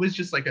 It was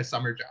just like a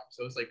summer job,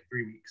 so it was like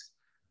 3 weeks.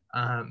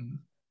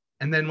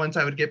 And then once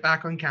I would get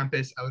back on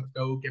campus, I would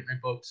go get my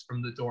books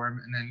from the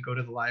dorm and then go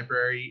to the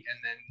library and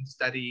then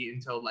study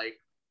until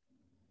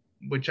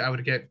which I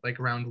would get like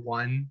around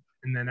 1,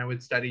 and then I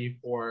would study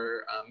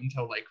for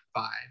until like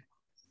 5,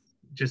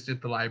 just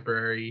at the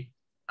library,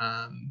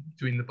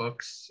 doing the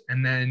books.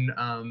 And then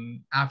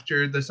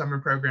after the summer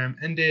program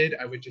ended,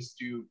 I would just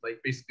do like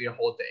basically a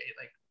whole day,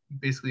 like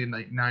basically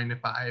like 9 to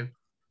 5.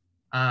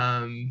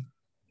 And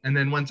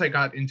then once I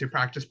got into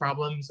practice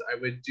problems, I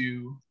would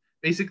do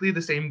basically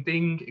the same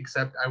thing,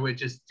 except I would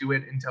just do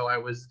it until I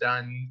was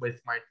done with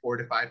my 4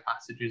 to 5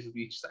 passages of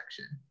each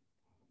section.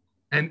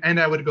 And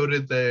I would go to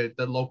the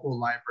local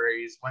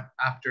libraries.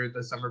 After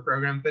the summer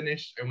program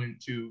finished, I went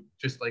to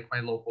just like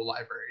my local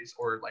libraries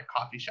or like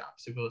coffee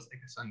shops if it was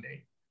like a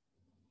Sunday.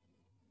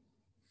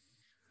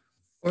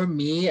 For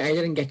me, I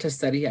didn't get to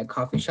study at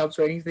coffee shops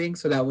or anything,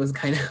 so that was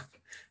kind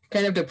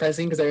of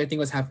depressing because everything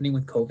was happening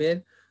with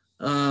COVID.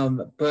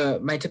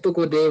 But my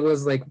typical day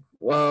was like,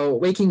 well,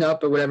 waking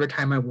up at whatever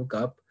time I woke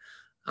up,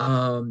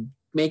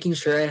 making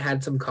sure I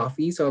had some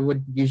coffee. So I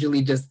would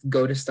usually just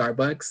go to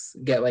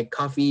Starbucks, get like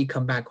coffee,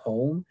 come back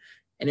home.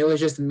 And it was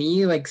just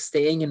me like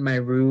staying in my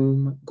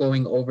room,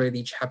 going over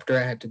the chapter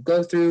I had to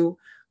go through.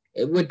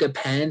 It would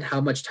depend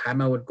how much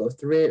time I would go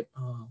through it.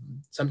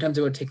 Sometimes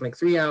it would take like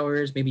 3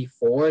 hours, maybe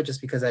 4, just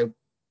because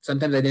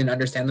sometimes I didn't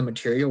understand the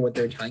material, what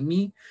they're telling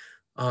me.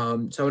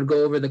 So I would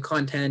go over the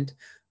content.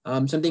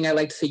 Something I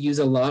liked to use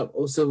a lot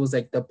also was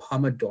like the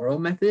Pomodoro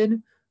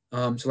method.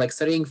 So like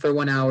studying for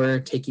 1 hour,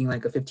 taking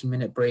like a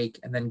 15-minute break,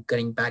 and then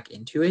getting back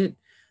into it.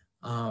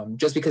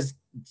 Just because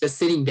just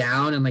sitting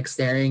down and like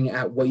staring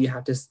at what you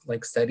have to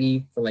like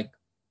study for like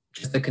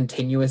just a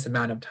continuous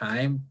amount of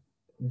time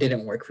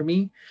didn't work for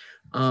me.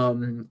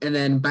 And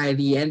then by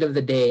the end of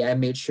the day, I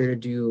made sure to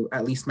do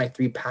at least my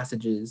 3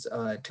 passages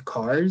to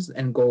CARS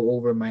and go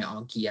over my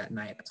Anki at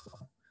night as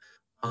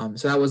well.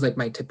 So that was like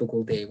my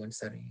typical day when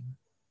studying.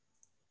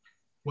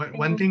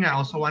 One thing I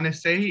also want to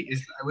say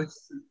is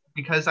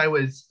because I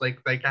was like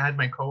I had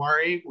my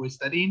co-RA who was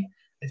studying,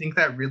 I think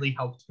that really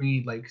helped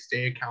me like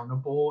stay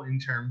accountable in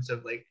terms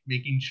of like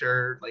making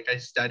sure like I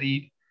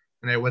studied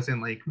and I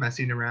wasn't like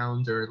messing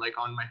around or like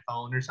on my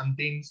phone or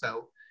something.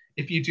 So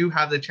if you do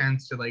have the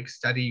chance to like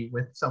study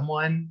with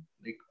someone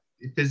like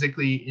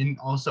physically in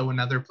also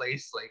another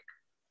place, like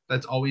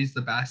that's always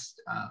the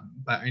best.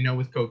 But I know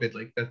with COVID,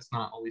 like that's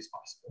not always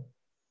possible.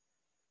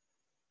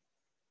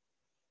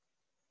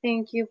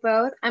 Thank you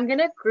both. I'm going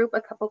to group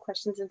a couple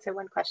questions into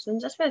one question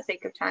just for the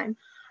sake of time.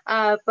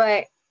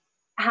 But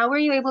how were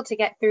you able to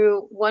get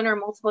through one or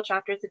multiple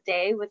chapters a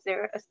day? Was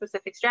there a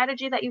specific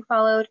strategy that you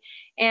followed?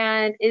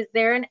 And is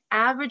there an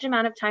average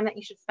amount of time that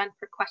you should spend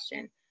per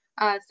question?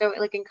 So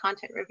like in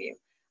content review,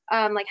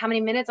 like how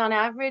many minutes on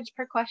average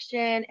per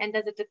question? And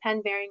does it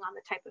depend varying on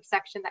the type of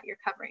section that you're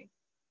covering?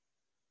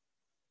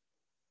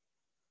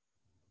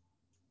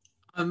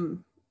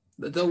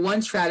 The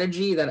one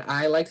strategy that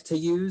I liked to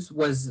use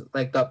was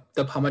like the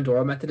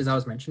Pomodoro method, as I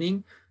was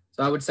mentioning.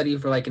 So I would study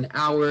for like an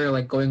hour,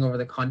 like going over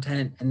the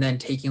content and then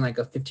taking like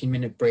a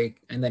 15-minute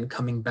break and then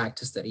coming back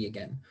to study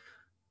again.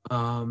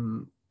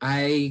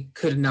 I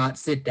could not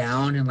sit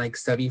down and like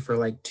study for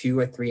like 2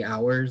 or 3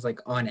 hours like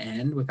on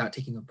end without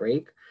taking a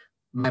break.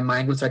 My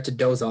mind would start to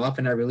doze off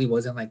and I really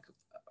wasn't like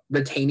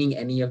retaining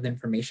any of the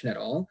information at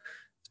all.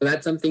 So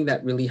that's something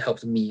that really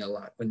helped me a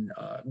lot when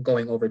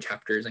going over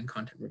chapters and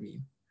content review.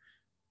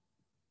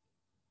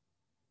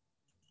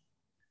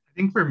 I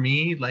think for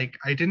me, like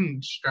I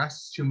didn't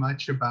stress too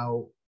much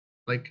about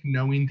like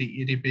knowing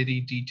the itty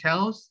bitty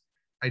details.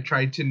 I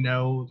tried to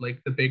know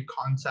like the big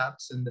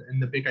concepts and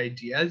the big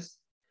ideas.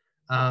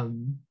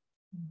 Um,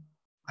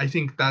 I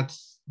think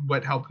that's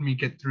what helped me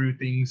get through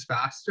things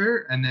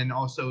faster. And then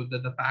also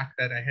the fact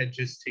that I had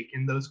just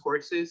taken those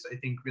courses, I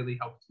think really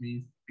helped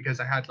me because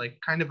I had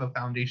like kind of a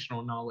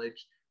foundational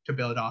knowledge to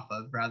build off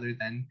of rather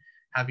than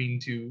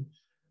having to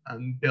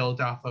build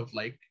off of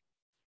like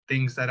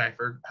things that I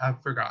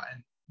have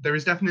forgotten. There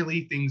was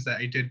definitely things that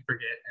I did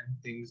forget and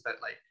things that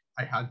like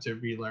I had to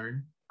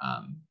relearn.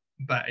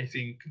 But I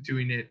think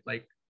doing it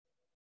like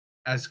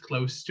as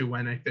close to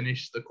when I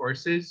finished the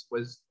courses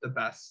was the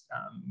best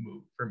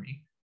move for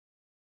me.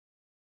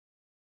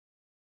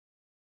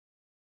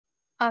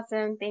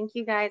 Awesome. Thank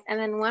you guys. And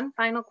then one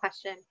final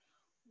question.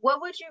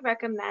 What would you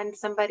recommend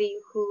somebody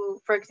who,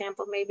 for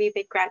example, maybe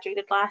they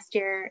graduated last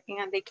year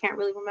and they can't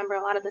really remember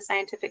a lot of the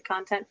scientific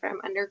content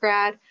from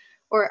undergrad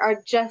or are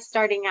just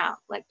starting out,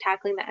 like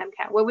tackling the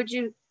MCAT? What would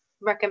you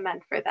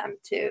recommend for them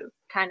to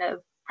kind of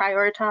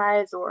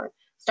prioritize or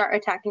start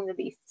attacking the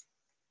beast?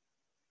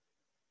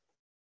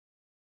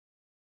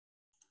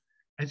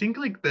 I think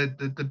like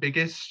the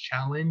biggest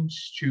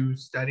challenge to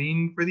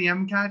studying for the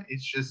MCAT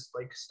is just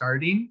like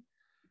starting.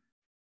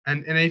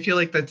 And I feel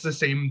like that's the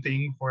same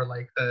thing for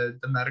like the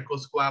medical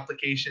school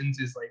applications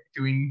is like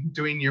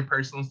doing your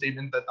personal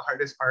statement. That the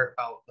hardest part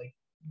about like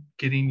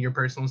getting your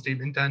personal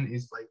statement done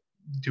is like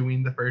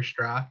doing the first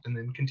draft and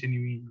then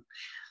continuing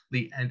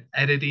and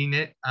editing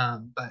it.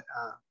 But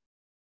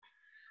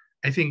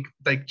I think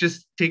like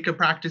just take a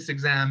practice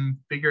exam,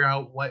 figure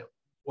out what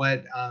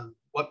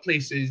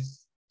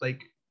places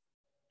like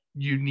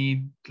you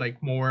need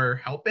like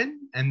more help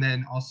in, and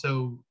then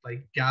also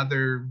like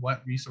gather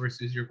what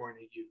resources you're going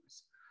to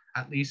use,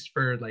 at least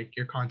for like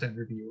your content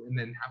review, and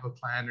then have a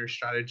plan or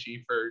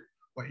strategy for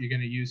what you're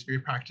going to use for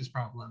your practice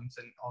problems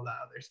and all that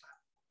other stuff.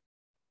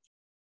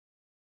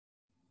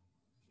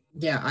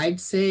 Yeah,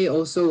 I'd say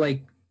also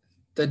like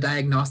the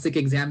diagnostic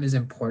exam is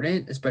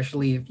important,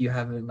 especially if you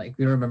haven't like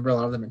you don't remember a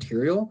lot of the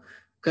material,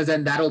 because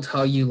then that'll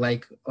tell you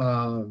like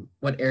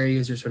what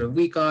areas you're sort of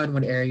weak on,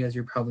 what areas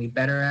you're probably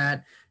better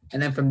at,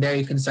 and then from there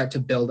you can start to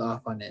build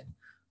off on it.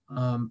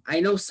 I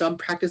know some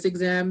practice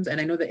exams, and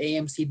I know the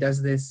AMC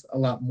does this a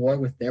lot more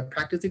with their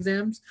practice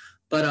exams.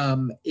 But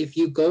if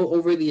you go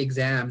over the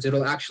exams,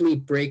 it'll actually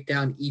break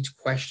down each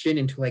question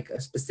into like a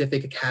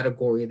specific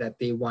category that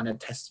they want to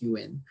test you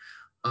in.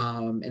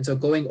 And so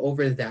going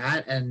over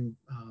that and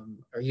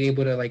are you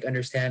able to like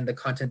understand the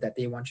content that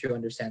they want you to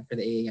understand for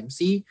the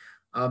AAMC?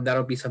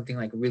 That'll be something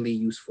like really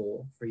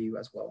useful for you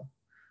as well.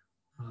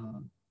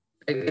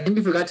 I think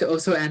we forgot to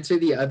also answer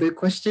the other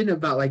question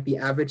about like the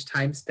average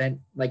time spent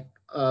like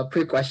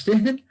per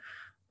question.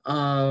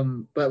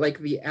 But like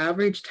the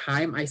average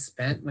time I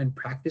spent when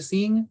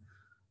practicing,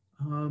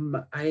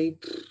 I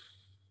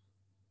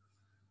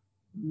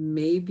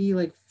maybe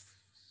like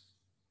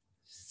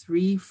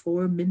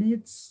 3-4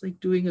 minutes like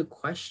doing a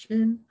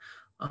question.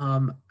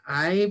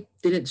 I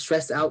didn't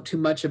stress out too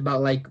much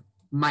about like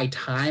my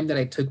time that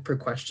I took per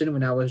question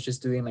when I was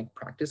just doing like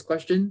practice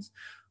questions.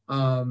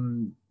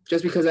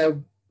 Just because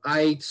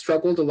I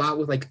struggled a lot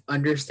with like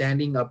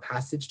understanding a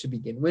passage to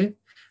begin with.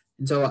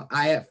 And so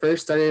I at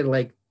first started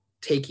like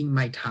taking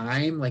my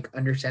time, like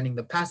understanding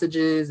the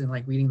passages and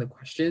like reading the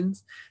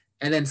questions.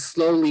 And then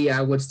slowly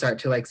I would start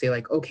to like say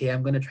like, okay,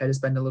 I'm going to try to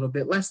spend a little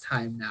bit less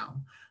time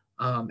now.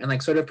 And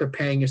like sort of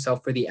preparing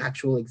yourself for the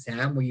actual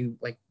exam where you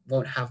like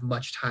won't have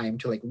much time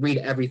to like read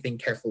everything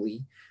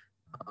carefully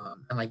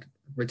and like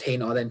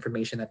retain all the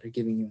information that they're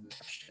giving you in the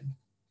question.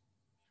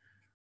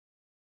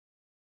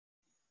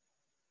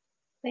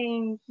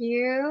 Thank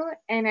you.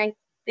 And I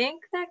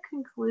think that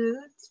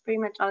concludes pretty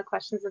much all the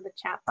questions in the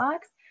chat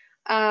box.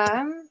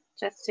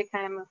 Just to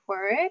kind of move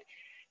forward.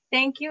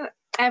 Thank you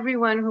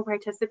everyone who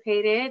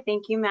participated.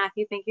 Thank you,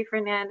 Matthew. Thank you,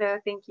 Fernando.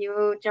 Thank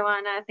you,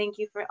 Joanna. Thank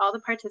you for all the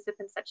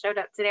participants that showed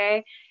up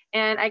today.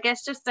 And I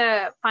guess just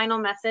a final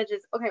message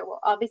is, okay, well,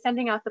 I'll be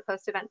sending out the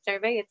post-event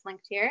survey. It's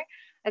linked here,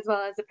 as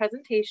well as the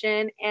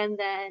presentation. And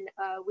then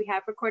we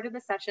have recorded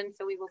the session,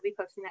 so we will be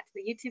posting that to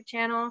the YouTube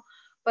channel.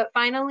 But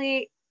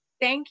finally,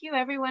 thank you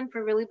everyone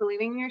for really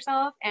believing in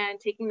yourself and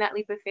taking that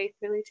leap of faith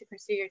really to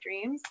pursue your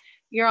dreams.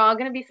 You're all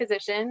going to be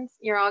physicians.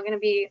 You're all going to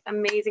be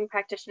amazing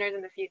practitioners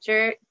in the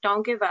future.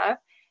 Don't give up.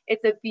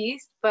 It's a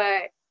beast,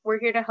 but we're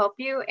here to help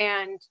you.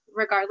 And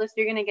regardless,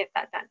 you're going to get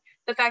that done.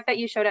 The fact that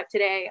you showed up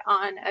today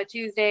on a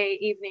Tuesday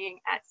evening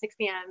at 6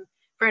 p.m.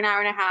 for an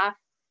hour and a half,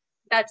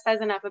 that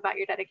says enough about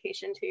your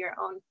dedication to your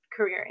own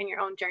career and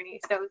your own journey.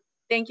 So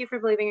thank you for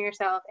believing in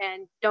yourself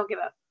and don't give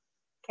up.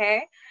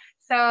 Okay.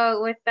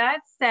 So with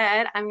that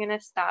said, I'm going to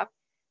stop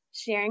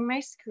sharing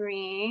my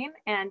screen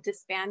and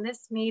disband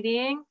this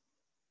meeting.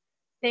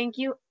 Thank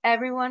you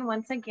everyone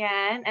once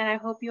again, and I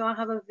hope you all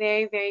have a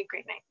very, very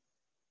great night.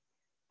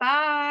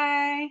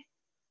 Bye.